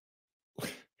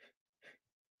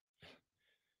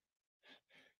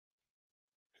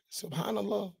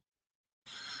subhanallah?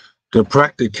 The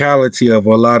practicality of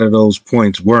a lot of those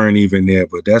points weren't even there,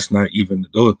 but that's not even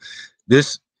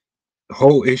this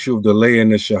whole issue of the lay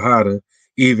and the shahada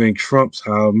even trumps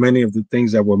how many of the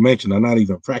things that were mentioned are not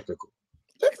even practical.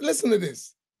 Listen to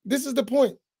this. This is the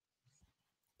point.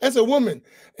 That's a woman,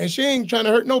 and she ain't trying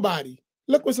to hurt nobody.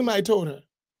 Look what somebody told her.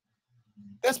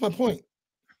 That's my point.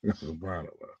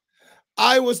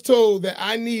 I was told that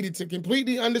I needed to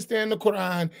completely understand the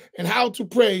Quran and how to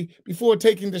pray before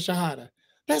taking the Shahada.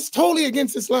 That's totally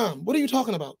against Islam. What are you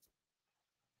talking about?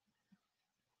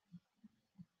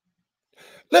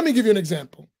 Let me give you an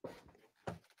example.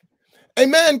 A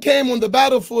man came on the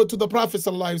battlefield to the Prophet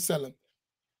ﷺ.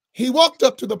 He walked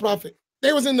up to the Prophet.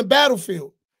 They was in the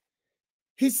battlefield.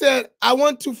 He said, I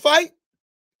want to fight,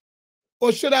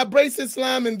 or should I embrace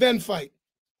Islam and then fight?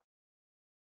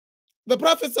 The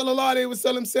Prophet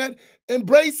ﷺ said,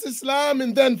 embrace Islam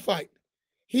and then fight.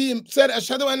 He said,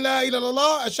 Ashhadu an la ilaha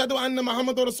illallah, Ashhadu anna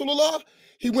Muhammadur Rasulullah.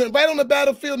 He went right on the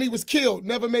battlefield and he was killed.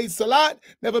 Never made salat,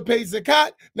 never paid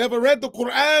zakat, never read the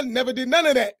Quran, never did none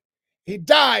of that. He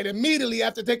died immediately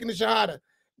after taking the Shahada.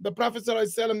 The Prophet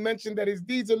ﷺ mentioned that his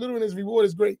deeds are little and his reward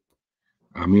is great.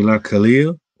 Amila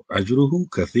Khalil, Ajruhu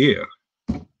Kathir.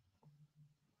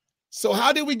 So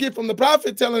how did we get from the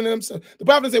Prophet telling them? So the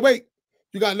Prophet said, wait,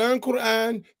 you got to learn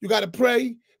Quran, you got to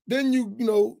pray, then you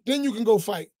can go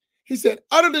fight. He said,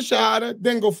 utter the Shahada,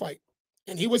 then go fight.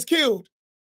 And he was killed.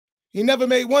 He never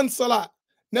made one salat,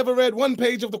 never read one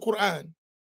page of the Quran.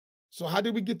 So how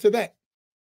did we get to that?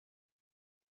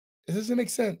 It doesn't make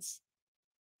sense.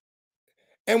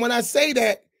 And when I say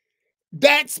that,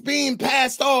 that's being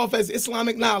passed off as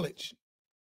Islamic knowledge.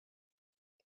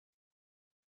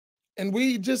 And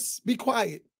we just be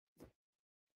quiet.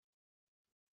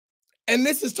 And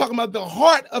this is talking about the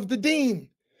heart of the deen.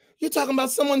 You're talking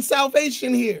about someone's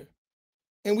salvation here.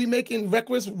 And we making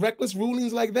reckless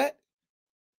rulings like that?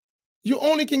 You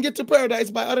only can get to paradise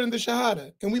by uttering the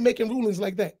Shahada. And we making rulings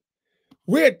like that.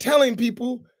 We're telling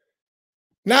people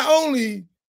not only,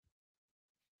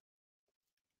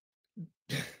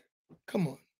 come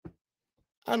on,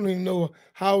 I don't even know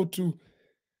how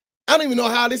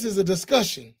this is a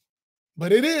discussion,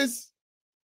 but it is.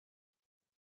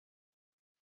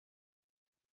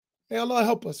 May Allah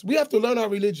help us. We have to learn our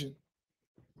religion.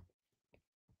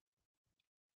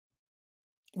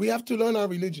 We have to learn our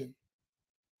religion.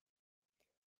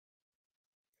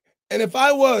 And if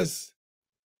I was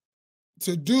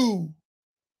to do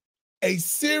a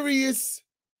serious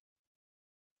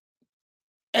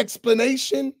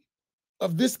explanation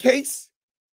of this case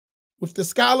with the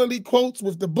scholarly quotes,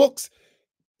 with the books,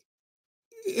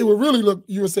 it would really look,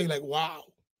 you would say like, wow,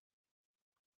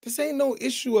 this ain't no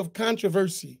issue of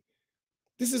controversy.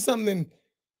 This is something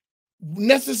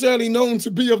necessarily known to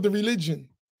be of the religion.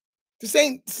 This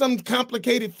ain't some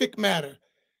complicated fiqh matter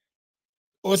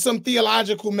or some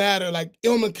theological matter like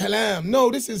ilm al-kalam. No,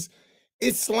 this is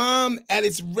Islam at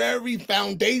its very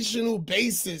foundational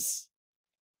basis.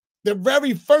 The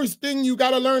very first thing you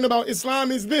got to learn about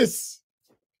Islam is this.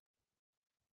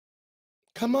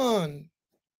 Come on.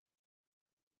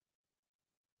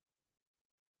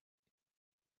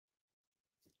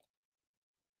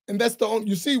 And that's the only,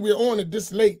 you see, we're on it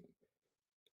this late,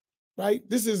 right?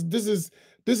 This is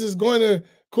going to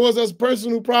cause us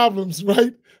personal problems,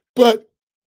 right? But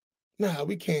nah,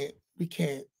 we can't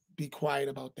be quiet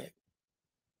about that.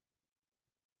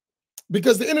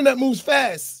 Because the internet moves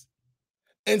fast.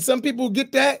 And some people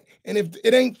get that, and if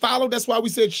it ain't followed, that's why we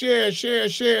said share, share,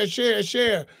 share, share,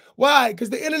 share. Why?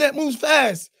 Because the internet moves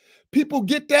fast. People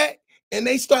get that, and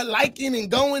they start liking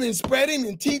and going and spreading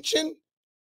and teaching.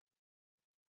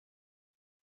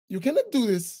 You cannot do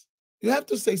this. You have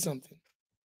to say something.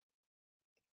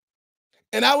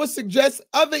 And I would suggest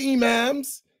other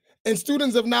imams and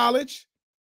students of knowledge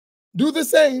do the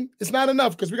same. It's not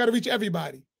enough because we got to reach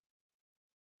everybody.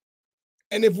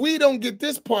 And if we don't get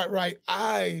this part right,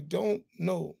 I don't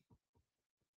know.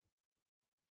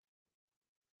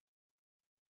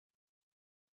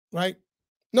 Right?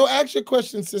 No, ask your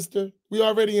question, sister. We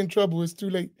already in trouble. It's too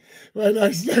late. Right now,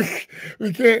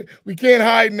 we can't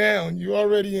hide now. You're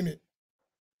already in it.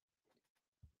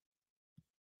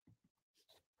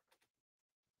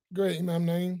 Go ahead, Imam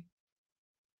Naeem.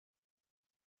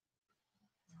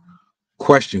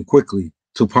 Question quickly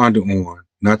to ponder on,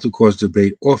 not to cause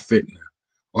debate or fitna.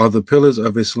 Are the pillars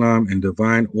of Islam in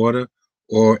divine order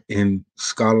or in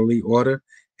scholarly order?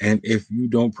 And if you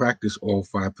don't practice all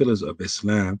 5 pillars of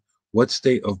Islam, what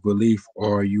state of belief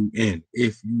are you in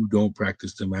if you don't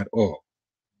practice them at all?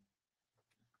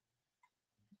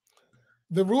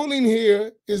 The ruling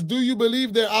here is, do you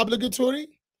believe they're obligatory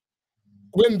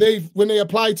when they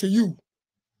apply to you?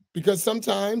 Because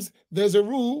sometimes there's a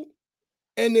rule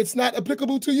and it's not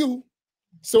applicable to you.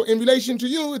 So in relation to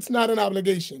you, it's not an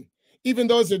obligation, even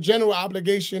though it's a general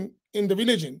obligation in the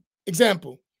religion.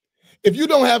 Example, if you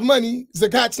don't have money,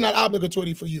 zakat's not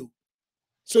obligatory for you.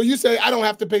 So you say, I don't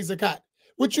have to pay zakat.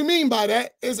 What you mean by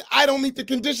that is I don't meet the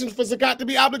conditions for zakat to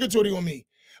be obligatory on me.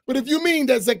 But if you mean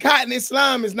that zakat in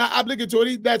Islam is not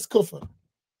obligatory, that's kufr.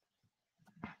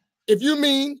 If you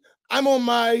mean I'm on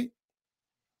my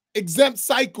exempt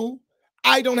cycle,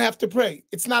 I don't have to pray.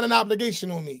 It's not an obligation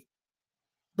on me.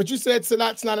 But you said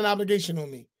salat's not an obligation on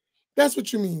me. That's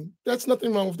what you mean. That's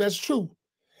nothing wrong with that's true.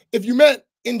 If you meant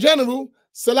in general,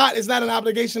 salat is not an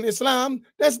obligation in Islam,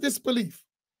 that's disbelief.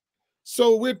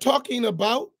 So we're talking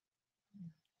about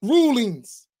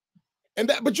rulings.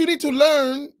 But you need to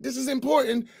learn, this is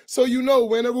important, so you know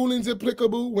when a ruling is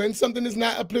applicable, when something is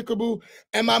not applicable.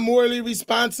 Am I morally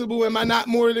responsible? Am I not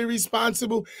morally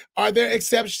responsible? Are there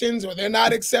exceptions or there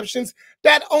not exceptions?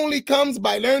 That only comes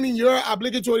by learning your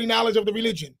obligatory knowledge of the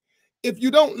religion. If you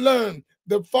don't learn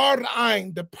the fard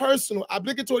ayn, the personal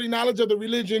obligatory knowledge of the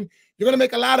religion, you're going to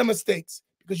make a lot of mistakes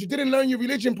because you didn't learn your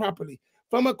religion properly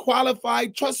from a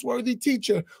qualified, trustworthy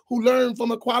teacher who learned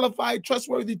from a qualified,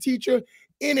 trustworthy teacher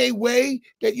in a way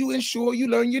that you ensure you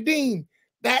learn your deen.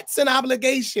 That's an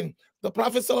obligation. The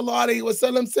Prophet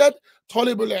ﷺ said,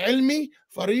 Talibul ilmi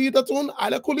faridatun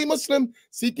ala kulli Muslim.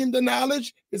 Seeking the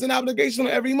knowledge is an obligation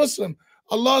on every Muslim.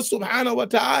 Allah subhanahu wa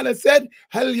ta'ala said,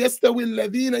 Hal yastawi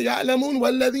alladhina ya'lamun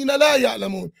walladhina la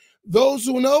ya'lamun. Those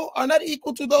who know are not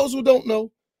equal to those who don't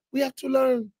know. We have to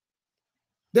learn.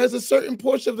 There's a certain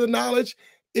portion of the knowledge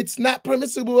it's not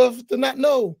permissible to not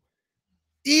know.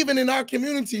 Even in our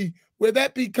community, where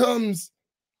that becomes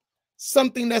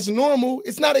something that's normal,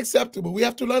 it's not acceptable. We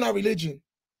have to learn our religion.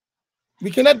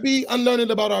 We cannot be unlearned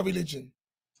about our religion.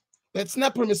 That's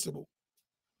not permissible.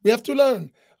 We have to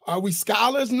learn. Are we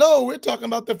scholars? No, we're talking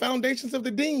about the foundations of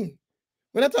the deen.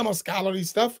 We're not talking about scholarly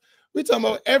stuff. We're talking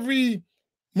about every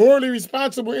morally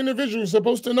responsible individual is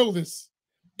supposed to know this.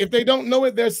 If they don't know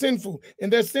it, they're sinful.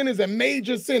 And their sin is a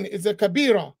major sin. It's a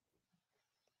kabira.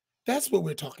 That's what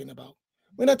we're talking about.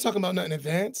 We're not talking about nothing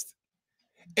advanced.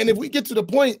 And if we get to the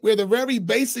point where the very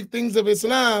basic things of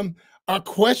Islam are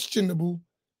questionable,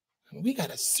 we got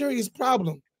a serious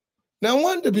problem. No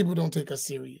wonder people don't take us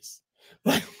serious.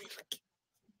 Right?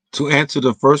 To answer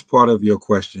the first part of your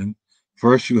question,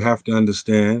 first you have to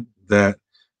understand that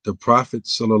the Prophet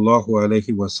sallallahu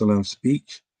alaihi wasallam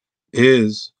speech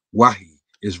is wahi,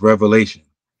 is revelation,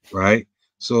 right?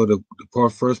 So the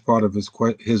first part of his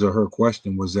or her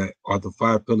question was that are the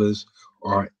five pillars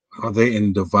are they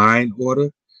in divine order?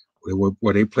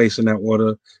 Were they placed in that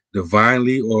order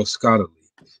divinely or scholarly?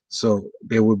 So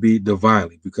they would be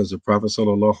divinely because the Prophet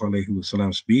sallallahu alaihi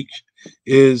wasallam speech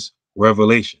is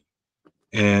revelation.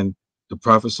 And the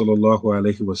Prophet sallallahu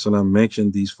alaihi wasallam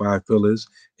mentioned these five pillars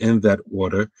in that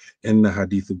order in the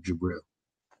Hadith of Jibril,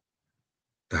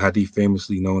 the Hadith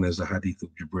famously known as the Hadith of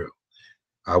Jibril.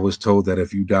 I was told that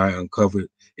if you die uncovered,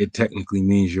 it technically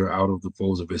means you're out of the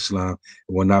folds of Islam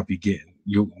and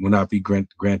you will not be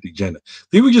granted Jannah.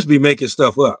 People just be making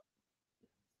stuff up.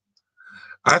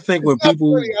 I think when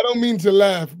people, funny. I don't mean to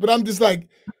laugh, but I'm just like,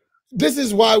 this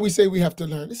is why we say we have to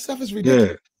learn. This stuff is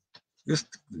ridiculous. Yeah,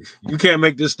 you can't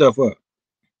make this stuff up.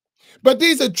 But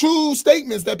these are true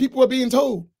statements that people are being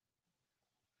told.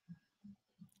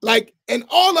 Like, and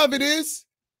all of it is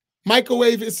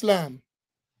microwave Islam.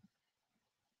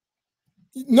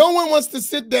 No one wants to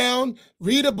sit down,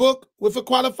 read a book with a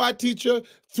qualified teacher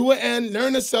to an end,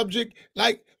 learn a subject.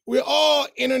 Like, we're all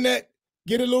internet,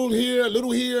 get a little here, a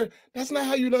little here. That's not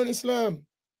how you learn Islam.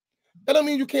 That don't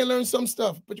mean you can't learn some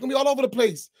stuff, but you're gonna be all over the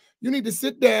place. You need to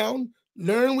sit down,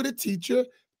 learn with a teacher.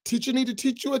 Teacher need to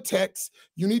teach you a text.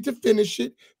 You need to finish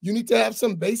it. You need to have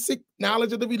some basic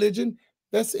knowledge of the religion.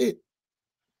 That's it.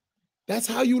 That's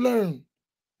how you learn.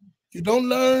 You don't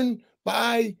learn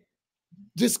by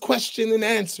just question and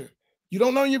answer. You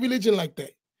don't learn your religion like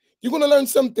that. You're going to learn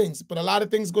some things, but a lot of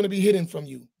things are going to be hidden from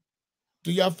you.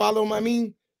 Do y'all follow what I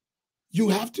mean? You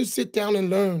have to sit down and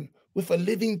learn with a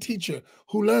living teacher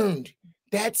who learned.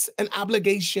 That's an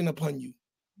obligation upon you.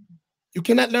 You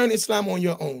cannot learn Islam on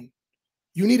your own.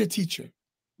 You need a teacher.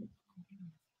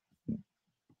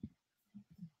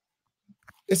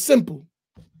 It's simple.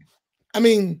 I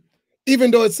mean,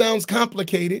 even though it sounds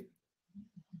complicated,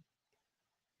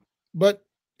 but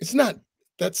it's not.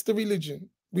 That's the religion.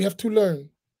 We have to learn.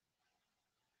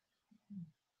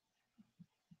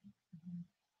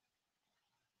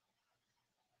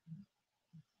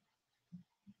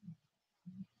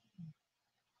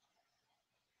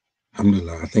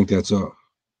 Alhamdulillah, I think that's all.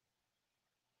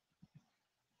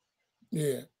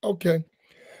 Yeah, okay.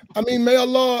 I mean, may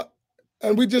Allah,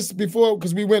 and we just before,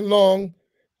 because we went long,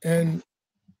 and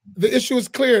the issue is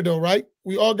clear though, right?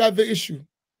 We all got the issue.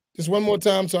 Just one more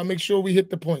time, so I make sure we hit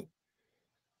the point.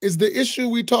 Is the issue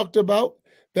we talked about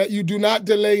that you do not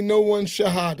delay no one's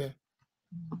shahada.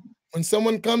 When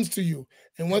someone comes to you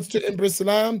and wants to embrace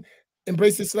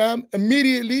Islam,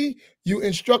 immediately you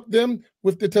instruct them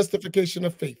with the testification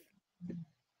of faith.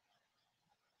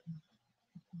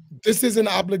 This is an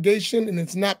obligation and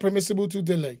it's not permissible to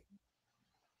delay.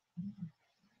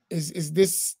 Is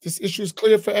this issue is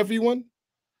clear for everyone?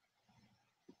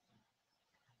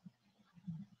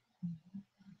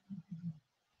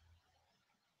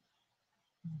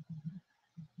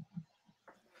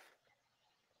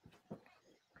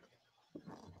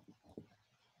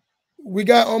 We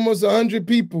got almost 100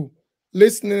 people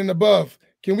listening and above.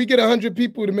 Can we get 100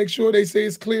 people to make sure they say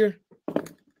it's clear?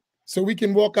 So we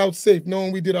can walk out safe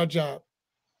knowing we did our job.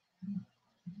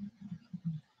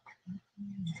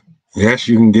 Yes,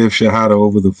 you can give Shahada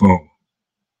over the phone.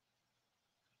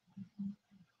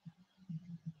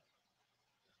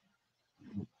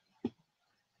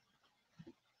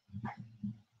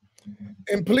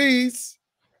 And please,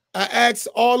 I ask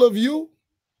all of you,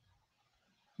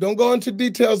 don't go into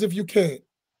details if you can't.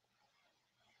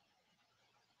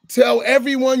 Tell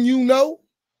everyone you know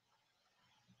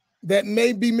that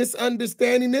may be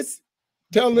misunderstanding this,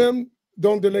 tell them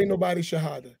don't delay nobody's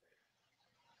shahada.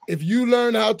 If you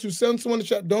learn how to send someone a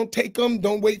shahada, don't take them,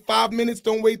 don't wait 5 minutes,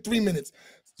 don't wait 3 minutes.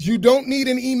 You don't need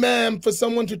an imam for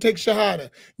someone to take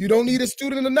shahada. You don't need a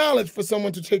student of knowledge for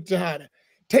someone to take shahada.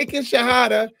 Taking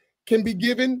shahada can be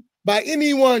given by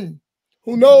anyone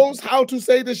who knows how to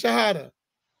say the shahada.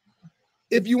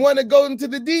 If you want to go into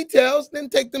the details, then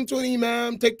take them to an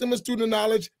imam, take them a student of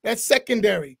knowledge. That's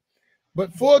secondary.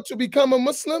 But for to become a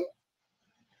Muslim,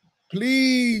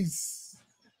 please,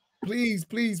 please,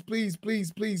 please, please,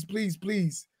 please, please, please,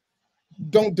 please,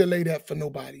 don't delay that for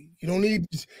nobody. You don't need,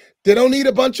 they don't need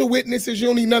a bunch of witnesses. You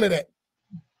don't need none of that.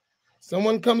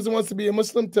 Someone comes and wants to be a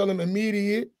Muslim, tell them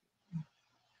immediate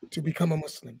to become a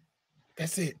Muslim.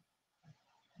 That's it.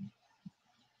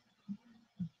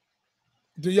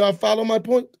 Do y'all follow my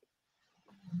point?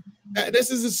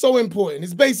 This is so important.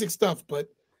 It's basic stuff, but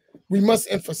we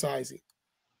must emphasize it.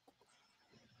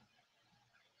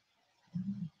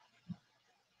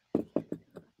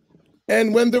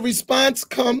 And when the response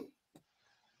comes,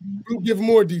 we'll give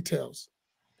more details.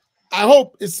 I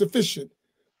hope it's sufficient.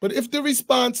 But if the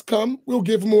response comes, we'll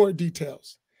give more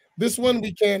details. This one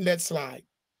we can't let slide.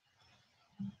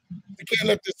 We can't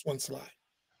let this one slide.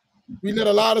 We let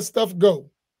a lot of stuff go.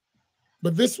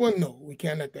 But this one, no, we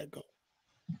can't let that go.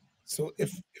 So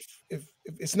if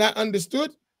it's not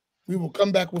understood, we will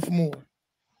come back with more.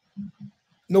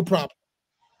 No problem.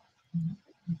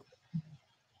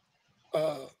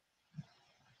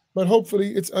 But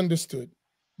hopefully it's understood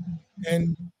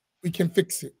and we can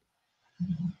fix it.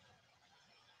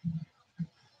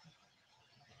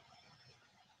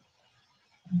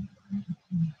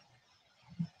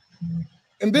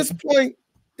 And this point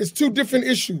is two different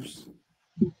issues.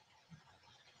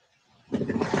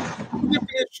 Different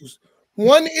issues.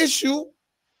 One issue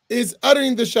is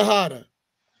uttering the Shahada.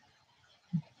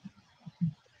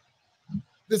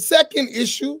 The second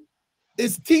issue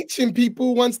is teaching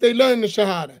people once they learn the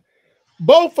Shahada.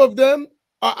 Both of them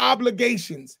are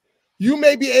obligations. You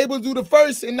may be able to do the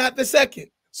first and not the second.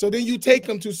 So then you take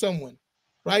them to someone,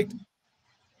 right?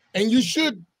 And you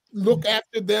should look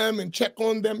after them and check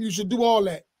on them. You should do all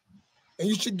that. And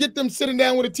you should get them sitting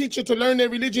down with a teacher to learn their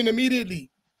religion immediately.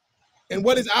 And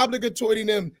what is obligatory to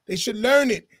them, they should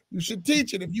learn it. You should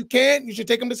teach it. If you can't, you should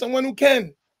take them to someone who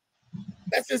can.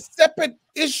 That's a separate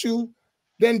issue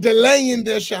than delaying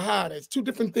their shahada. It's two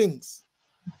different things.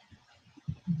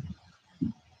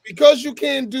 Because you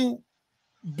can't do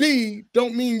B,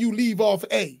 don't mean you leave off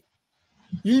A.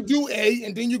 You do A,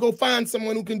 and then you go find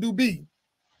someone who can do B.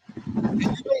 And you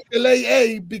don't delay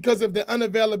A because of the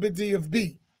unavailability of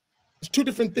B. It's two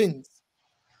different things.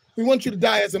 We want you to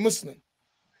die as a Muslim.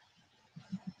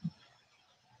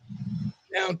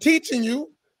 Now, teaching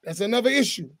you, that's another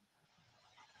issue.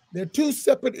 They're two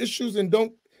separate issues, and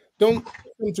don't put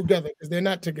them together because they're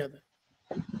not together.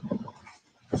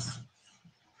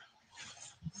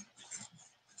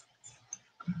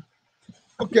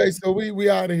 Okay, so we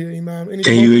out of here, Imam.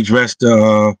 Can you address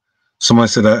someone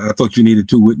said, I thought you needed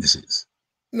 2 witnesses.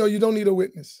 No, you don't need a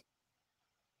witness.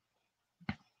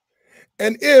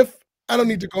 And if, I don't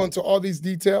need to go into all these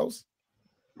details,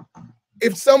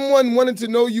 if someone wanted to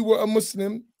know you were a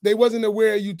Muslim, they wasn't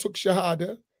aware you took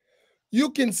Shahada, you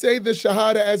can say the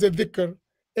Shahada as a dhikr,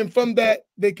 and from that,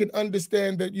 they can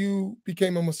understand that you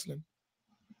became a Muslim.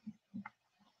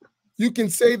 You can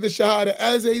say the Shahada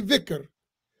as a dhikr,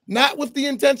 not with the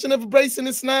intention of embracing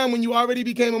Islam when you already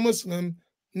became a Muslim,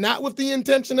 not with the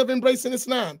intention of embracing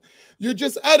Islam. You're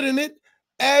just uttering it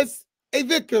as a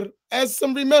dhikr, as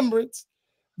some remembrance.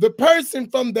 The person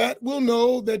from that will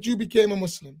know that you became a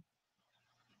Muslim.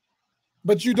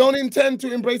 But you don't intend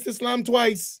to embrace Islam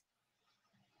twice.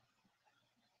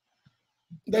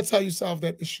 That's how you solve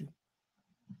that issue.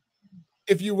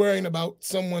 If you're worrying about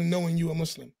someone knowing you a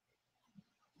Muslim.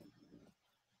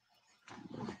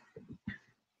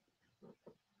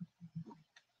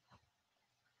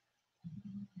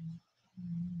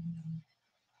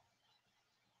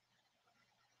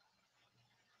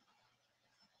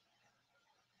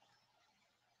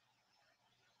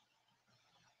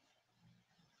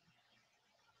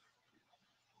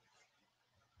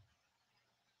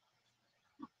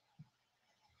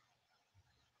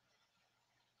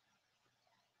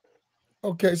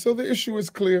 Okay, so the issue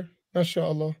is clear,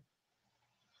 mashallah.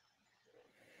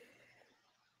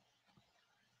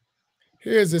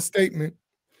 Here's a statement.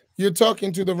 You're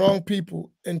talking to the wrong people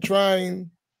and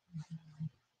trying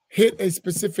hit a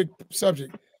specific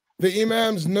subject. The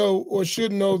imams know or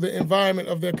should know the environment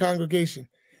of their congregation.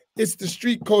 It's the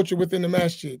street culture within the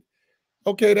masjid.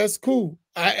 Okay, that's cool.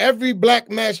 Every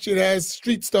black masjid has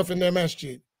street stuff in their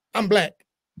masjid. I'm black.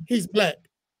 He's black.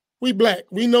 We black.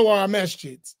 We know our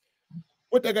masjids.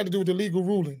 What that got to do with the legal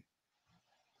ruling?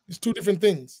 It's two different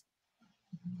things.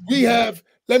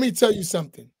 Let me tell you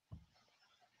something.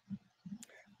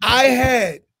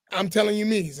 I'm telling you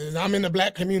me, since I'm in the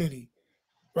black community,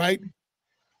 right?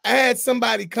 I had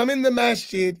somebody come in the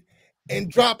masjid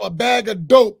and drop a bag of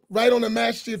dope right on the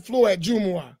masjid floor at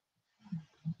Jumu'ah.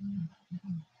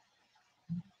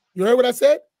 You heard what I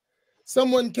said?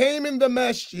 Someone came in the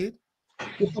masjid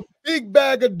with a big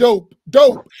bag of dope,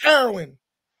 heroin,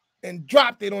 and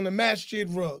dropped it on the masjid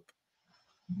rug.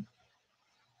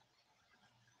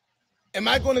 Am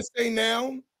I going to say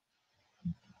now,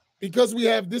 because we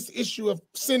have this issue of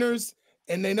sinners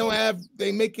and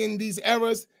they making these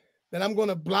errors, that I'm going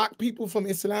to block people from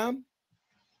Islam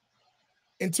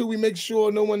until we make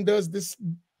sure no one does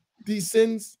these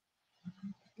sins?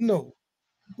 No,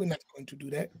 we're not going to do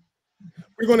that.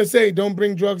 We're going to say, don't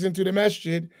bring drugs into the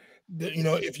masjid.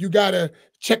 If you got to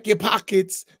check your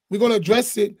pockets, we're going to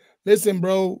address it. Listen,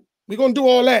 bro, we're going to do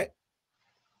all that.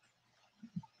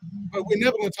 But we're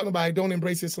never going to tell anybody, don't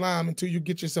embrace Islam until you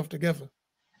get yourself together.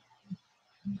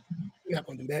 We're not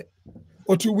going to do that.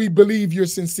 Or till we believe you're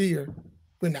sincere.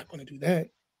 We're not going to do that.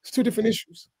 It's two different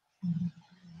issues.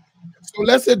 So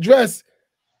let's address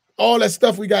all that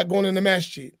stuff we got going in the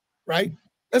masjid, right?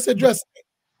 Let's address it.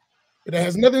 But that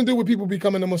has nothing to do with people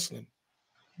becoming a Muslim.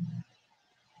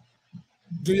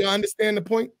 Do you understand the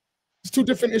point? It's two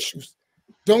different issues.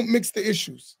 Don't mix the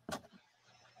issues.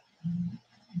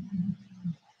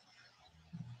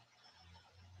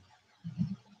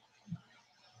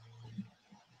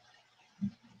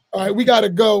 All right, we got to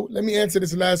go. Let me answer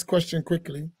this last question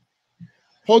quickly.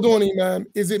 Hold on, Imam.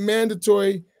 Is it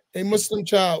mandatory a Muslim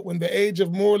child when the age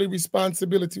of morally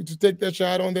responsibility to take their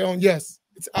child on their own? Yes,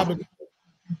 it's obligatory.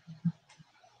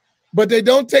 But they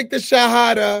don't take the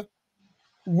Shahada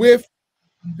with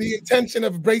the intention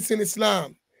of embracing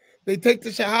Islam. They take the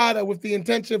Shahada with the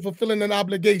intention of fulfilling an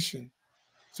obligation.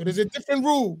 So there's a different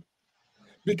rule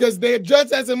because they're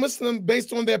judged as a Muslim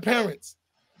based on their parents.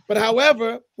 But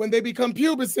however, when they become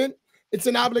pubescent, it's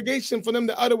an obligation for them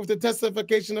to utter with the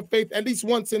testification of faith at least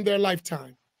once in their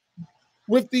lifetime.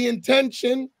 With the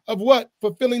intention of what?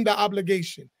 Fulfilling the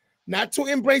obligation. Not to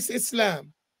embrace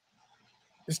Islam.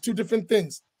 It's two different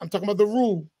things. I'm talking about the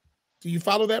rule. Do you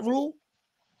follow that rule?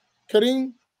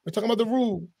 Kareem, we're talking about the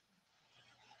rule.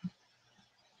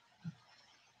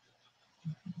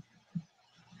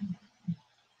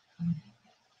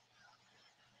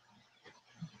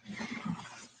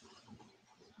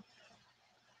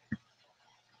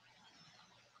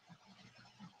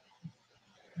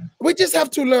 We just have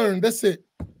to learn. That's it.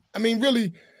 I mean,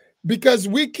 really, because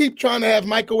we keep trying to have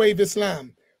microwave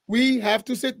Islam. We have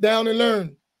to sit down and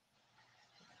learn.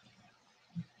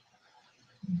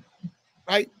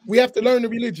 Right? We have to learn the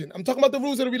religion. I'm talking about the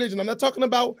rules of the religion. I'm not talking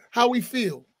about how we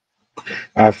feel.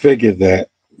 I figured that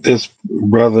this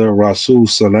brother Rasul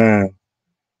Salam,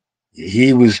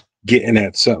 he was getting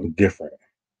at something different.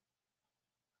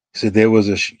 So there was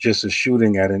just a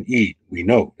shooting at an Eid. We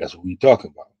know that's what we're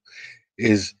talking about.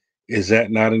 Is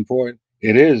that not important?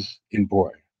 It is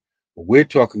important. But we're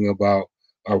talking about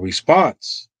a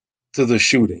response to the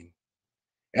shooting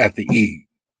at the Eid,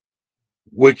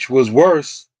 which was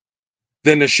worse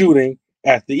than the shooting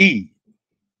at the Eid.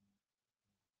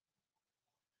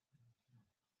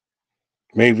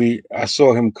 Maybe I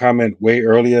saw him comment way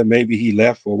earlier. Maybe he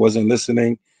left or wasn't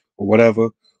listening or whatever.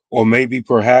 Or maybe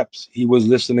perhaps he was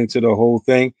listening to the whole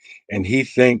thing and he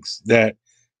thinks that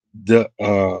the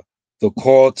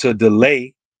call to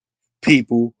delay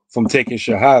people from taking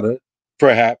Shahada,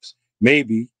 perhaps,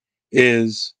 maybe,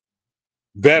 is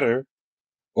better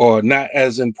or not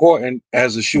as important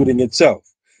as the shooting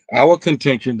itself. Our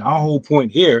contention, our whole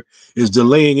point here is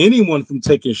delaying anyone from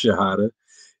taking Shahada,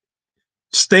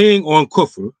 staying on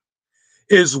kufr,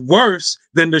 is worse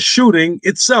than the shooting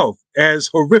itself, as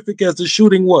horrific as the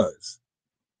shooting was.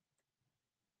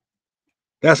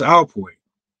 That's our point.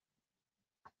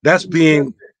 That's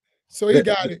being. So he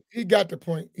got it. He got the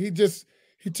point. He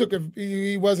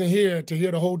wasn't here to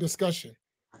hear the whole discussion.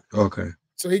 Okay.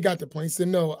 So he got the point. He said,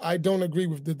 no, I don't agree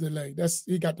with the delay.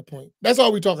 He got the point. That's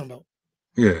all we're talking about.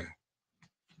 Yeah.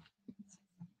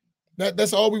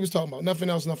 That's all we was talking about. Nothing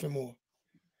else, nothing more.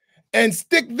 And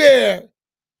stick there.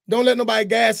 Don't let nobody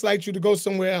gaslight you to go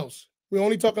somewhere else. We're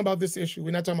only talking about this issue.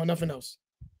 We're not talking about nothing else.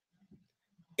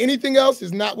 Anything else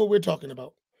is not what we're talking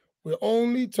about. We're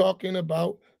only talking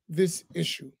about this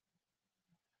issue.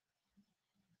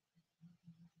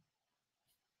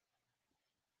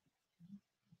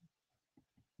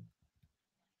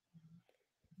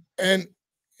 And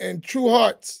true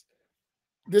hearts,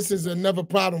 this is another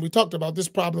problem. We talked about this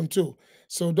problem too.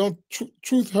 So don't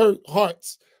truth hurt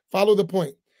hearts. Follow the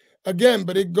point. Again,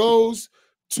 but it goes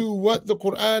to what the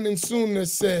Quran and Sunnah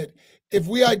said. If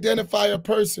we identify a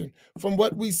person from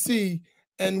what we see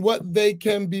and what they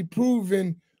can be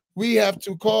proven, we have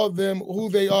to call them who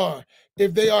they are.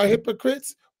 If they are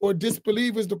hypocrites or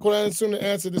disbelievers, the Quran and Sunnah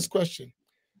answer this question.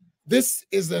 This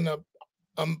is an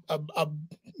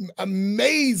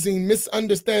amazing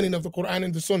misunderstanding of the Quran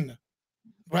and the Sunnah,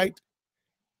 right?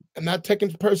 I'm not taking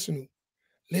it personal.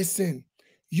 Listen,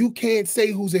 you can't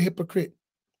say who's a hypocrite.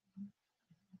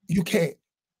 You can't.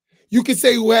 You can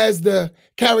say who has the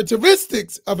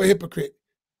characteristics of a hypocrite,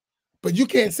 but you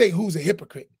can't say who's a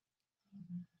hypocrite.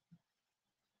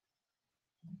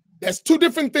 That's two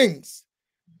different things.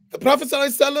 The Prophet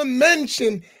ﷺ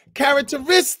mentioned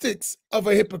characteristics of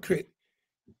a hypocrite.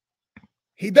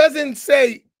 He doesn't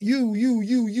say you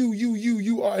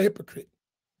are a hypocrite.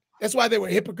 That's why they were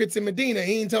hypocrites in Medina.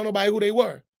 He didn't tell nobody who they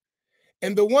were.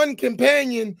 And the one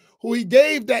companion who he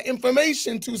gave that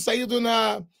information to,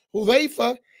 Sayyiduna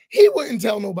Hudhayfa, he wouldn't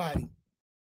tell nobody.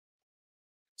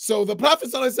 So the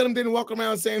Prophet ﷺ didn't walk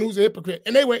around saying who's a hypocrite.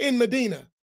 And they were in Medina,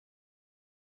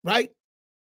 right?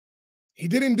 He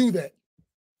didn't do that.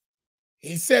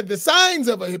 He said the signs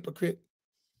of a hypocrite,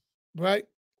 right?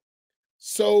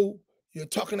 So you're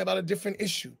talking about a different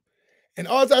issue. And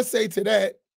all I say to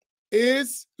that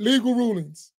is legal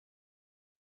rulings.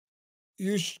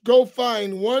 You should go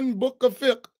find one book of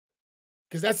fiqh,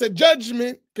 because that's a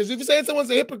judgment. Because if you say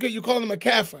someone's a hypocrite, you call them a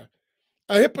kafir.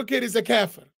 A hypocrite is a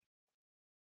kafir,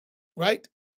 right?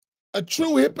 A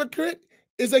true hypocrite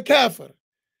is a kafir.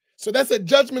 So that's a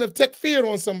judgment of takfir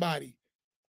on somebody.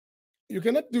 You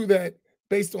cannot do that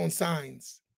based on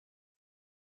signs.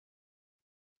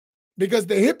 Because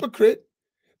the hypocrite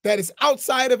that is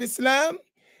outside of Islam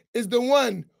is the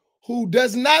one who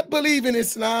does not believe in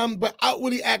Islam but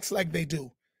outwardly acts like they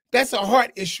do. That's a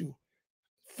heart issue.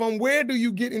 From where do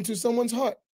you get into someone's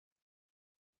heart?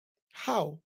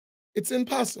 How? It's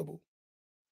impossible.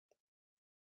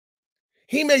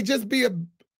 He may just be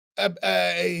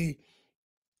I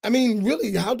mean,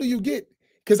 really, how do you get?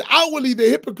 Because outwardly the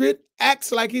hypocrite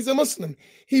acts like he's a Muslim.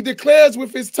 He declares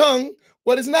with his tongue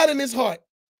what is not in his heart.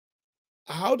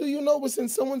 How do you know what's in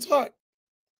someone's heart?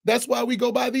 That's why we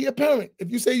go by the apparent. If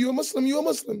you say you're a Muslim, you're a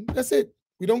Muslim. That's it.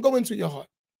 We don't go into your heart.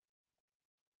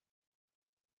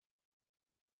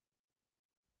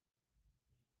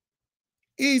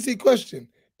 Easy question.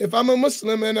 If I'm a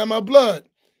Muslim and I'm a blood,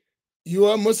 you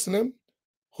are a Muslim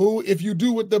who, if you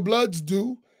do what the bloods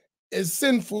do, is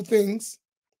sinful things,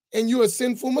 and you're a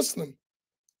sinful Muslim.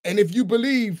 And if you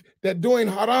believe that doing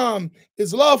haram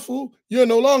is lawful, you're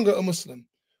no longer a Muslim.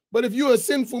 But if you're a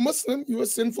sinful Muslim, you're a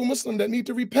sinful Muslim that need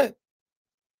to repent.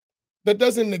 That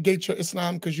doesn't negate your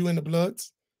Islam because you're in the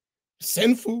bloods.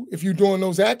 Sinful if you're doing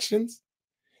those actions.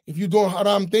 If you're doing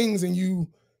haram things and you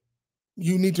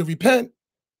need to repent,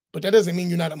 but that doesn't mean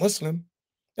you're not a Muslim.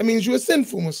 That means you're a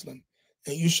sinful Muslim,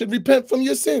 and you should repent from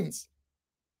your sins.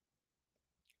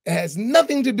 It has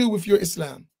nothing to do with your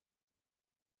Islam.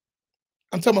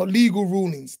 I'm talking about legal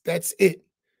rulings. That's it.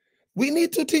 We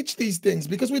need to teach these things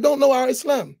because we don't know our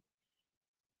Islam,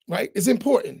 right? It's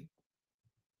important.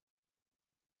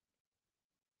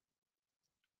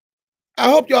 I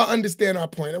hope y'all understand our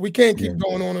point. We can't keep Yeah.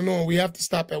 going on and on. We have to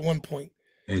stop at one point.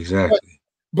 Exactly.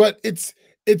 But it's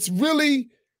really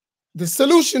the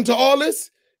solution to all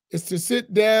this is to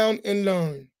sit down and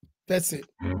learn. That's it.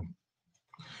 Yeah.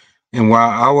 And while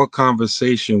our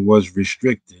conversation was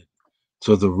restricted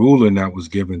to the ruling that was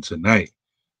given tonight,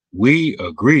 we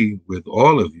agree with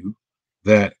all of you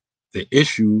that the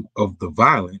issue of the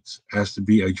violence has to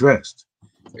be addressed.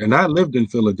 And I lived in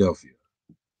Philadelphia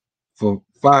for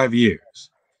 5 years.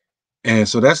 And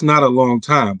so that's not a long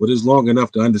time, but it's long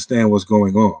enough to understand what's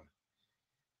going on.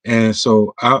 And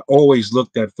so I always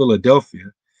looked at Philadelphia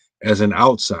as an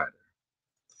outsider.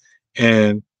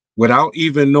 And without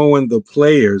even knowing the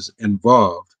players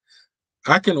involved,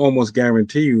 I can almost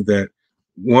guarantee you that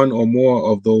one or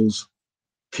more of those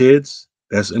kids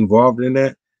that's involved in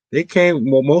that,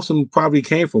 well, most of them probably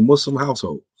came from Muslim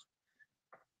households.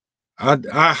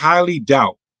 I highly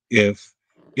doubt if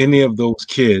any of those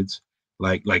kids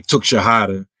like took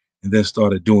Shahada and then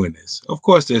started doing this. Of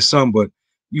course, there's some, but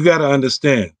you got to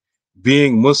understand,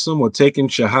 being Muslim or taking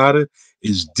Shahada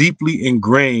is deeply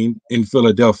ingrained in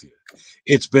Philadelphia.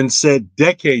 It's been said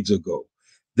decades ago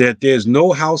that there's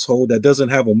no household that doesn't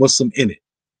have a Muslim in it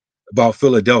about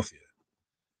Philadelphia.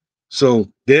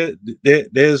 So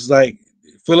there's like,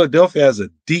 Philadelphia has a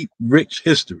deep, rich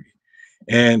history.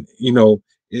 And, you know,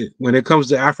 when it comes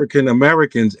to African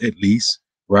Americans, at least,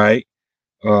 right,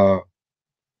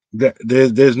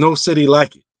 there's no city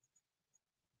like it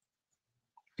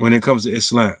when it comes to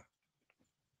Islam.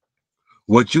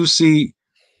 What you see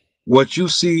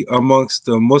amongst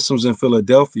the Muslims in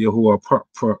Philadelphia who are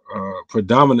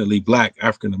predominantly Black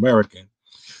African American,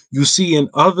 you see in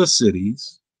other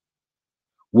cities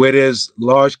where there's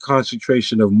large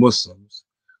concentration of Muslims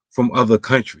from other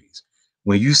countries.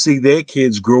 When you see their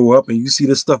kids grow up and you see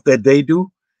the stuff that they do,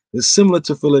 it's similar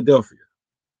to Philadelphia.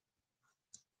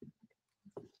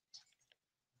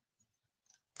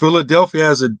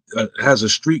 Philadelphia has a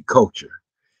street culture,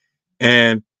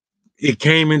 and it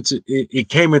came into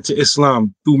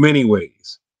Islam through many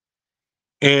ways.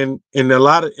 And in a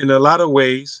lot of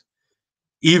ways,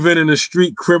 even in the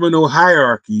street criminal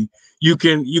hierarchy, you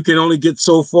can only get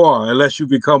so far unless you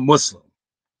become Muslim.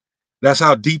 That's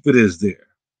how deep it is there.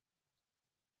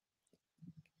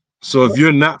 So if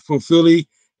you're not from Philly,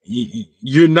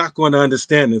 you're not going to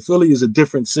understand it. Philly is a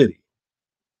different city.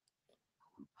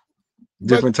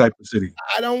 Different type of city.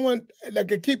 I don't want,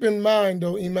 like, keep in mind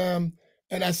though, Imam,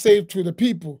 and I say to the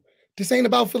people, this ain't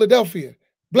about Philadelphia.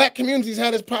 Black communities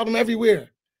had this problem everywhere.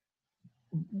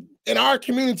 In our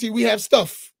community, we have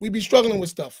stuff. We be struggling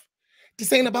with stuff.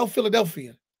 This ain't about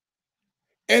Philadelphia.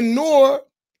 And nor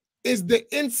is the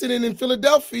incident in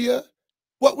Philadelphia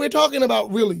what we're talking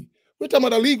about, really. We're talking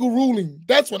about a legal ruling.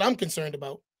 That's what I'm concerned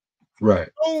about. Right.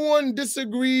 No one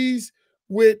disagrees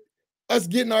with us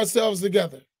getting ourselves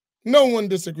together. No one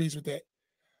disagrees with that.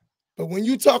 But when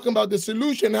you're talking about the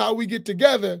solution, how we get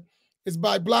together is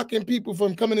by blocking people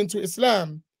from coming into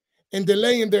Islam and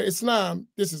delaying their Islam.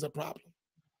 This is a problem.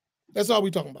 That's all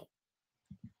we're talking about.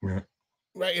 Yeah.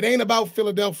 Right? It ain't about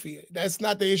Philadelphia. That's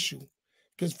not the issue.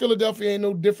 Because Philadelphia ain't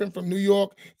no different from New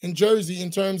York and Jersey in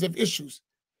terms of issues,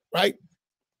 right?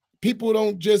 People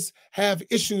don't just have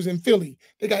issues in Philly.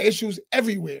 They got issues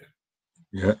everywhere.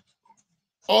 Yeah.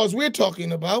 All we're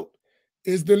talking about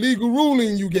is the legal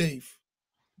ruling you gave.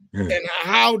 Yeah. And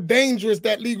how dangerous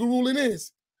that legal ruling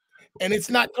is. And it's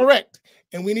not correct.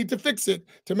 And we need to fix it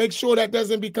to make sure that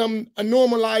doesn't become a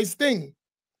normalized thing.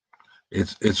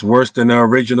 It's worse than the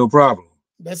original problem.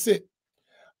 That's it.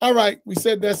 All right. We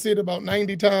said that's it about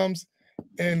 90 times,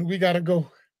 and we got to go.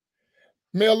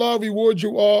 May Allah reward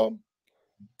you all.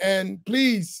 And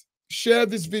please share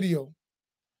this video.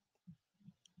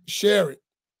 Share it.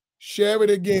 Share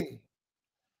it again.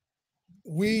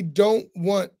 We don't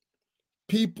want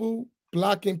people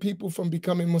blocking people from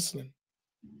becoming Muslim.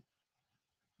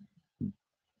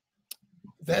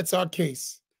 That's our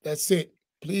case. That's it.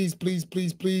 Please, please,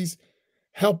 please, please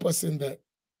help us in that.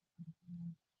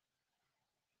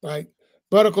 Right?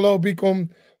 Barakallahu bikum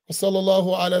wa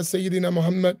sallallahu ala Sayyidina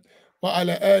Muhammad wa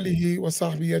ala alihi wa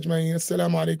sahbihi ajma'in.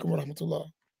 Assalamu alaikum wa rahmatullah.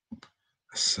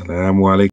 Assalamu alaikum.